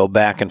and go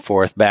back and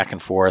forth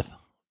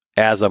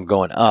as I'm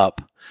going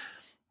up.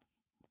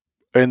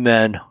 And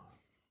then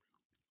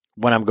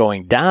when I'm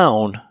going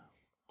down,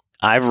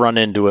 I've run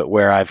into it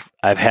where I've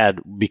had,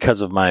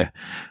 because of my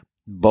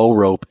bow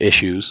rope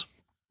issues,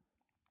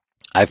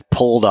 I've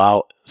pulled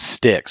out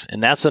sticks.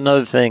 And that's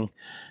another thing.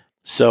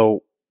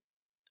 So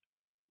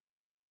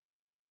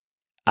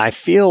I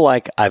feel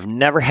like I've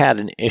never had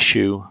an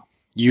issue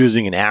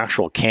using an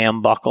actual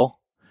cam buckle,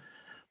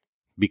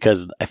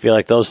 because I feel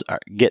like those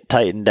get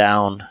tightened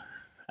down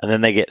and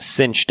then they get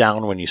cinched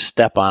down when you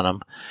step on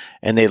them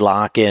and they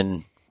lock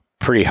in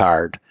pretty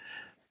hard.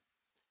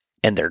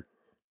 And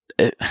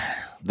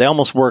they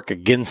almost work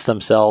against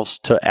themselves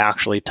to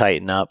actually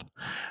tighten up,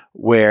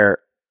 where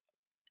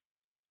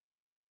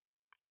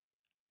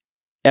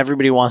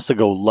everybody wants to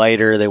go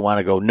lighter. They want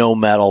to go no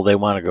metal. They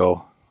want to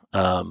go,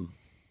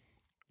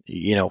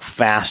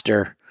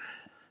 faster,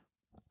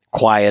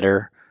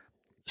 quieter.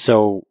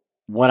 So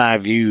when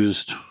I've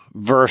used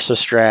Versa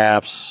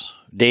straps,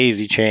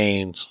 daisy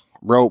chains,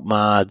 rope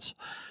mods,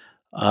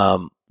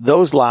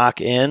 those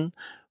lock in,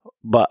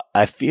 but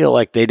I feel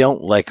like they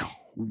don't like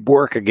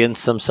work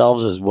against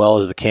themselves as well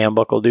as the cam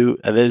buckle do.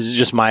 And this is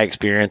just my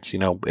experience.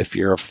 If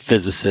you're a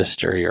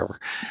physicist or you're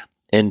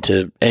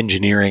into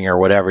engineering or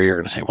whatever, you're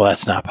going to say, well,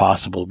 that's not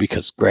possible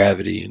because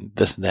gravity and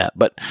this and that.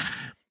 But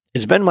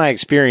it's been my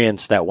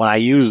experience that when I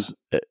use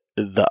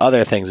the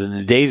other things, and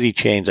the daisy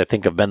chains I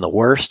think have been the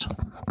worst,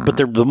 but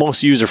they're the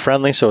most user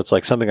friendly. So it's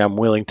like something I'm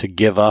willing to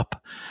give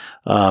up.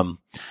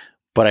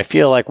 But I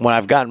feel like when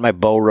I've gotten my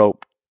bow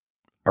rope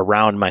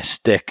around my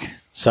stick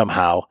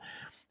somehow,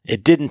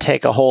 it didn't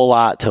take a whole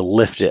lot to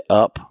lift it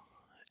up,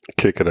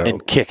 kick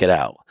it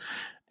out.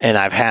 And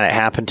I've had it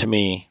happen to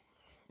me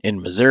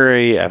in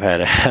Missouri. I've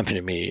had it happen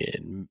to me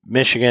in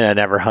Michigan. I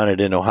never hunted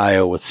in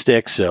Ohio with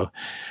sticks.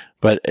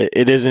 But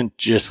it isn't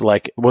just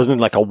like, it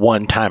wasn't like a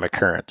one-time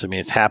occurrence. I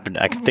mean, it's happened.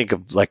 I can think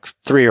of like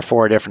 3 or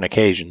 4 different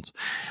occasions,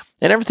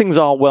 and everything's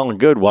all well and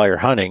good while you're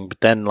hunting. But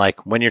then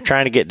like when you're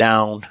trying to get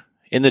down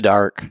in the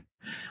dark,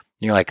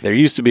 you're like, there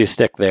used to be a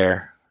stick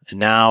there and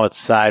now it's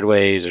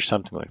sideways or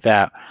something like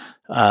that.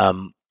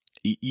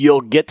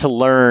 You'll get to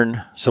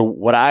learn. So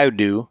what I would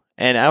do,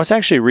 and I was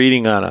actually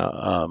reading on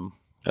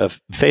a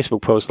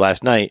Facebook post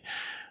last night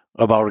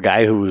about a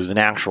guy who was an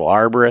actual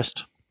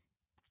arborist.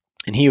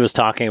 And he was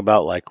talking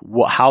about like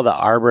how the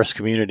arborist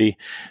community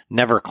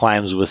never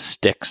climbs with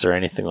sticks or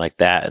anything like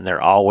that. And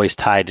they're always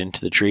tied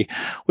into the tree,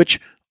 which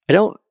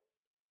I've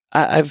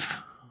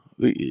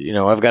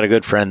got a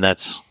good friend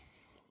has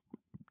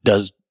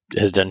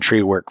done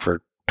tree work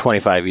for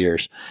 25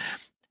 years.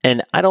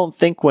 And I don't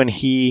think when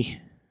he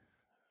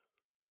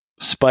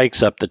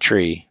spikes up the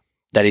tree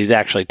that he's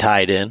actually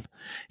tied in.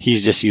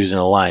 He's just using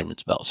a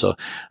lineman's belt. So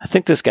I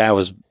think this guy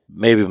was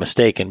maybe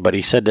mistaken, but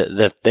he said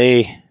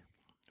that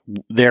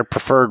their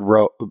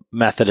preferred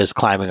method is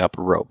climbing up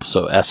a rope.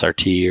 So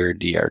SRT or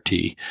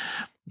DRT.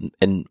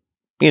 And,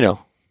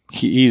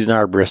 he's an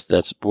arborist.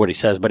 That's what he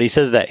says. But he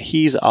says that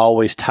he's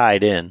always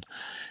tied in.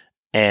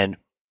 And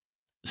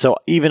so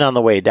even on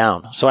the way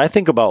down. So I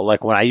think about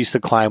like when I used to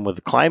climb with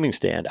the climbing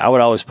stand, I would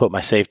always put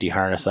my safety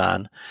harness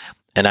on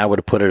and I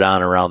would put it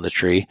on around the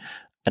tree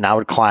and I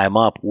would climb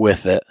up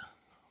with it.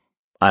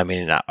 I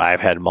mean,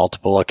 I've had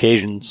multiple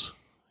occasions,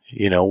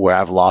 where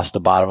I've lost the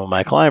bottom of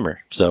my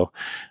climber. So,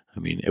 I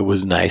mean, it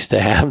was nice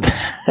to have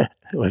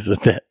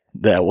that.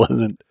 That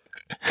wasn't.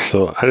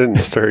 So I didn't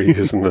start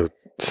using the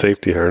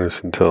safety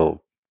harness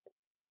until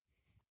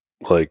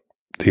like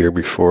the year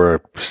before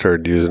I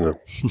started using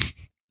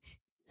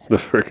the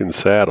freaking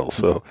saddle.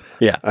 So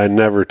yeah, I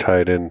never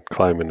tied in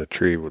climbing a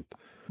tree with.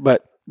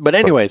 But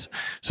anyways,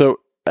 so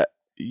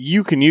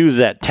you can use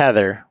that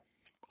tether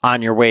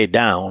on your way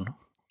down.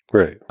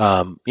 Right.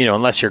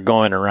 Unless you're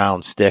going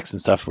around sticks and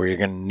stuff where you're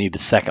going to need a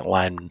second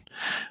lineman.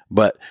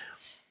 But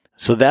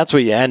so that's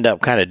what you end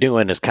up kind of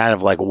doing is kind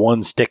of like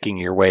one sticking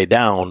your way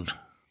down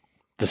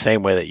the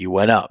same way that you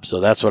went up. So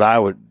that's what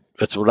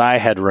I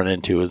had run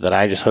into is that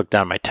I just hooked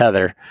on my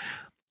tether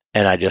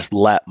and I just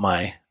let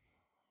I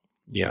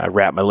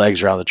wrapped my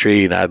legs around the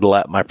tree and I'd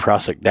let my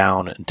prusik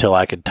down until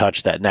I could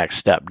touch that next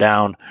step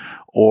down,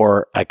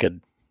 or I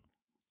could,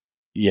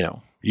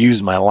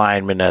 use my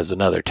lineman as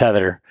another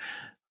tether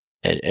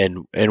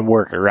and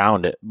work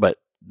around it. But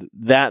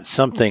that's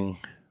something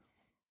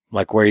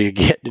like where you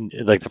get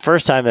like the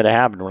first time that it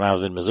happened when I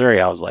was in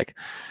Missouri, I was like,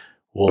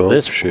 well,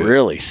 this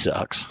really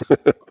sucks,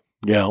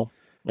 and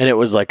it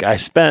was like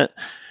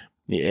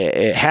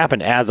it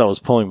happened as I was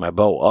pulling my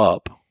bow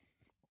up.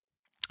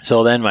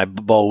 So then my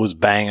bow was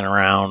banging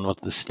around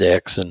with the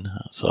sticks. And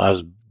so I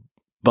was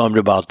bummed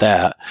about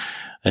that.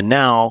 And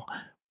now,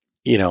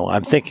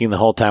 I'm thinking the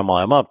whole time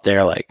while I'm up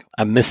there, like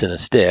I'm missing a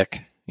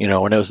stick, and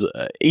it was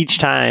each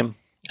time,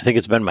 I think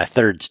it's been my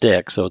third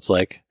stick. So it's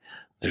like,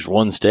 there's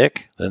one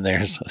stick, then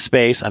there's a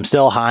space. I'm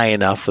still high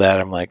enough that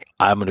I'm like,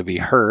 I'm going to be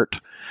hurt.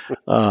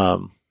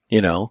 So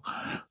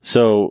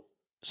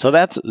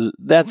that's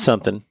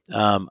something.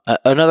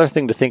 Another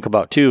thing to think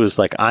about too is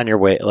like on your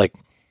way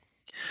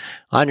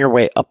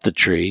up the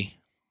tree,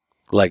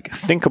 like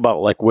think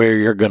about like where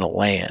you're going to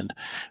land,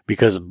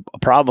 because a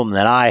problem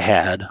that I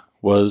had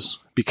was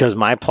because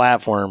my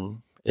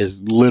platform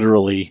is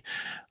literally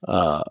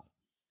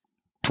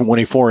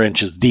 24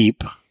 inches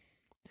deep,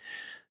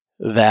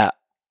 that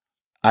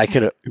I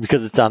could,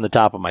 because it's on the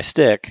top of my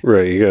stick.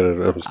 Right. You got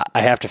to, I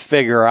have to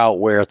figure out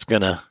where it's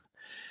going to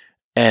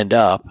end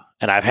up.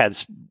 And I've had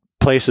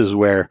places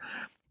where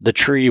the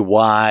tree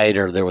wide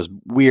or there was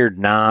weird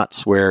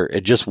knots where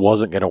it just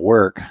wasn't going to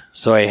work.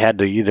 So I had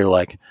to either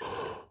like,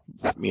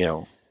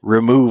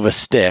 remove a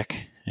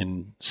stick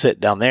and sit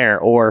down there,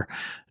 or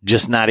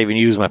just not even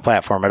use my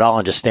platform at all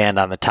and just stand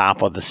on the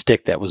top of the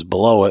stick that was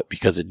below it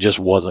because it just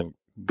wasn't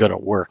going to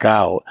work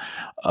out.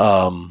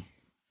 And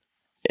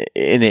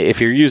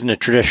if you're using a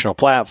traditional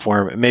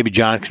platform, maybe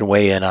John can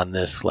weigh in on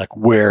this, like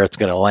where it's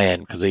going to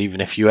land. Because even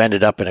if you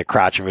ended up in a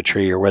crotch of a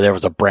tree or where there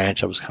was a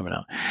branch that was coming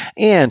out.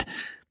 And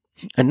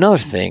another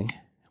thing,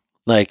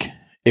 like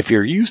if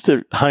you're used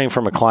to hunting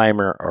from a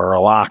climber or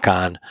a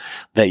lock-on,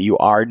 that you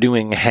are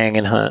doing a hang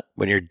and hunt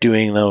when you're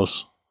doing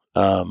those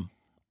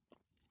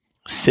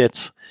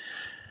sits,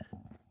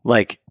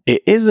 like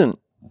it isn't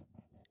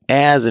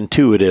as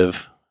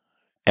intuitive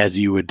as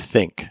you would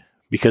think,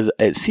 because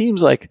it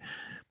seems like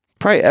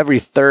probably every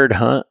third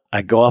hunt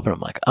I go up and I'm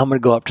like, I'm going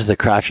to go up to the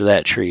crotch of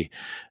that tree.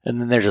 And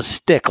then there's a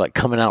stick like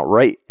coming out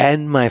right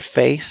in my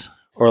face,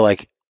 or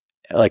like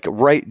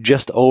right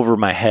just over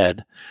my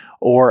head,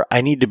 or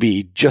I need to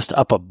be just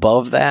up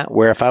above that,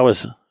 where if I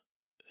was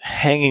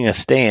hanging a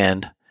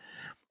stand,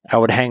 I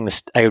would hang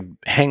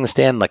the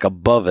stand like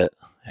above it.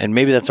 And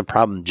maybe that's a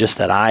problem just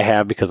that I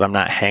have because I'm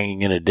not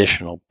hanging an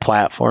additional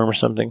platform or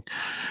something.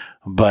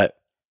 But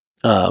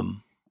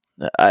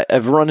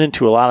I've run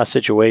into a lot of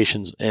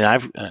situations,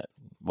 and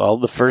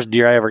the first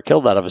deer I ever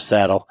killed out of a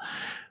saddle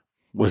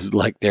was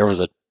like there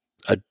was a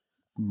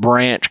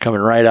branch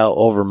coming right out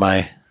over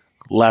my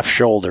left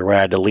shoulder where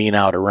I had to lean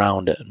out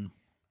around it. And,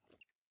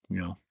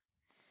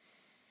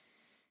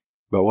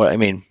 but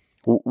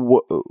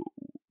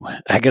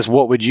I guess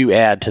what would you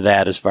add to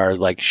that as far as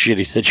like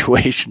shitty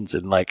situations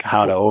and like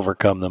how to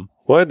overcome them?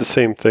 Well, I had the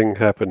same thing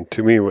happen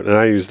to me when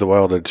I used the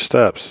Wild Edge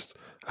steps.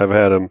 I've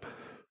had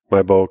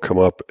my bow come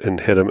up and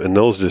hit them, and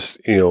those just,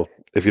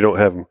 if you don't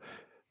have them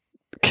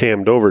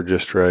cammed over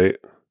just right,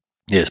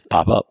 they just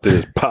pop up.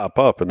 They just pop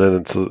up, and then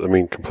it's,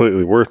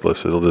 completely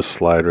worthless. It'll just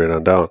slide right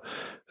on down.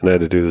 And I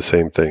had to do the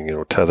same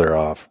thing, tether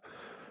off,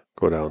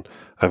 go down.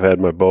 I've had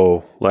my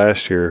bow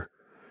last year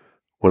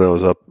when I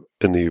was up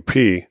in the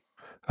UP.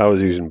 I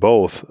was using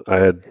both. I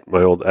had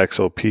my old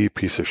XOP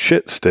piece of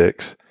shit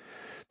sticks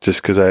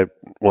just because I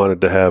wanted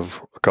to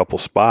have a couple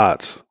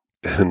spots,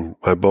 and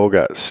my bow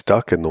got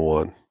stuck in the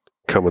one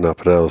coming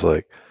up, and I was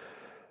like,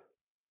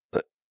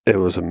 it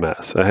was a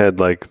mess. I had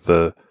like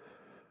the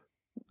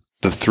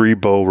 3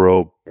 bow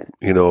rope,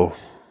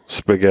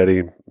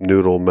 spaghetti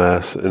noodle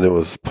mess, and it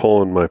was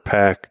pulling my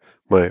pack,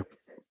 my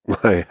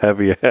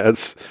heavy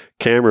ass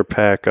camera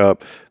pack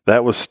up.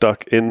 That was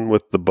stuck in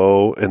with the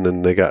bow, and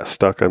then they got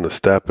stuck on the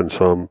step, and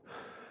so I'm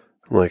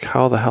like,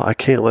 how the hell? I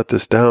can't let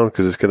this down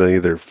because it's going to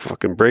either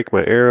fucking break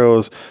my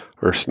arrows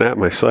or snap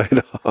my sight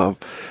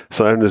off.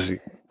 So I'm just,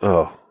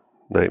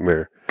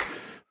 nightmare.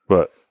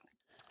 But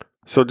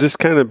so just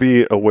kind of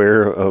be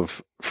aware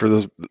of, for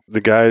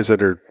the guys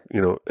that are,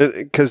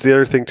 because the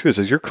other thing too is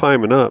as you're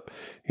climbing up,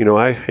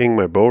 I hang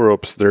my bow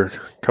ropes, they're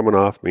coming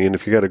off me, and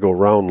if you got to go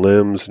round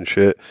limbs and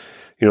shit,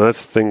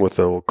 that's the thing with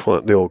the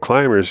old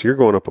climbers, you're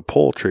going up a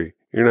pole tree.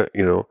 You're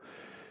not,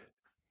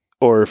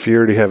 or if you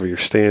already have your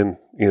stand,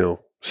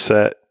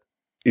 set,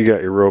 you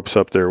got your ropes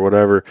up there,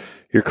 whatever,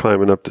 you're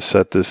climbing up to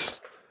set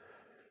this.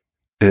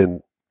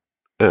 And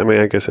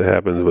I guess it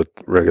happens with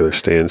regular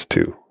stands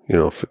too,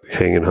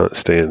 hanging hunt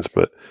stands,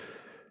 but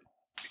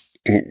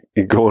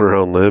you're going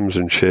around limbs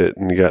and shit,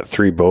 and you got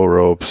 3 bow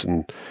ropes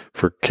and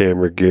for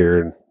camera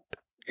gear, and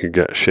you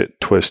got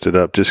shit twisted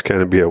up. Just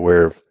kind of be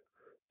aware of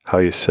how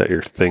you set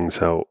your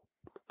things out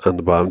on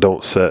the bottom.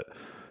 Don't set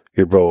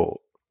your bow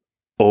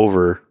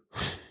over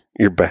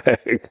your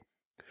bag.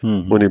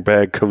 Mm-hmm. When your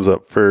bag comes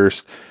up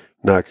first,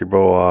 knock your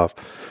bow off.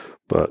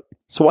 But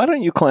so why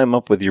don't you climb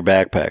up with your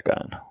backpack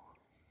on?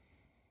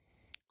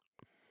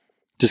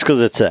 Just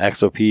because it's an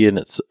XOP and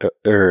it's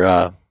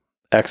XO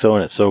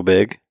and it's so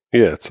big?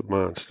 Yeah, it's a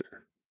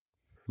monster.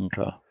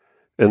 Okay.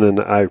 And then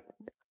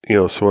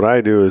so what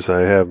I do is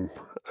I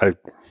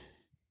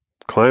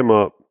climb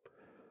up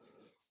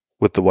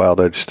with the Wild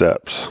Edge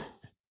steps,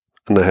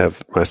 and I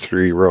have my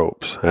 3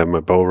 ropes. I have my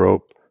bow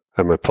rope,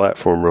 I have my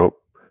platform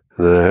rope,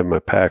 and then I have my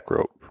pack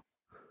rope.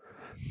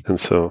 And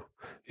so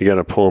you got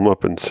to pull them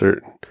up in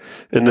certain.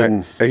 And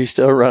then, are you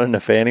still running a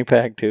fanny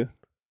pack too?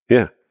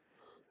 Yeah.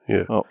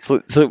 Yeah. Oh,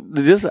 so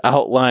just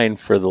outline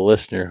for the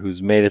listener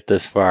who's made it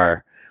this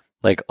far,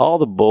 like all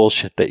the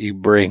bullshit that you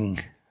bring,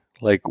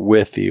 like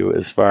with you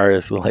as far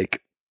as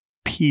like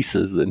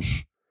pieces and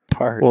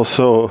parts. Well,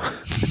 so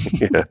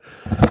yeah,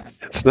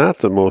 it's not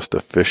the most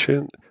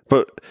efficient,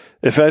 but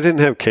if I didn't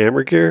have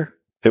camera gear,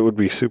 it would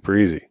be super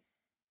easy.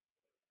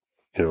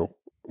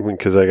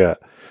 Because I got,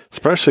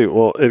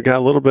 it got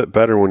a little bit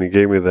better when you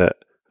gave me that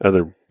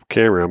other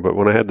camera, but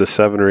when I had the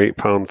 7 or 8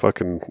 pound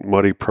fucking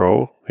Muddy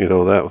Pro,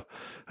 that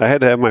I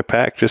had to have my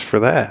pack just for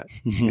that,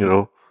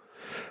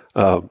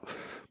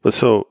 but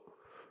so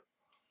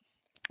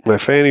my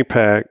fanny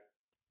pack,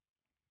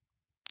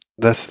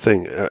 that's the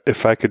thing.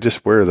 If I could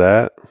just wear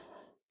that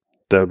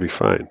would be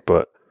fine.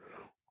 But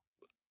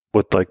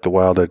with like the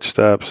Wild Edge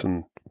steps,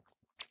 and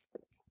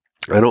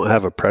I don't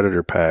have a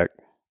Predator pack.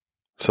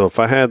 So if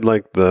I had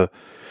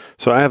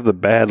so I have the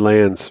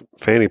Badlands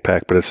fanny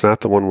pack, but it's not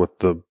the one with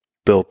the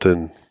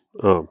built-in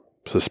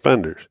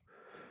suspenders.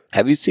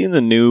 Have you seen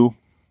the new,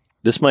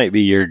 this might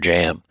be your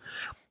jam,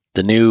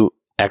 the new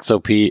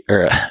XOP,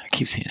 or I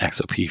keep saying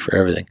XOP for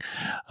everything,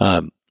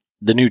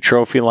 the new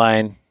Trophy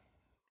Line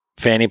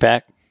fanny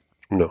pack?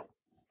 No.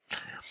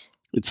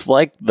 It's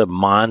like the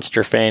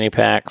monster fanny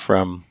pack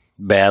from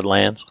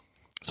Badlands.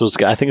 So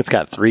I think it's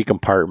got 3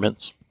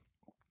 compartments,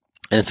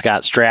 and it's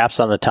got straps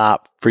on the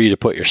top for you to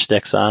put your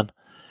sticks on,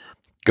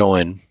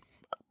 going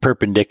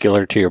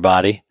perpendicular to your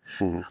body.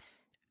 Mm-hmm.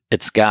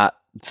 It's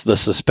the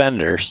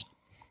suspenders,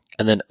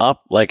 and then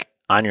up like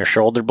on your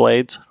shoulder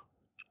blades,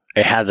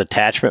 it has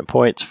attachment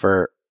points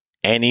for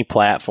any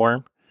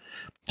platform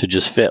to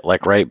just fit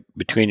like right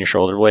between your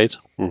shoulder blades.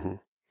 Mm-hmm.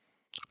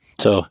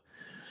 So, I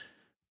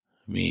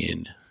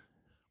mean,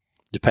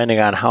 depending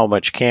on how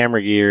much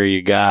camera gear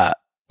you got,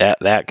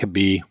 that could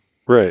be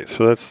right.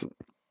 So that's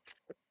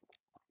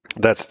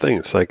the thing.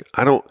 It's like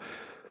I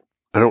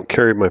don't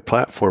carry my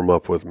platform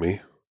up with me.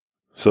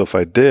 So if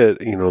I did,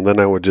 then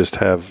I would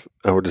just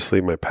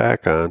leave my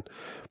pack on.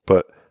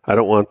 But I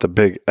don't want the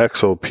big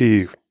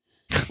XOP.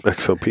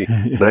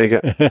 Now you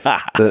got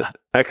the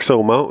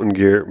XO mountain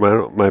gear.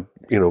 My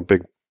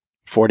big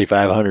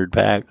 4,500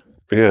 pack.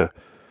 Yeah.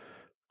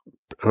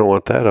 I don't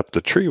want that up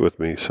the tree with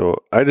me. So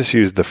I just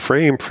use the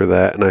frame for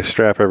that, and I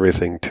strap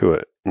everything to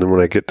it. And then when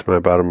I get to my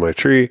bottom of my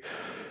tree,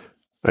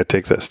 I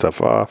take that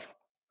stuff off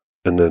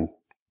and then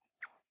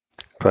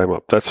climb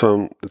up. That's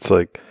it's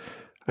like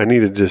I need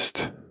to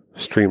just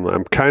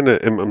streamline.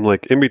 I'm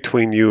like in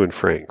between you and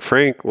Frank.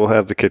 Frank will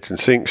have the kitchen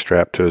sink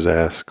strapped to his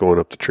ass going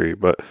up the tree,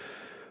 but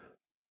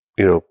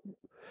and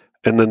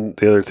then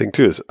the other thing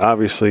too is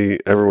obviously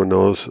everyone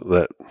knows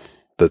that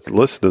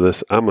listen to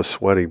this, I'm a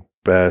sweaty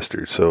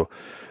bastard. So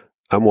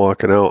I'm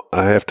walking out.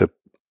 I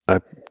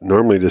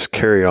normally just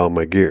carry all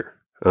my gear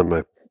on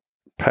my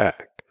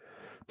pack.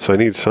 So I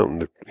need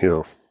something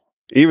to,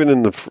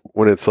 even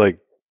when it's like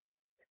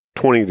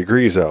 20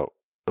 degrees out,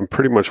 I'm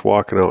pretty much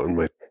walking out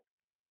in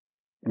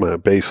my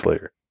base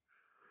layer.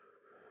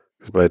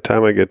 Because by the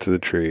time I get to the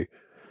tree,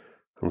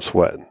 I'm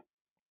sweating.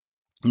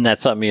 And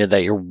that's something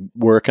that you're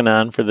working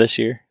on for this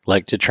year?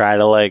 Like to try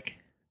to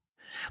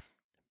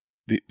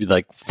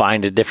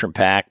find a different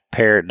pack,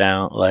 pare it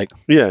down,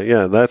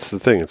 Yeah, that's the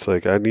thing. It's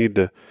like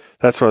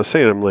that's what I was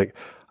saying. I'm like,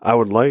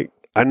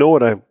 I know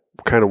what I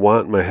kind of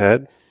want in my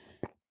head.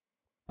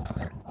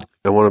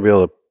 I want to be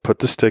able to put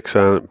the sticks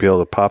on it, be able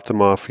to pop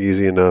them off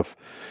easy enough,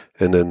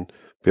 and then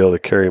be able to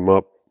carry them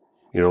up,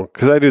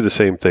 because I do the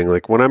same thing.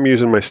 Like when I'm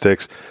using my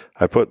sticks,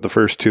 I put the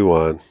first two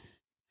on,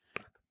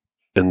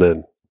 and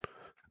then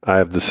I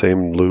have the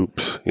same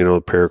loops,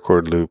 the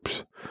paracord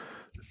loops,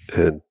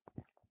 and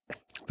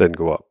then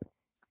go up.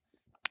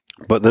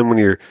 But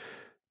then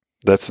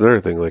that's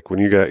another thing, like when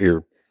you got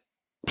your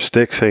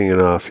sticks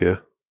hanging off you,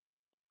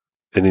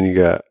 and then you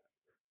got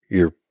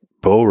your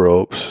bow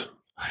ropes,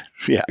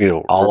 yeah,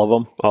 all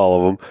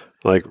of them,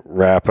 like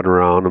wrapping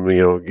around them,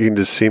 you can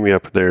just see me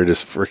up there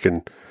just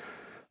freaking,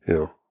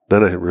 then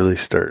I really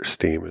start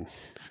steaming,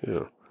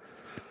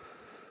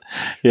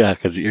 Yeah,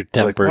 because your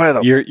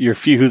temper, your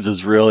fuse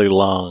is really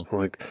long. I'm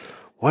like,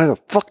 why the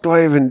fuck do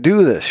I even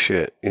do this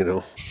shit?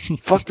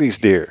 Fuck these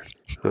deer.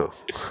 No.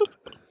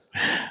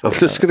 I'm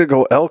just gonna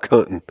go elk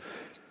hunting.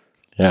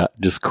 Yeah,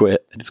 just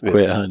quit. Just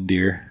quit hunting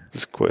deer.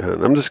 Just quit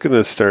hunting. I'm just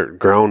gonna start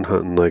ground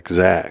hunting like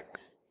Zach.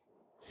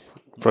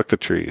 Fuck the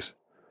trees.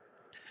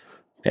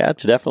 Yeah,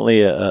 it's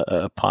definitely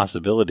a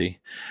possibility.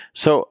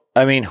 So,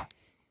 I mean,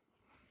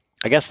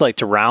 I guess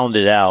to round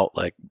it out,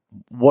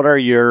 what are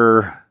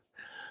your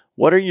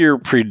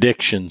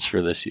predictions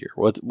for this year?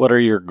 What are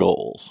your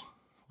goals?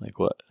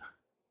 What?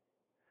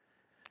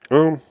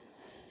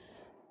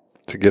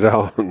 To get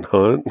out and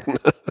hunt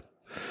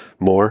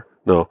more.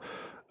 No,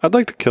 I'd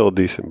like to kill a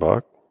decent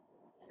buck,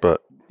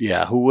 but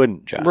yeah, who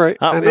wouldn't, John? Right?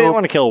 I don't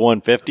want to kill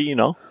 150.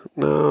 No.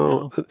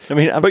 I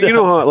mean, but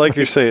how, like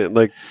you're saying,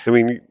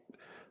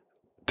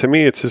 to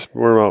me, it's just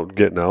more about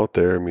getting out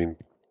there. I mean,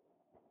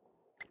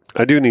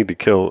 I need to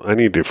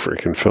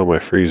freaking fill my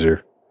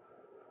freezer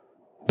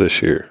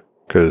this year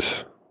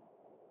because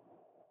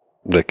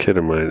that kid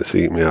of mine is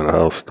eating me out of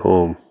house and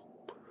home.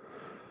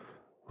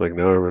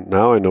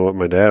 Now I know what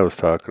my dad was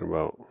talking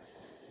about.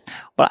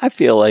 But I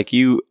feel like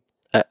you,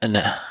 and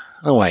I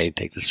don't know why you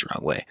take this the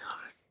wrong way,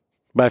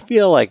 but I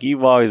feel like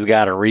you've always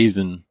got a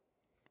reason,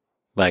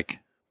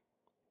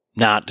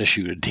 not to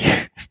shoot a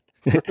deer.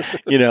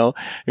 You're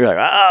like,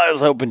 I was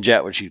hoping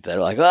Jet would shoot that.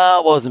 Like,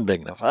 it wasn't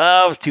big enough.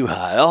 It was too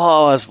high. I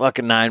was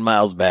fucking 9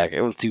 miles back.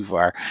 It was too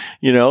far.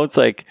 It's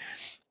like,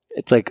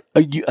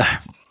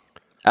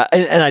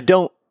 and I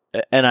don't,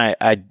 and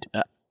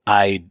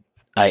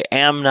I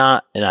am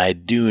not, and I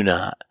do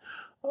not,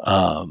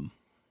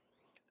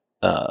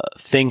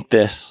 think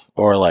this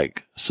or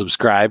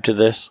subscribe to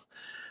this.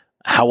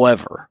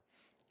 However,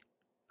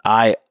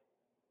 I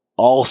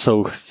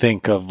also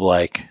think of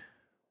the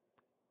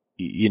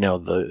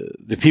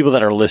people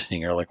that are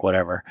listening are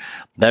whatever.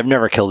 They've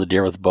never killed a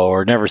deer with a bow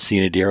or never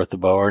seen a deer with a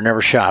bow or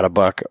never shot a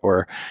buck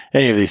or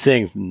any of these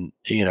things. And,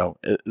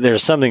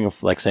 there's something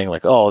of saying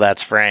oh,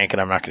 that's Frank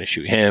and I'm not going to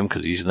shoot him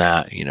because he's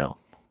not,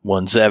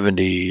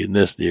 170 and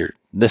this deer.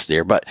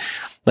 But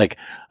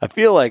I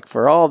feel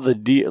for all the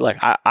deer,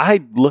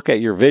 I look at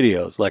your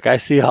videos, I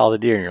see all the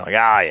deer and you're like,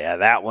 yeah,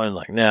 that one.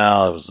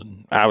 No,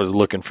 I was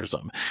looking for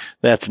something.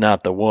 That's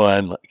not the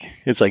one.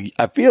 It's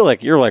I feel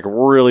you're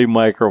really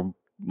micro,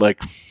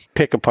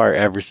 pick apart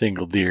every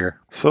single deer.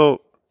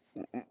 So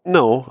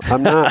no,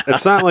 I'm not.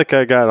 It's not like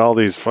I got all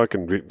these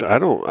fucking, I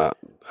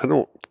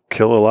don't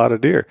kill a lot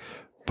of deer,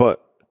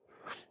 but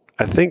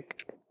I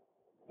think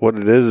what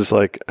it is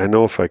I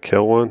know if I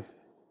kill one,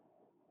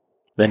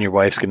 then your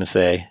wife's going to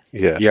say,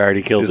 yeah, you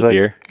already killed a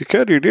deer. You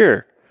killed your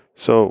deer,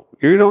 so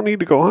you don't need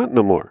to go hunt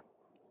no more.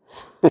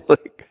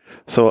 Like,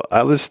 so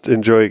I just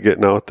enjoy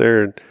getting out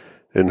there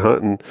and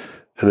hunting.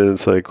 And then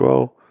it's like,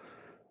 well,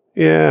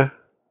 yeah,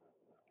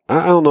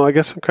 I don't know. I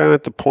guess I'm kind of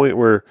at the point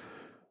where,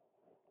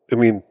 I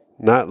mean,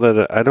 not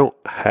that I don't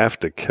have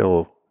to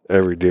kill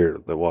every deer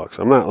that walks.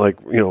 I'm not like,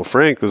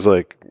 Frank was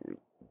like,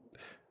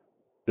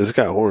 it's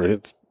got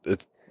horn.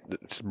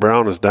 It's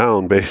brown is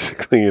down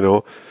basically,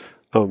 but,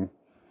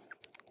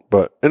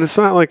 and it's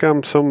not like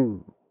I'm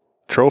some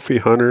trophy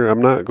hunter.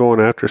 I'm not going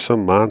after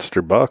some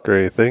monster buck or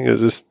anything.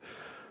 It's just,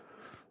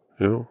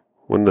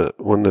 when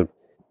the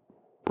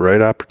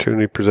right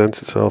opportunity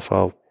presents itself,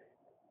 I'll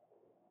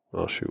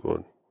shoot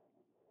one.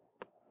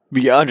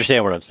 You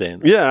understand what I'm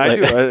saying? Yeah, I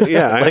do.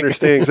 I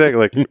understand exactly.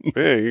 Like,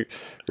 hey,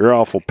 you're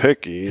awful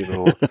picky,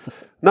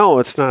 No,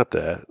 it's not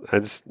that. I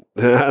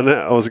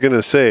was going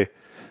to say,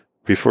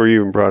 before you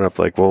even brought up,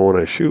 like, well, when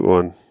I shoot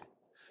one,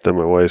 then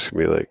my wife's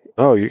going to be like,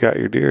 oh, you got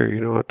your deer. You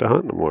don't have to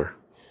hunt no more.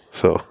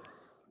 So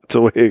it's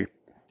a way.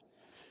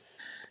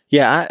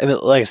 Yeah,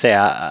 like I say,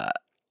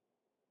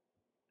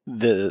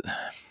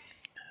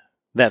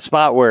 that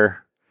spot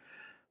where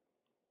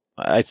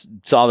I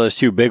saw those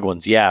two big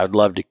ones, yeah, I'd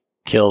love to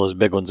kill those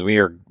big ones. We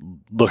were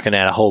looking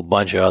at a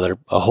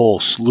whole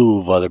slew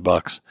of other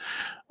bucks.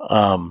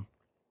 And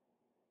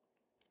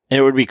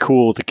it would be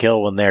cool to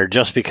kill one there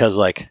just because,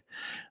 like,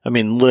 I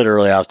mean,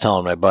 literally, I was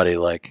telling my buddy,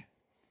 like,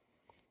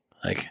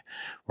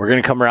 we're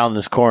going to come around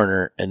this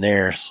corner and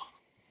there's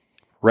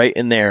right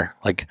in there,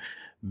 like,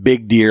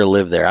 big deer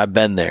live there. I've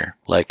been there.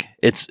 Like,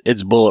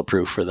 it's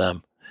bulletproof for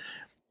them.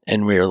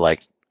 And we were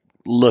like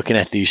looking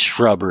at these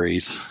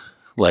shrubberies,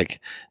 like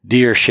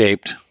deer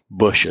shaped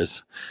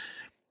bushes.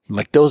 I'm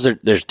like,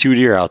 there's two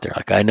deer out there.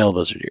 Like, I know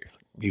those are deer.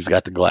 He's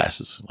got the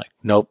glasses. I'm like,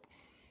 nope.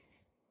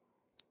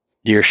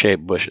 Deer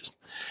shaped bushes.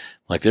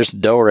 I'm like, there's a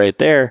doe right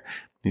there.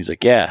 He's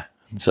like, yeah.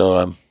 And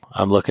so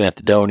I'm looking at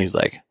the doe and he's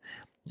like,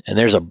 and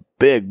there's a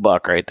big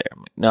buck right there. I'm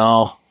like,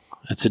 no,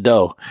 it's a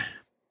doe.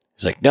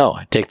 He's like, no,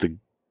 I take the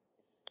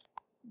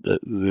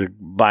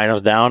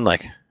binos down,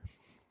 like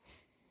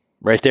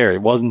right there.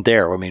 It wasn't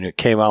there. I mean, it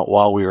came out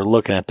while we were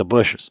looking at the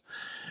bushes.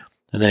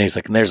 And then he's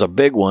like, and there's a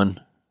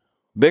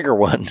bigger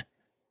one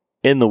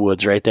in the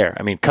woods right there.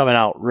 I mean, coming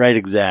out right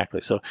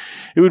exactly. So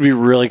it would be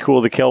really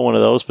cool to kill one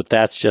of those, but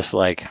that's just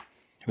like,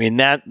 I mean,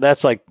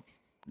 that's like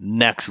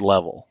next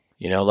level,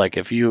 like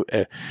if you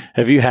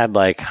had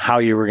like how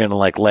you were going to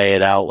like lay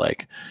it out,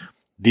 like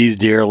these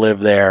deer live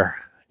there.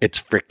 It's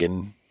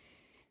freaking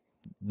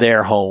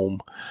their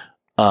home.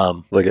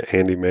 Like an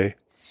Andy May.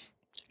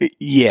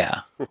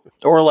 Yeah.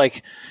 Or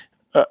like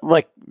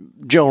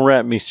Joe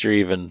Rentmeester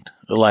even,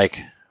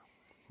 like,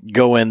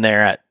 go in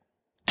there at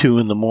 2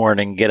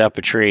 a.m, get up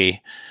a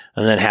tree,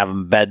 and then have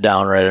them bed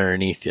down right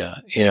underneath you.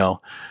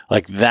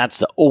 Like that's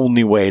the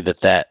only way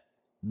that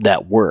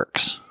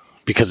works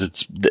because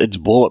it's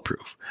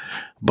bulletproof.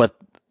 But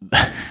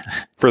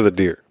for the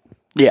deer,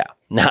 yeah,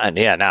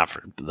 not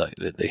for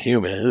the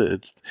human.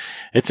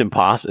 It's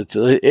impossible.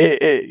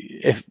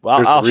 There's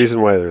a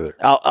reason why they're there.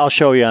 I'll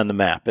show you on the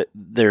map.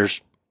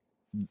 There's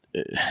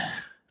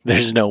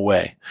no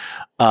way.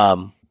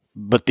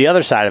 But the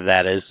other side of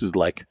that is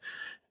like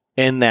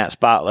in that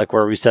spot, like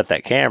where we set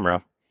that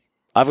camera,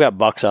 I've got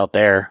bucks out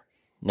there.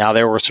 Now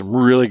there were some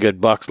really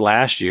good bucks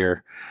last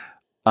year.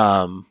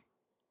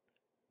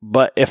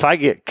 But if I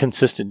get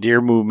consistent deer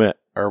movement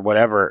or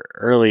whatever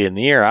early in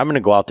the year, I'm going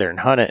to go out there and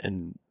hunt it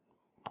and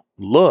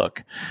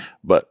look.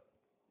 But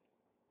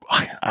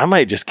I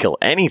might just kill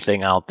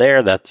anything out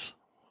there that's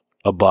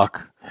a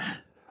buck.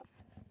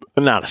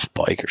 Not a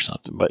spike or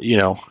something, but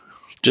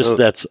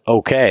that's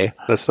okay.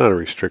 That's not a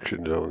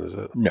restriction zone, is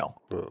it?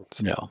 No.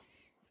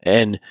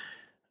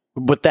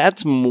 But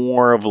that's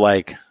more of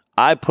like,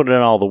 I put in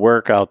all the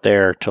work out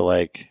there to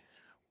like,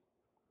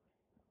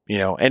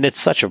 and it's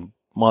such a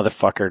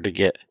motherfucker to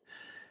get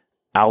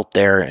out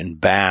there and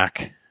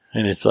back.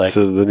 And it's like,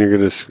 so then you're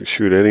going to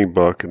shoot any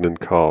buck and then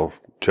call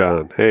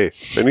John, hey,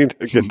 I need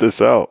to get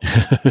this out.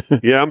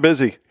 Yeah, I'm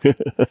busy.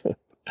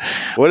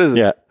 What is it?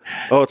 Yeah.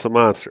 Oh, it's a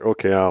monster.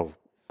 Okay, I'll.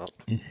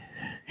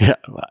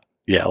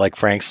 Yeah, like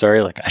Frank's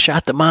story, like, I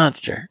shot the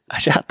monster.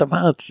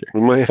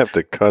 We might have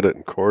to cut it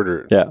and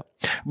quarter it. Yeah.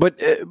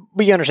 But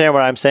you understand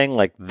what I'm saying?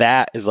 Like,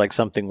 that is like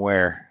something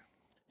where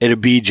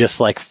it'd be just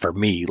like for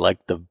me,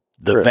 like the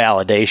right.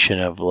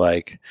 Validation of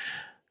like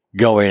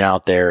going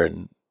out there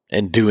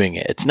and doing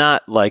it. It's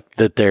not like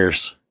that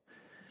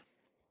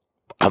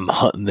I'm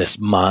hunting this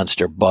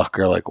monster buck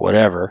or like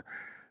whatever.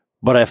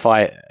 But if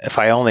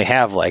I only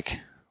have like,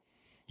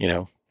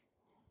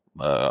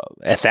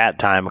 at that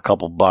time, a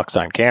couple bucks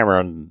on camera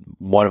and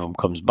one of them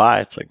comes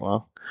by, it's like,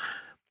 well,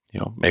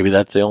 maybe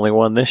that's the only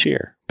one this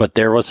year. But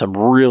there was some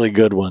really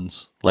good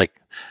ones like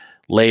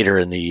later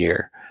in the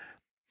year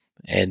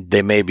and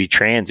they may be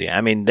transient.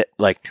 I mean,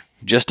 like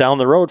just down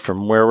the road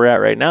from where we're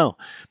at right now,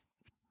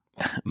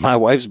 my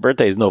wife's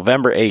birthday is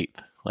November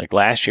 8th. Like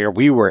last year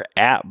we were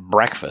at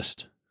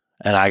breakfast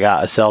and I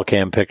got a cell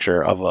cam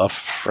picture of a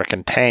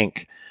freaking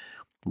tank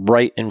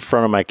right in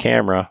front of my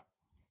camera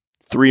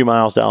 3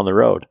 miles down the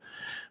road.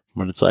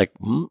 But it's like,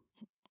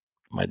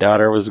 my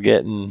daughter was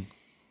getting,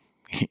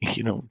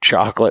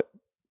 chocolate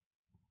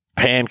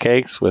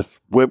pancakes with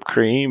whipped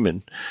cream,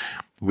 and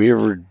we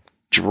were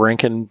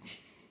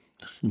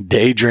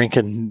day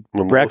drinking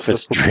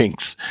breakfast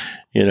drinks,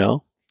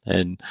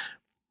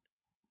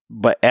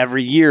 but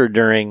every year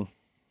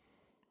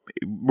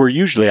we're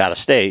usually out of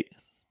state,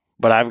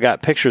 but I've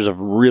got pictures of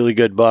really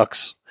good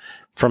bucks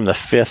from the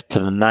 5th to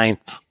the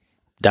 9th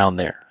down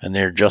there. And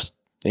they're just,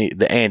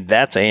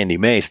 that's Andy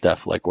May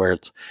stuff, like where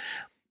it's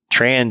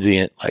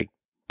transient, like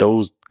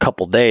those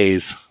couple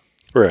days,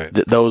 right?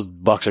 Those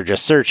bucks are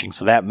just searching.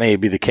 So that may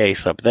be the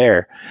case up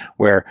there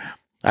where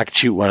I could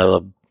shoot one of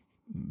the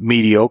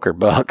mediocre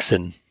bucks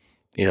and,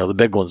 the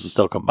big ones will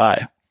still come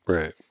by.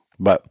 Right.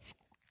 But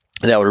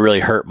that would really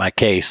hurt my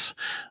case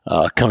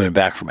coming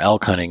back from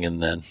elk hunting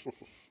and then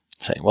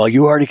saying, well,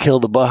 you already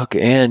killed a buck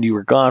and you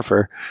were gone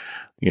for,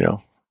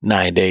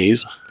 9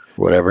 days,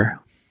 whatever.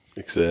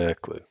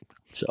 Exactly.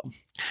 So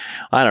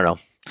I don't know,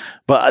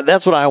 but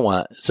that's what I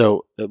want.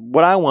 So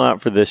what I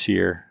want for this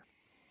year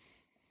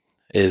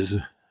is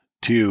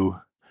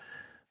to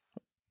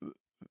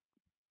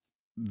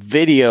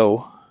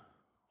video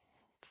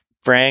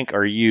Frank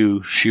or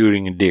you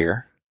shooting a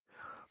deer.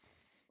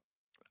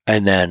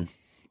 And then,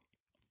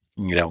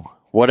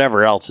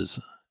 whatever else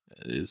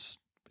is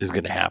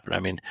going to happen. I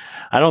mean,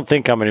 I don't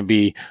think I'm going to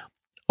be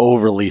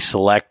overly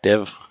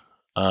selective,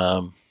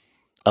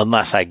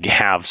 unless I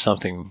have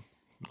something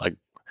like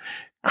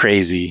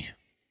crazy.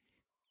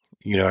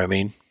 You know what I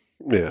mean?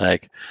 Yeah.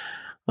 Like,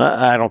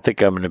 I don't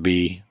think I'm going to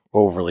be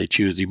overly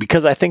choosy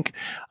because I think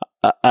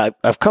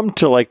I've come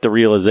to like the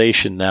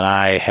realization that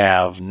I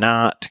have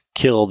not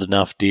killed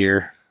enough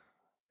deer.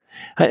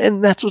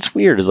 And that's what's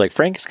weird is like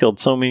Frank has killed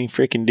so many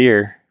freaking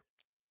deer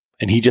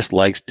and he just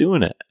likes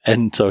doing it.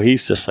 And so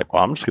he's just like,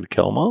 well, I'm just going to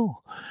kill them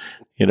all,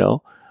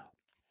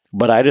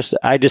 but I just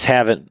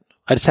haven't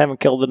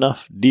killed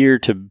enough deer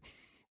to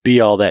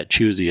be all that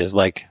choosy as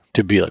like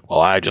to be like, well,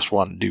 I just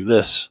want to do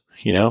this,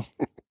 I don't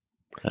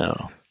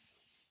know.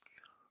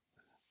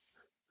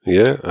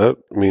 Yeah. I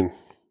mean,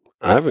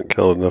 I haven't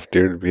killed enough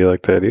deer to be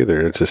like that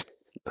either. It's just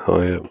how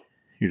I am.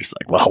 You're just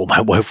like, well,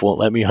 my wife won't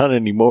let me hunt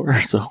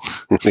anymore. So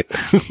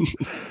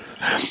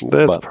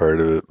that's part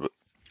of it.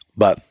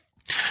 But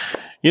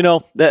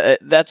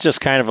that's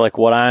just kind of like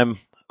what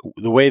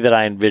the way that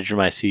I envision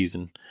my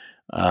season,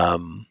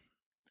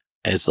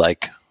 is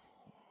like,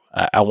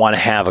 I want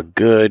to have a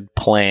good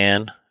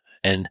plan.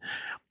 And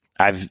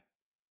I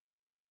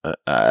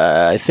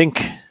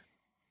think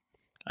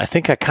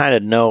I kind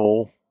of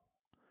know,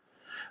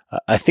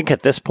 I think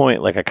at this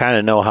point, like I kind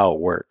of know how it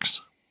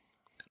works.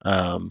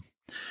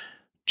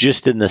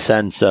 Just in the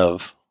sense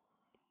of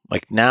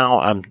like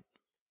now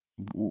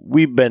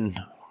we've been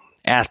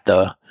at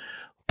the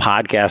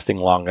podcasting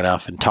long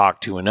enough and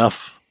talked to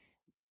enough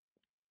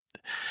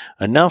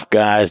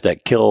guys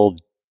that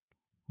killed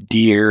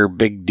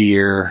big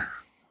deer,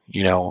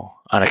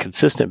 on a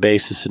consistent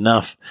basis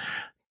enough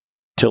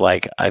to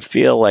like, I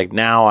feel like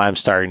now I'm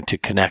starting to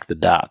connect the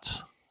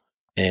dots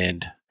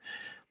and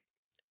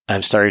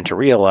I'm starting to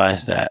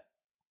realize that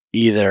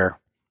either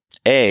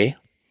A,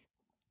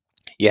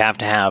 you have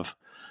to have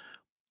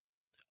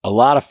a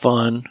lot of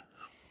fun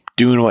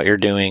doing what you're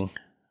doing.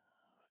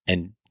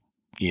 And,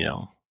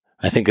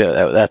 I think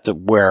that's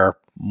where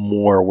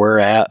more we're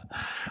at.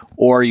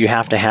 Or you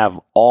have to have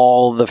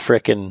all the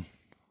frickin'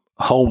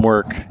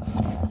 homework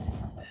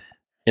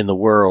in the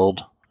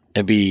world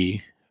and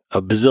be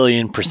a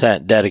bazillion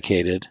 %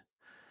 dedicated.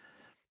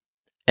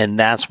 And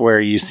that's where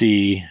you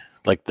see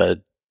like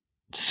the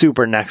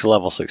super next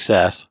level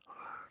success.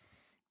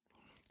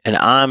 And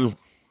I'm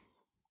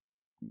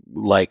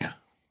like,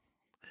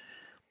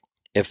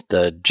 if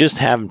the just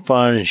having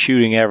fun and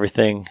shooting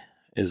everything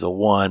is a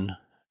 1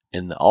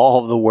 and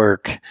all of the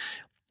work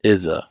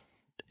is a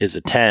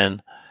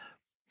 10,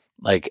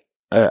 like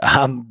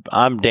I'm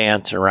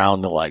dancing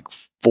around to like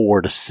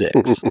 4 to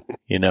 6,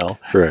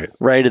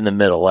 right in the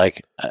middle.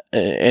 Like,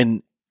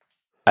 and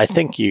I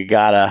think you've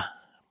got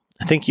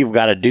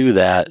to do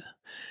that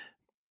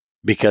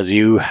because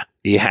you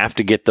have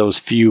to get those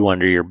few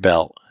under your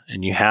belt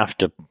and you have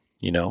to,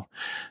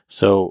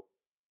 so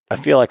I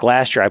feel like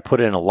last year I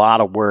put in a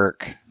lot of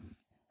work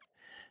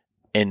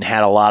and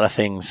had a lot of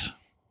things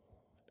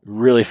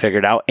really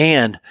figured out.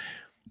 And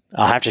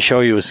I'll have to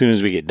show you as soon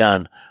as we get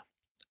done.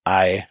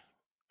 I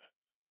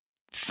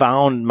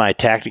found my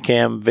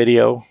Tacticam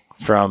video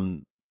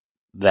from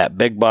that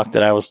big buck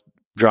that I was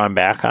drawing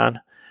back on.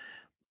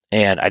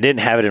 And I didn't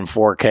have it in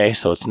 4K,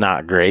 so it's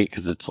not great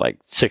because it's like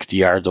 60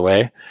 yards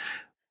away.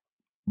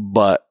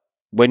 But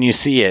when you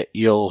see it,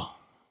 you'll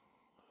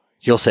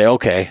say,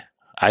 okay,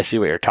 I see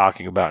what you're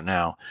talking about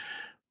now.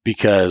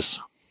 Because,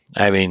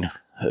 I mean,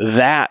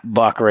 that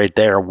buck right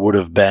there would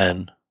have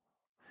been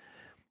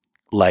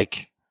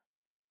like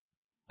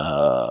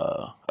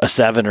a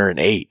 7 or an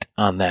 8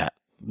 on that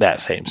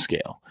same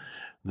scale.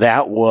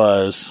 That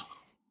was,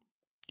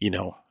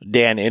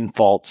 Dan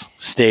Infalt's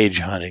stage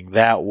hunting.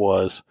 That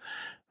was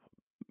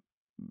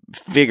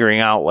figuring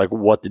out like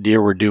what the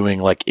deer were doing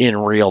like in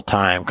real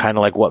time, kind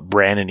of like what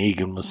Brandon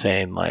Egan was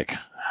saying, like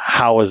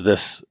how is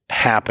this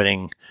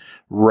happening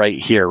right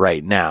here,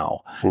 right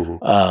now.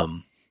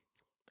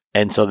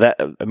 And so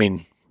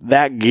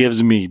that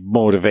gives me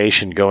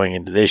motivation going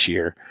into this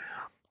year.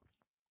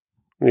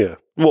 Yeah.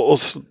 Well,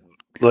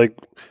 like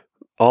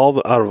out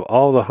of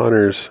all the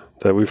hunters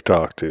that we've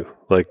talked to,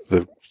 like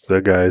the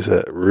guys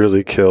that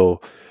really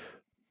kill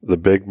the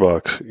big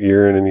bucks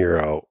year in and year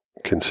out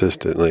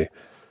consistently,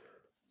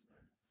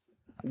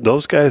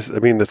 those guys,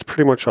 that's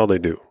pretty much all they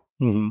do.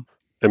 Mm-hmm.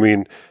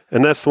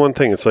 And that's the one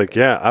thing. It's like,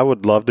 yeah, I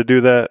would love to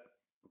do that,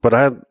 but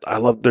I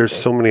love, there's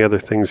so many other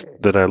things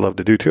that I love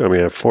to do too. I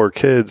have 4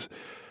 kids,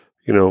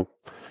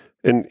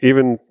 and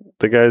even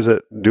the guys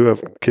that do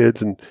have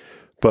kids,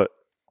 but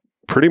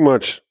pretty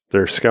much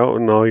they're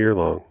scouting all year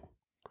long.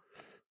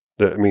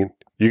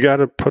 You got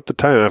to put the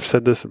time. I've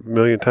said this a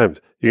million times.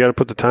 You got to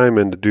put the time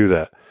in to do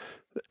that.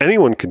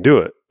 Anyone can do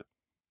it.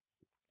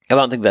 I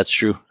don't think that's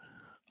true.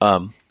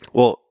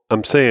 Well,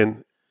 I'm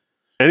saying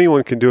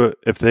anyone can do it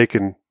if they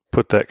can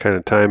put that kind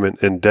of time in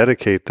and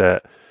dedicate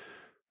that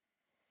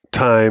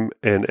time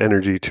and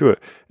energy to it.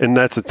 And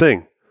that's the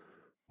thing.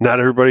 Not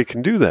everybody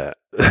can do that.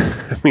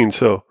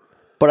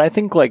 But I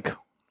think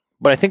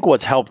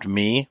what's helped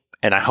me,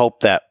 and I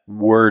hope that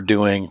we're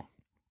doing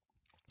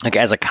like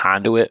as a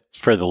conduit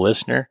for the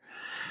listener,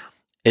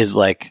 is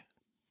like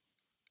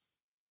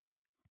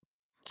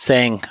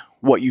saying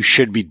what you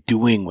should be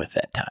doing with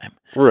that time.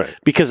 Right.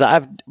 Because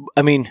I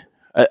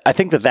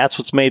think that's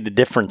what's made the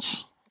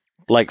difference.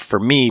 Like for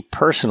me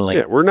personally.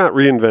 Yeah, we're not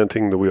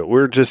reinventing the wheel.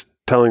 We're just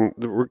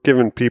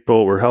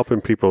we're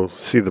helping people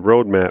see the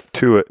roadmap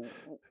to it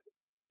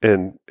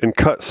and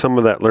cut some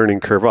of that learning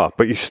curve off.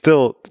 But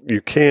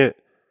you can't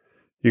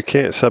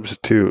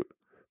substitute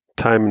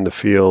time in the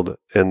field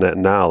and that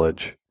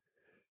knowledge.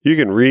 You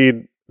can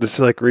read, this is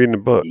like reading a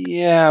book.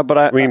 Yeah, but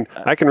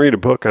I can read a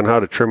book on how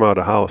to trim out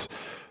a house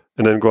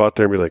and then go out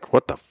there and be like,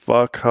 what the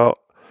fuck?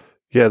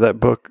 That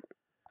book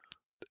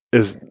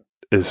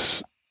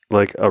is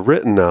like a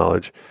written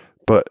knowledge,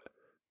 but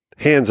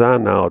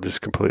hands-on knowledge is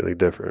completely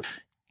different.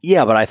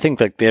 Yeah, but I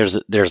think like there's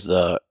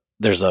a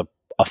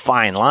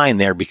fine line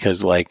there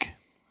because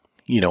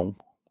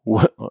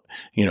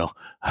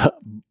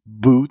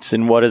boots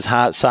and what is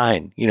hot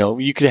sign.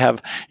 You could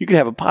have a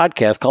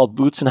podcast called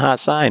Boots and Hot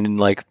Sign, and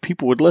like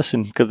people would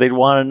listen because they'd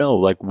want to know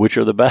like which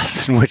are the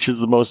best and which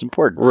is the most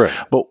important. Right.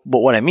 But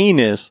what I mean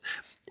is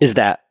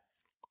that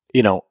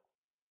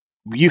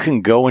you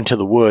can go into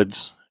the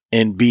woods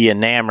and be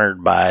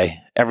enamored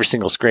by every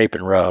single scrape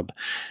and rub.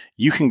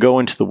 You can go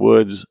into the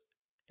woods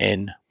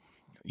and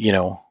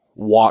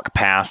walk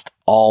past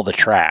all the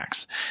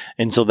tracks.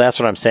 And so that's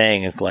what I'm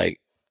saying is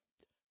like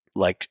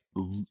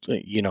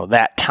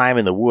that time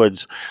in the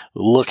woods,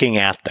 looking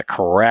at the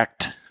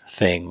correct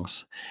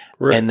things,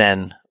 right, and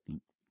then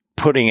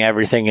putting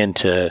everything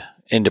into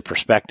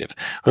perspective.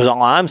 Because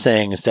all I'm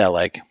saying is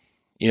that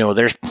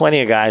there's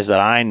plenty of guys that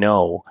I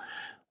know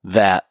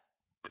that,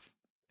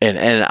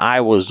 and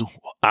I was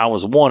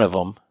one of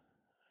them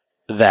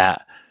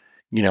that,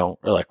 are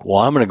like, well,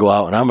 I'm going to go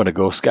out and I'm going to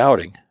go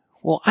scouting.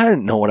 Well, I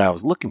didn't know what I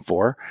was looking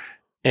for.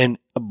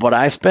 But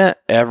I spent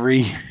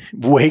every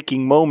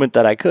waking moment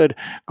that I could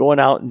going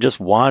out and just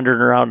wandering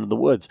around in the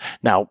woods.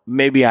 Now,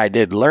 maybe I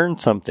did learn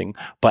something,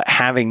 but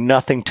having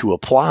nothing to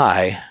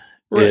apply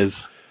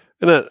is.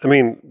 And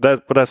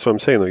but that's what I'm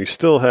saying though. You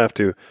still have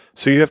to,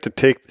 so you have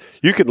to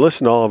you can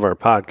listen to all of our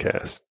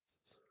podcasts,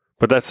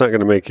 but that's not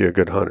going to make you a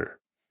good hunter.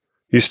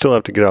 You still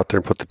have to get out there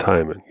and put the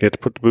time in. You have to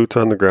put the boots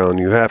on the ground.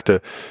 You have to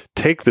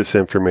take this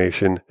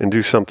information and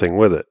do something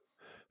with it.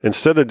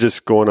 Instead of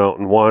just going out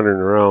and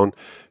wandering around,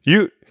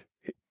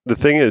 the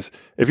thing is,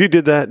 if you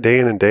did that day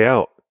in and day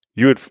out,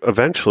 you would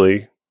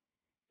eventually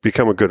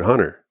become a good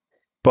hunter.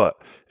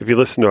 But if you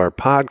listen to our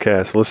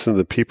podcast, listen to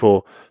the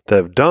people that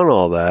have done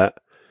all that,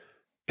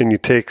 and you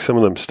take some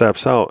of them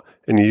steps out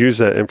and you use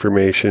that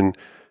information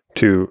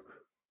to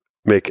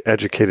make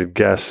educated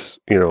guesses,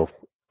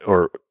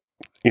 or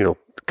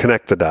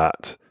connect the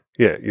dots.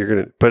 Yeah,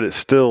 but it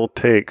still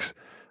takes,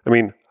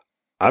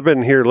 I've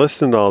been here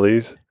listening to all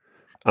these.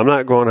 I'm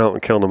not going out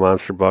and killing a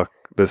monster buck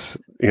because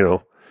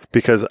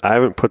I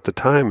haven't put the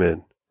time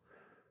in.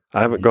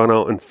 I haven't gone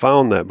out and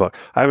found that buck.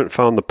 I haven't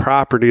found the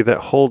property that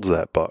holds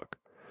that buck.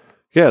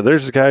 Yeah,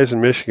 there's guys in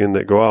Michigan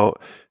that go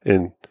out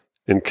and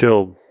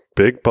kill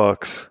big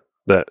bucks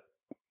that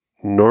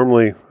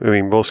normally,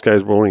 most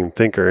guys won't even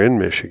think are in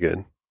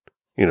Michigan.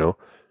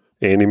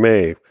 Andy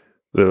May,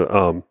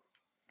 the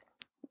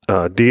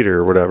Dieter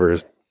or whatever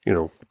is,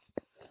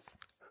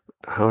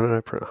 how did I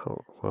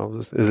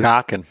pronounce? Is it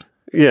Cocken?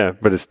 Yeah,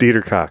 but it's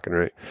Dieter Cocken,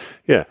 right?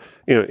 Yeah,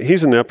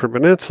 he's in the Upper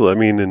Peninsula.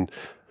 And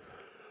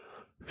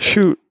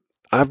shoot,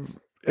 I've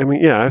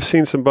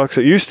seen some bucks.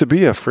 It used to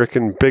be a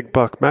freaking big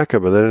buck mecca,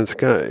 but then it's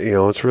got,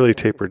 it's really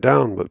tapered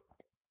down. But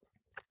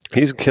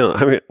he's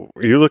killing.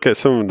 You look at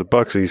some of the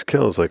bucks he's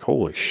killed, it's like,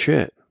 holy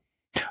shit.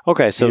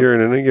 Okay, so year in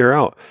and a year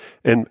out,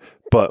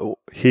 but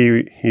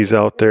he's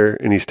out there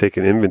and he's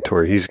taking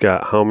inventory. He's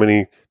got how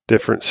many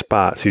different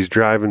spots. He's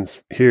driving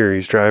here.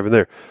 He's driving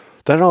there.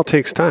 That all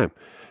takes time.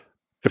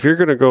 If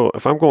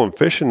I'm going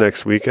fishing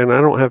next weekend,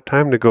 I don't have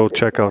time to go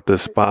check out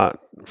this spot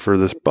for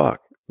this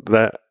buck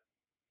that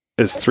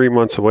is 3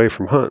 months away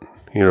from hunting,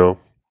 you know,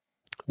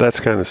 that's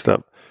kind of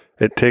stuff.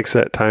 It takes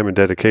that time and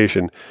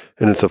dedication,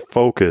 and it's a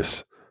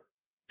focus.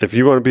 If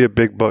you want to be a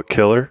big buck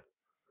killer,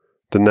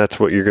 then that's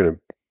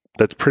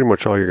that's pretty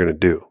much all you're going to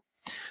do.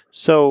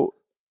 So,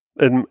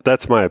 and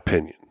that's my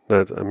opinion.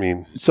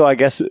 So I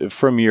guess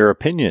from your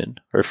opinion,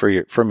 or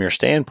from your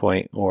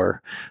standpoint,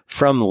 or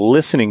from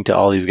listening to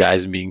all these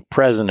guys and being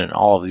present in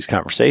all of these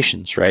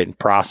conversations, right, and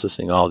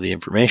processing all the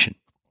information,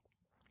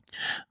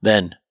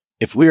 then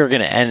if we were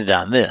going to end it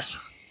on this,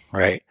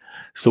 right,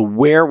 so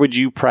where would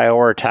you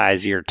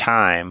prioritize your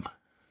time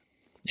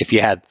if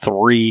you had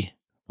three,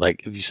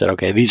 like if you said,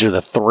 okay, these are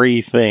the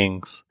three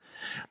things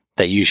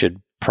that you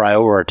should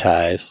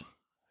prioritize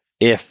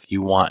if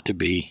you want to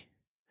be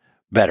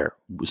better?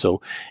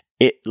 So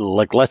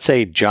let's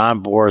say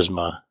John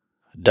Boersma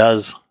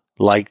does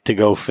like to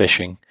go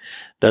fishing,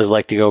 does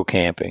like to go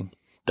camping,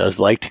 does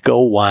like to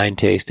go wine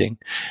tasting,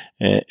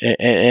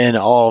 and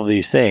all of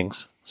these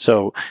things.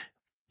 So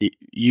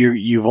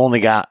you've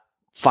only got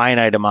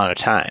finite amount of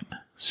time.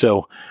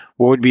 So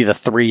what would be the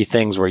three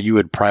things where you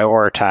would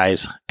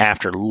prioritize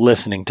after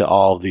listening to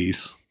all of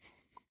these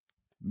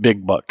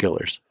big buck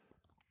killers?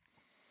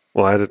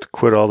 Well, I'd have to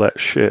quit all that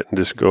shit and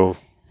just go.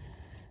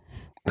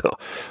 No,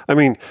 I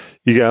mean,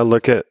 you gotta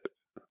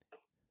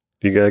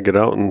get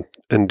out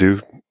and do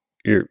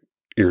your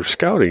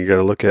scouting. You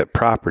gotta look at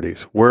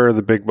properties. Where are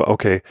the big bucks?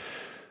 Okay,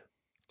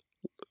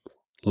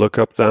 look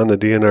up on the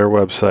DNR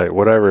website,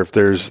 whatever, if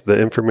there's the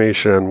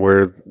information on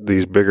where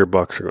these bigger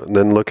bucks are going. And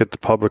then look at the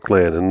public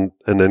land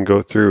and then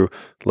go through,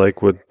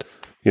 like with,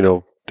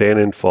 Dan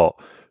Infalt.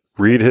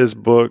 Read his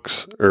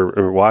books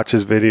or watch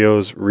his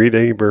videos, read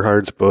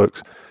Eberhard's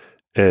books,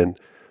 and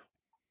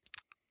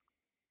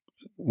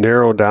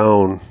narrow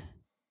down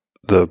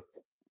the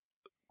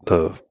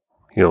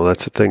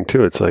that's the thing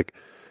too. It's like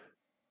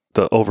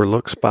the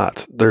overlooked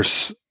spots.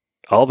 There's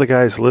all the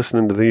guys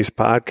listening to these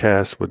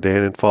podcasts with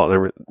Dan Infalt and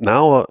everything.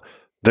 Now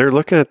they're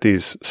looking at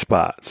these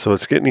spots, so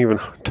it's getting even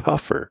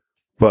tougher.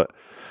 But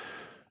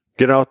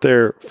get out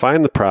there,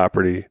 find the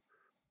property,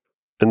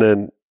 and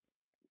then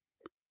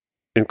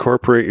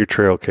incorporate your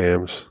trail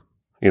cams.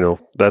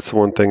 That's the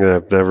one thing that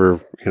I've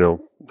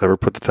never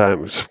put the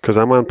time, because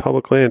I'm on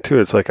public land too.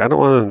 It's like, I don't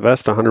want to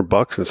invest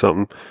 $100 in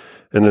something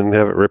and then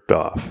have it ripped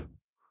off.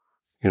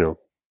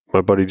 My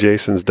buddy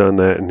Jason's done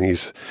that, and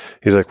he's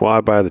like, well,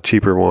 I buy the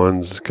cheaper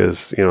ones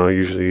because, I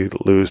usually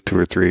lose 2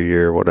 or 3 a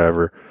year or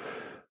whatever.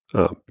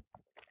 And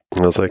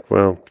I was like,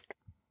 well,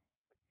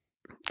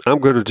 I'm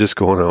good at just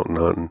going out and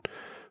hunting,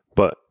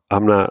 but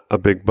I'm not a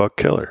big buck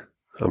killer.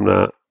 I'm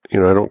not, I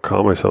don't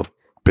call myself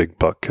big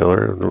buck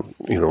killer.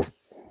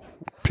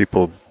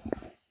 People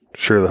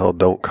sure the hell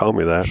don't call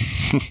me that.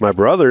 My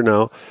brother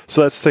now.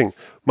 So that's the thing.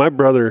 My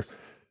brother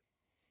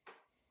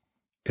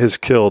has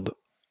killed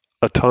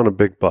a ton of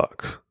big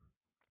bucks.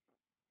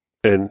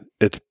 And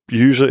it's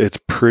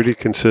pretty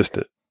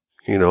consistent,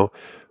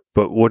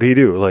 But what'd he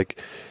do? Like,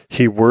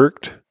 he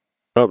worked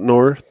up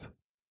north,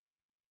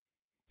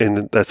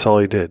 and that's all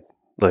he did.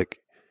 Like,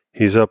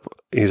 he's out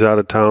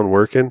of town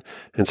working,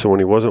 and so when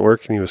he wasn't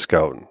working, he was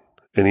scouting.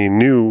 And he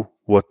knew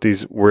where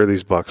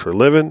these bucks were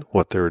living,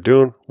 what they were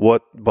doing,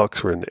 what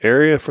bucks were in the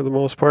area for the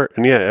most part.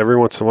 And yeah, every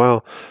once in a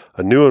while,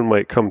 a new one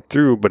might come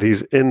through, but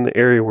he's in the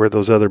area where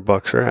those other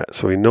bucks are at.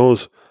 So he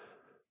knows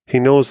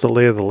the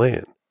lay of the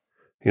land.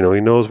 He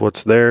knows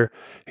what's there.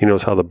 He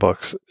knows how the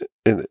bucks,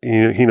 and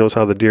he knows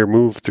how the deer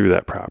move through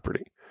that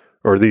property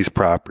or these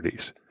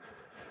properties.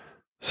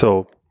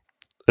 So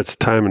it's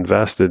time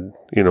invested,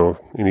 and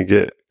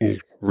you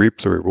reap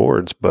the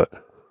rewards. But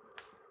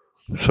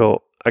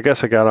so I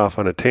guess I got off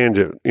on a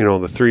tangent,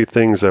 the three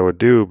things I would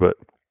do, but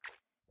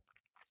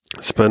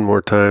spend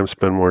more time.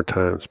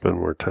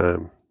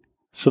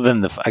 So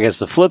then I guess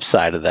the flip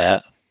side of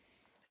that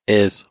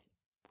is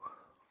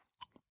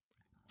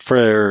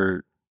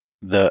for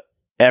the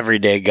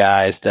everyday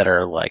guys that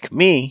are like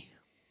me,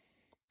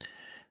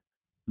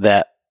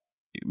 that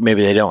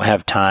maybe they don't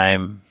have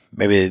time,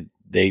 maybe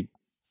they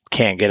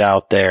can't get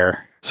out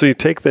there. So you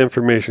take the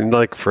information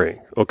like Frank,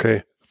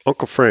 okay?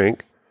 Uncle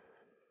Frank,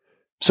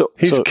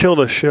 he's killed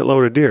a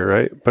shitload of deer,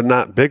 right? But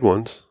not big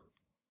ones.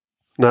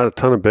 Not a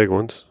ton of big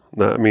ones.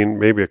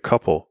 Maybe a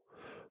couple.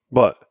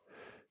 But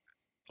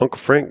Uncle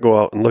Frank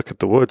go out and look at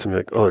the woods and be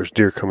like, oh, there's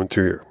deer coming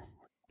through here.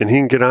 And he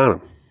can get on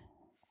them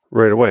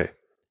right away.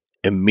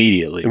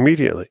 Immediately.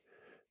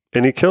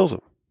 And he kills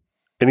them.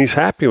 And he's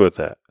happy with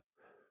that.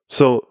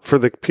 So for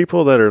the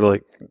people that are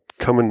like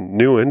coming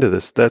new into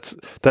this, that's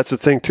the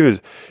thing too,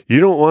 is you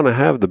don't want to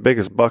have the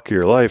biggest buck of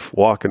your life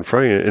walk in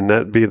front of you and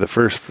that be the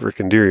first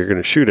freaking deer you're going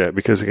to shoot at,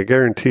 because I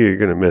guarantee you're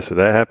going to miss it.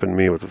 That happened to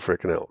me with a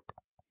freaking elk.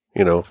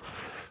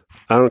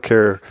 I don't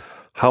care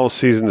how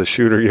seasoned a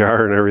shooter you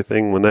are and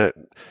everything. When that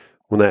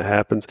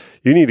happens,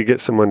 you need to get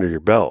some under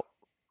your belt.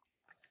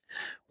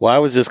 Well, I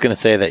was just going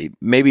to say that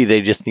maybe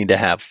they just need to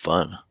have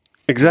fun.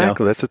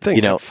 Exactly. That's the thing.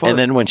 And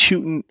then when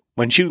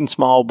shooting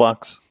small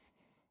bucks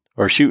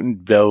or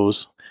shooting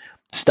does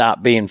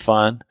stop being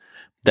fun,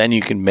 then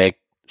you can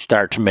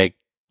start to make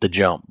the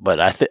jump. But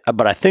I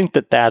think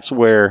that that's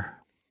where,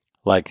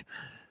 like,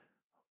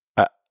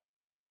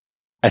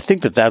 I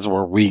think that that's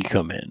where we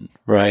come in,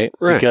 right?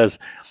 Because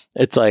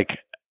it's like,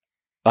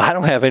 I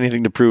don't have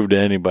anything to prove to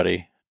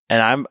anybody,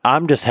 and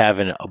I'm just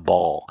having a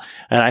ball.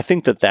 And I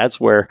think that that's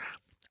where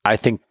I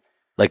think,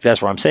 like,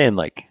 that's what I'm saying.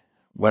 Like,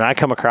 when I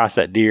come across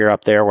that deer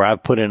up there where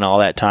I've put in all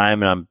that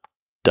time and I'm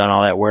done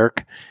all that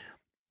work,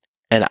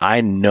 and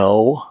I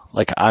know,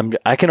 like,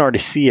 I can already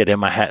see it in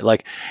my head.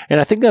 Like, and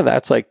I think that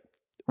that's like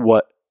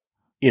what,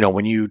 you know,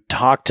 when you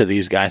talk to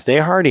these guys, they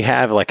already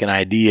have like an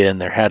idea in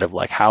their head of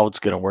like how it's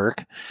going to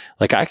work.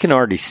 Like, I can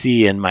already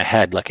see in my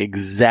head, like,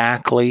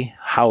 exactly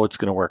how it's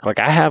going to work. Like,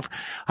 I have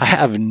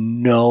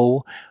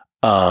no,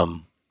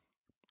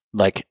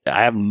 like,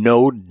 I have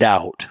no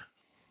doubt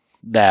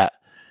that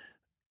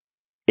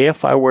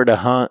if I were to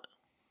hunt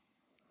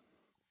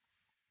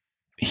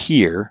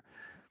here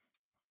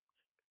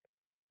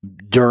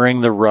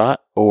during the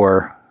rut,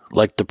 or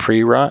like the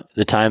pre-rut,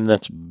 the time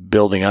that's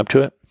building up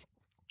to it,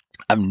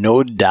 I have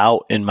no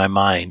doubt in my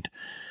mind,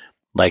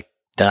 like,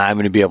 that I'm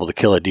going to be able to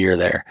kill a deer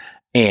there.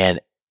 And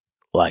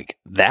like,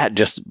 that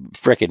just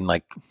freaking,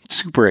 like,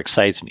 super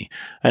excites me.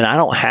 And I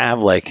don't have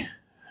like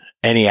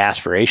any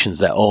aspirations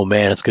that, oh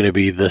man, it's going to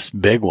be this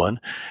big one,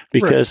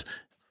 because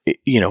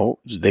you know,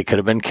 they could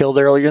have been killed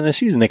earlier in the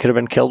season. They could have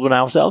been killed when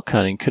I was elk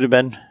hunting. Could have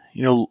been,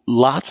 you know,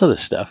 lots of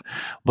this stuff.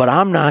 But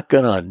I'm not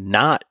gonna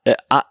not.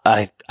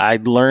 I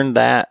learned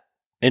that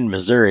in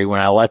Missouri when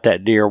I let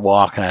that deer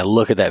walk, and I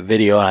look at that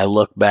video and I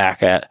look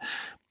back at,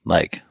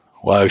 like,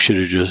 well, I should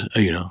have just,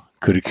 you know,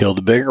 could have killed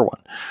a bigger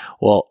one.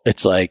 Well,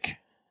 it's like,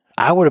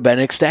 I would have been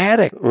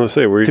ecstatic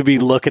to be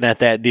looking at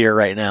that deer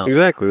right now.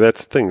 Exactly.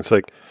 That's the thing. It's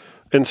like,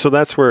 and so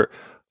that's where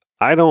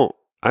I don't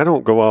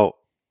go out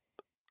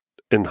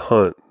and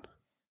hunt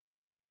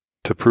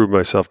to prove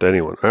myself to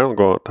anyone. I don't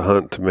go out to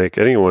hunt to make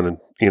anyone,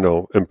 you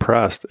know,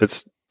 impressed.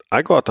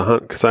 I go out to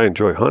hunt because I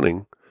enjoy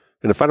hunting.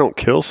 And if I don't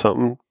kill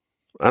something,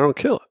 I don't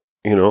kill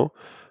it, you know?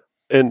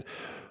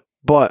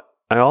 But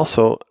I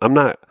also,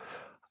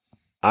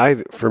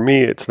 for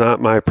me, it's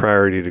not my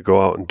priority to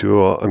go out and do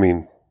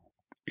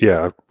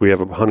we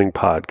have a hunting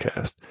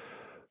podcast,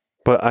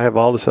 but I have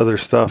all this other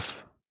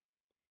stuff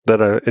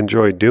that I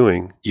enjoy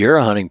doing. You're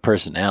a hunting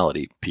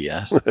personality,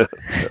 P.S.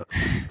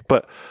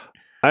 But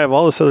I have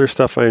all this other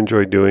stuff I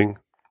enjoy doing.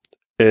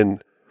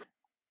 And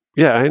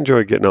yeah, I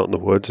enjoy getting out in the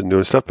woods and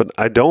doing stuff, but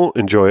I don't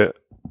enjoy it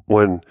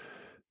when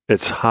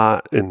it's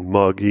hot and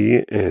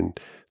muggy and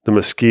the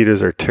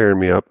mosquitoes are tearing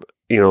me up.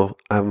 You know,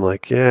 I'm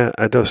like, yeah,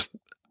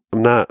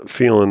 I'm not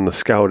feeling the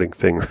scouting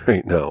thing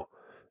right now.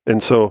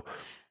 And so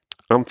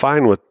I'm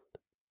fine with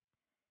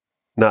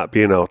not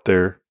being out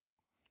there.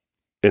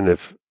 And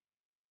if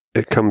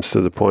it comes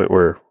to the point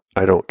where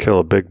I don't kill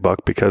a big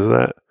buck because of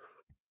that,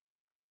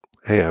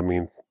 hey, I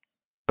mean,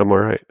 I'm all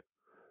right.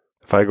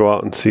 If I go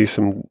out and see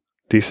some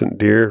decent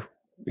deer,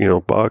 you know,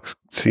 bucks,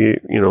 you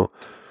know,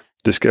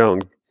 just get out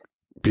and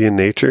be in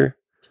nature,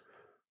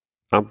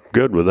 I'm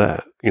good with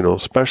that, you know,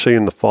 especially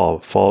in the fall.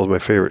 Fall is my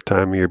favorite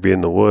time of year, be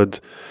in the woods.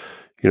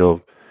 You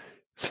know,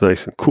 it's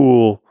nice and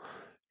cool.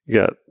 You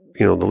got,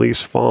 you know, the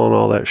leaves falling,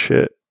 all that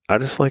shit. I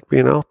just like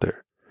being out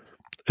there.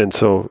 And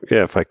so,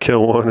 yeah, if I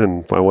kill one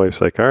and my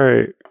wife's like, all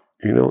right,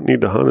 you don't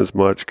need to hunt as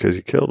much because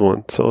you killed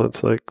one. So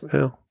it's like,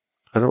 well,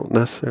 I don't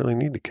necessarily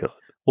need to kill it.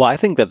 Well, I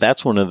think that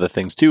that's one of the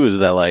things too, is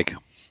that, like,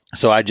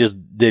 so I just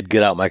did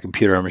get out my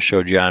computer. I'm going to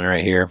show John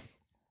right here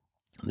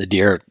the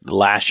deer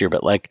last year,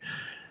 but like,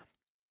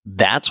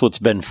 that's what's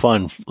been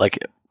fun, like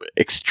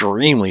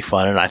extremely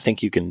fun. And I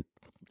think you can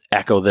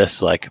echo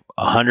this like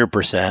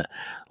 100%,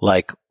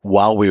 like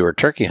while we were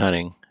turkey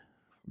hunting,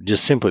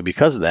 just simply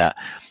because of that,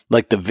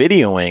 like the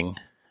videoing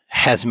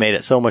has made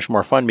it so much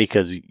more fun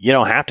because you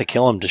don't have to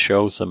kill them to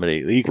show somebody.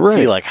 You can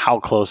see like how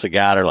close it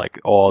got, or like,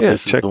 oh,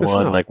 this is the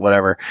one, out. Like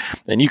whatever.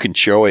 And you can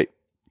show it,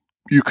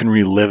 you can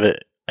relive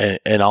it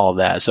and all of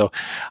that. So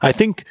I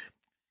think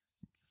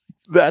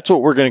that's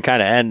what we're going to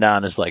kind of end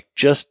on, is like,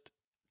 just,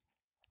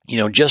 you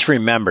know, just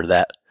remember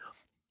that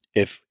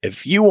if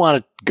you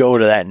want to go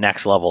to that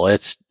next level,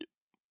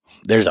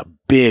 there's a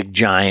big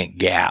giant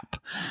gap.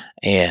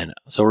 And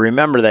so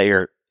remember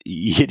that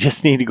you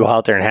just need to go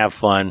out there and have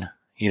fun,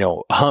 you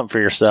know, hunt for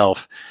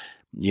yourself,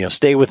 you know,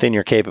 stay within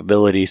your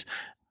capabilities.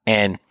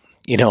 And,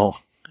 you know,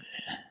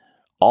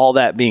 all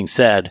that being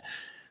said,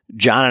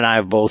 John and I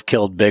have both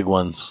killed big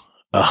ones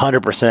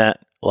 100%,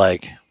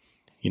 like,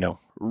 you know,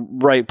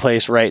 right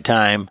place, right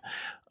time.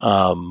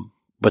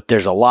 But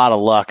there's a lot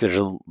of luck. There's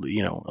a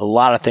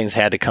lot of things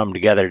had to come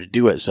together to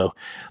do it. So,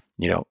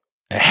 you know,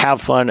 have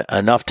fun,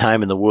 enough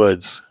time in the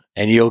woods,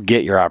 and you'll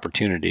get your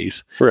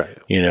opportunities. Right.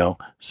 You know,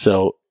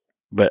 so,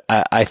 but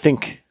I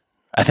think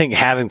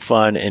having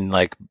fun and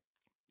like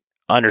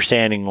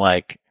understanding,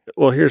 like,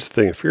 well, here's the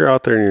thing. If you're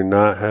out there and you're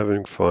not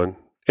having fun,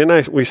 and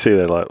we say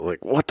that a lot,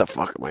 like, what the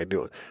fuck am I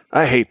doing?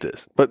 I hate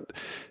this, but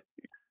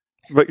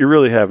you're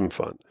really having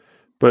fun.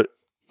 But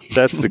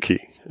that's the key.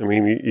 I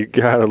mean, you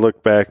got to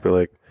look back and be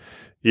like,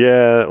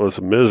 yeah, it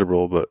was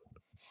miserable, but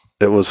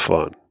it was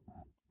fun.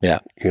 Yeah.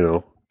 You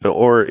know,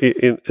 or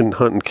in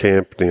hunting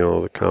camp,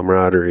 the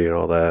camaraderie and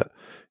all that.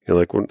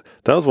 Like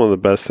that was one of the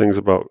best things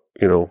about,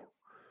 I don't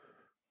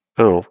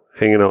know,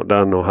 hanging out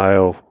down in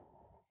Ohio,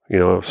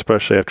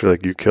 especially after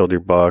like you killed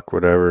your buck,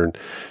 whatever, and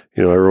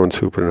everyone's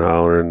hooping and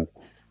hollering,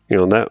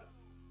 and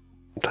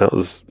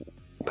that's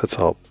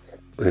all,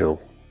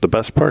 the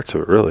best parts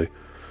of it, really.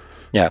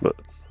 Yeah.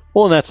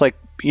 Well, and that's like,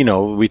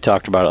 we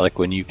talked about it like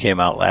when you came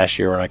out last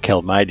year when I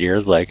killed my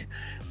deers, like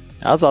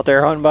I was out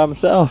there hunting by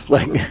myself.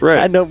 Like right.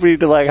 I had nobody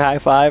to like high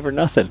five or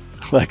nothing.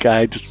 Like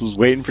I just was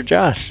waiting for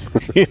Josh,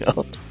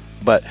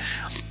 But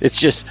it's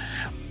just,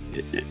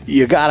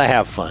 you gotta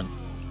have fun.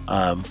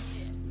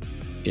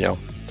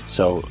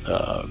 So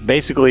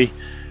basically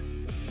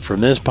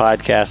from this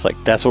podcast,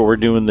 like that's what we're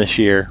doing this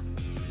year.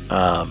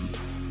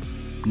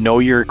 Know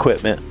your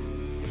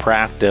equipment,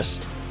 practice.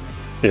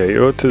 Yeah,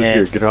 you owe it to the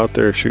gear. Get out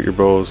there, shoot your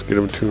bows, get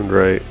them tuned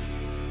right,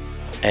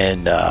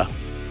 and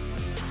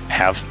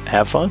have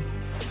fun.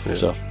 Yeah.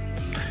 So,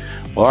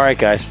 well, all right,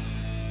 guys,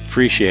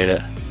 appreciate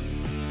it.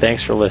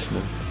 Thanks for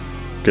listening.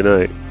 Good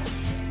night.